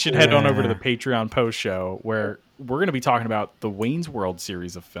 I think we should head on over to the Patreon post show where we're going to be talking about the Wayne's World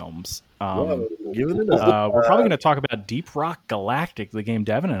series of films. giving it up. We're probably going to talk about Deep Rock Galactic, the game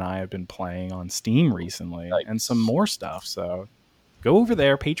Devin and I have been playing on Steam recently, and some more stuff. So go over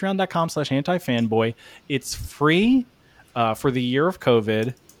there, patreon.com/antifanboy. It's free for the year of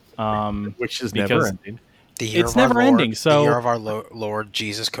COVID. Which is never ending. The year It's of our never Lord- ending, so- the year of our Lord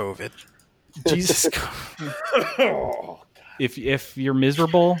Jesus COVID. Jesus. If you're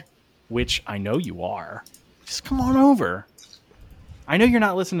miserable, which I know you are, just come on over. I know you're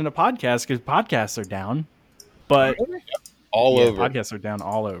not listening to podcasts because podcasts are down, but All yeah, over. podcasts are down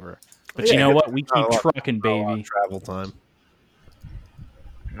all over. But Yeah, you know what? We not a keep lot- trucking, Not a lot baby. of travel time.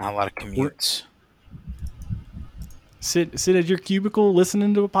 Not a lot of commutes. Sit at your cubicle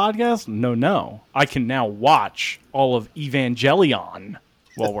listening to a podcast? No. I can now watch all of Evangelion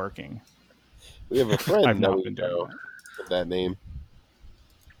while working. We have a friend I've that not we been doing know that. with that name.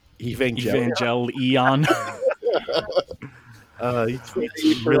 Evangelion. Evangelion. He How do you tweets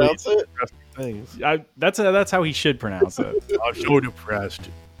really pronounce it? interesting things. That's how he should pronounce it. I'm so depressed.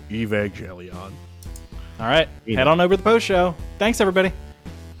 Evangelion. All right, head on over to the post show. Thanks, everybody.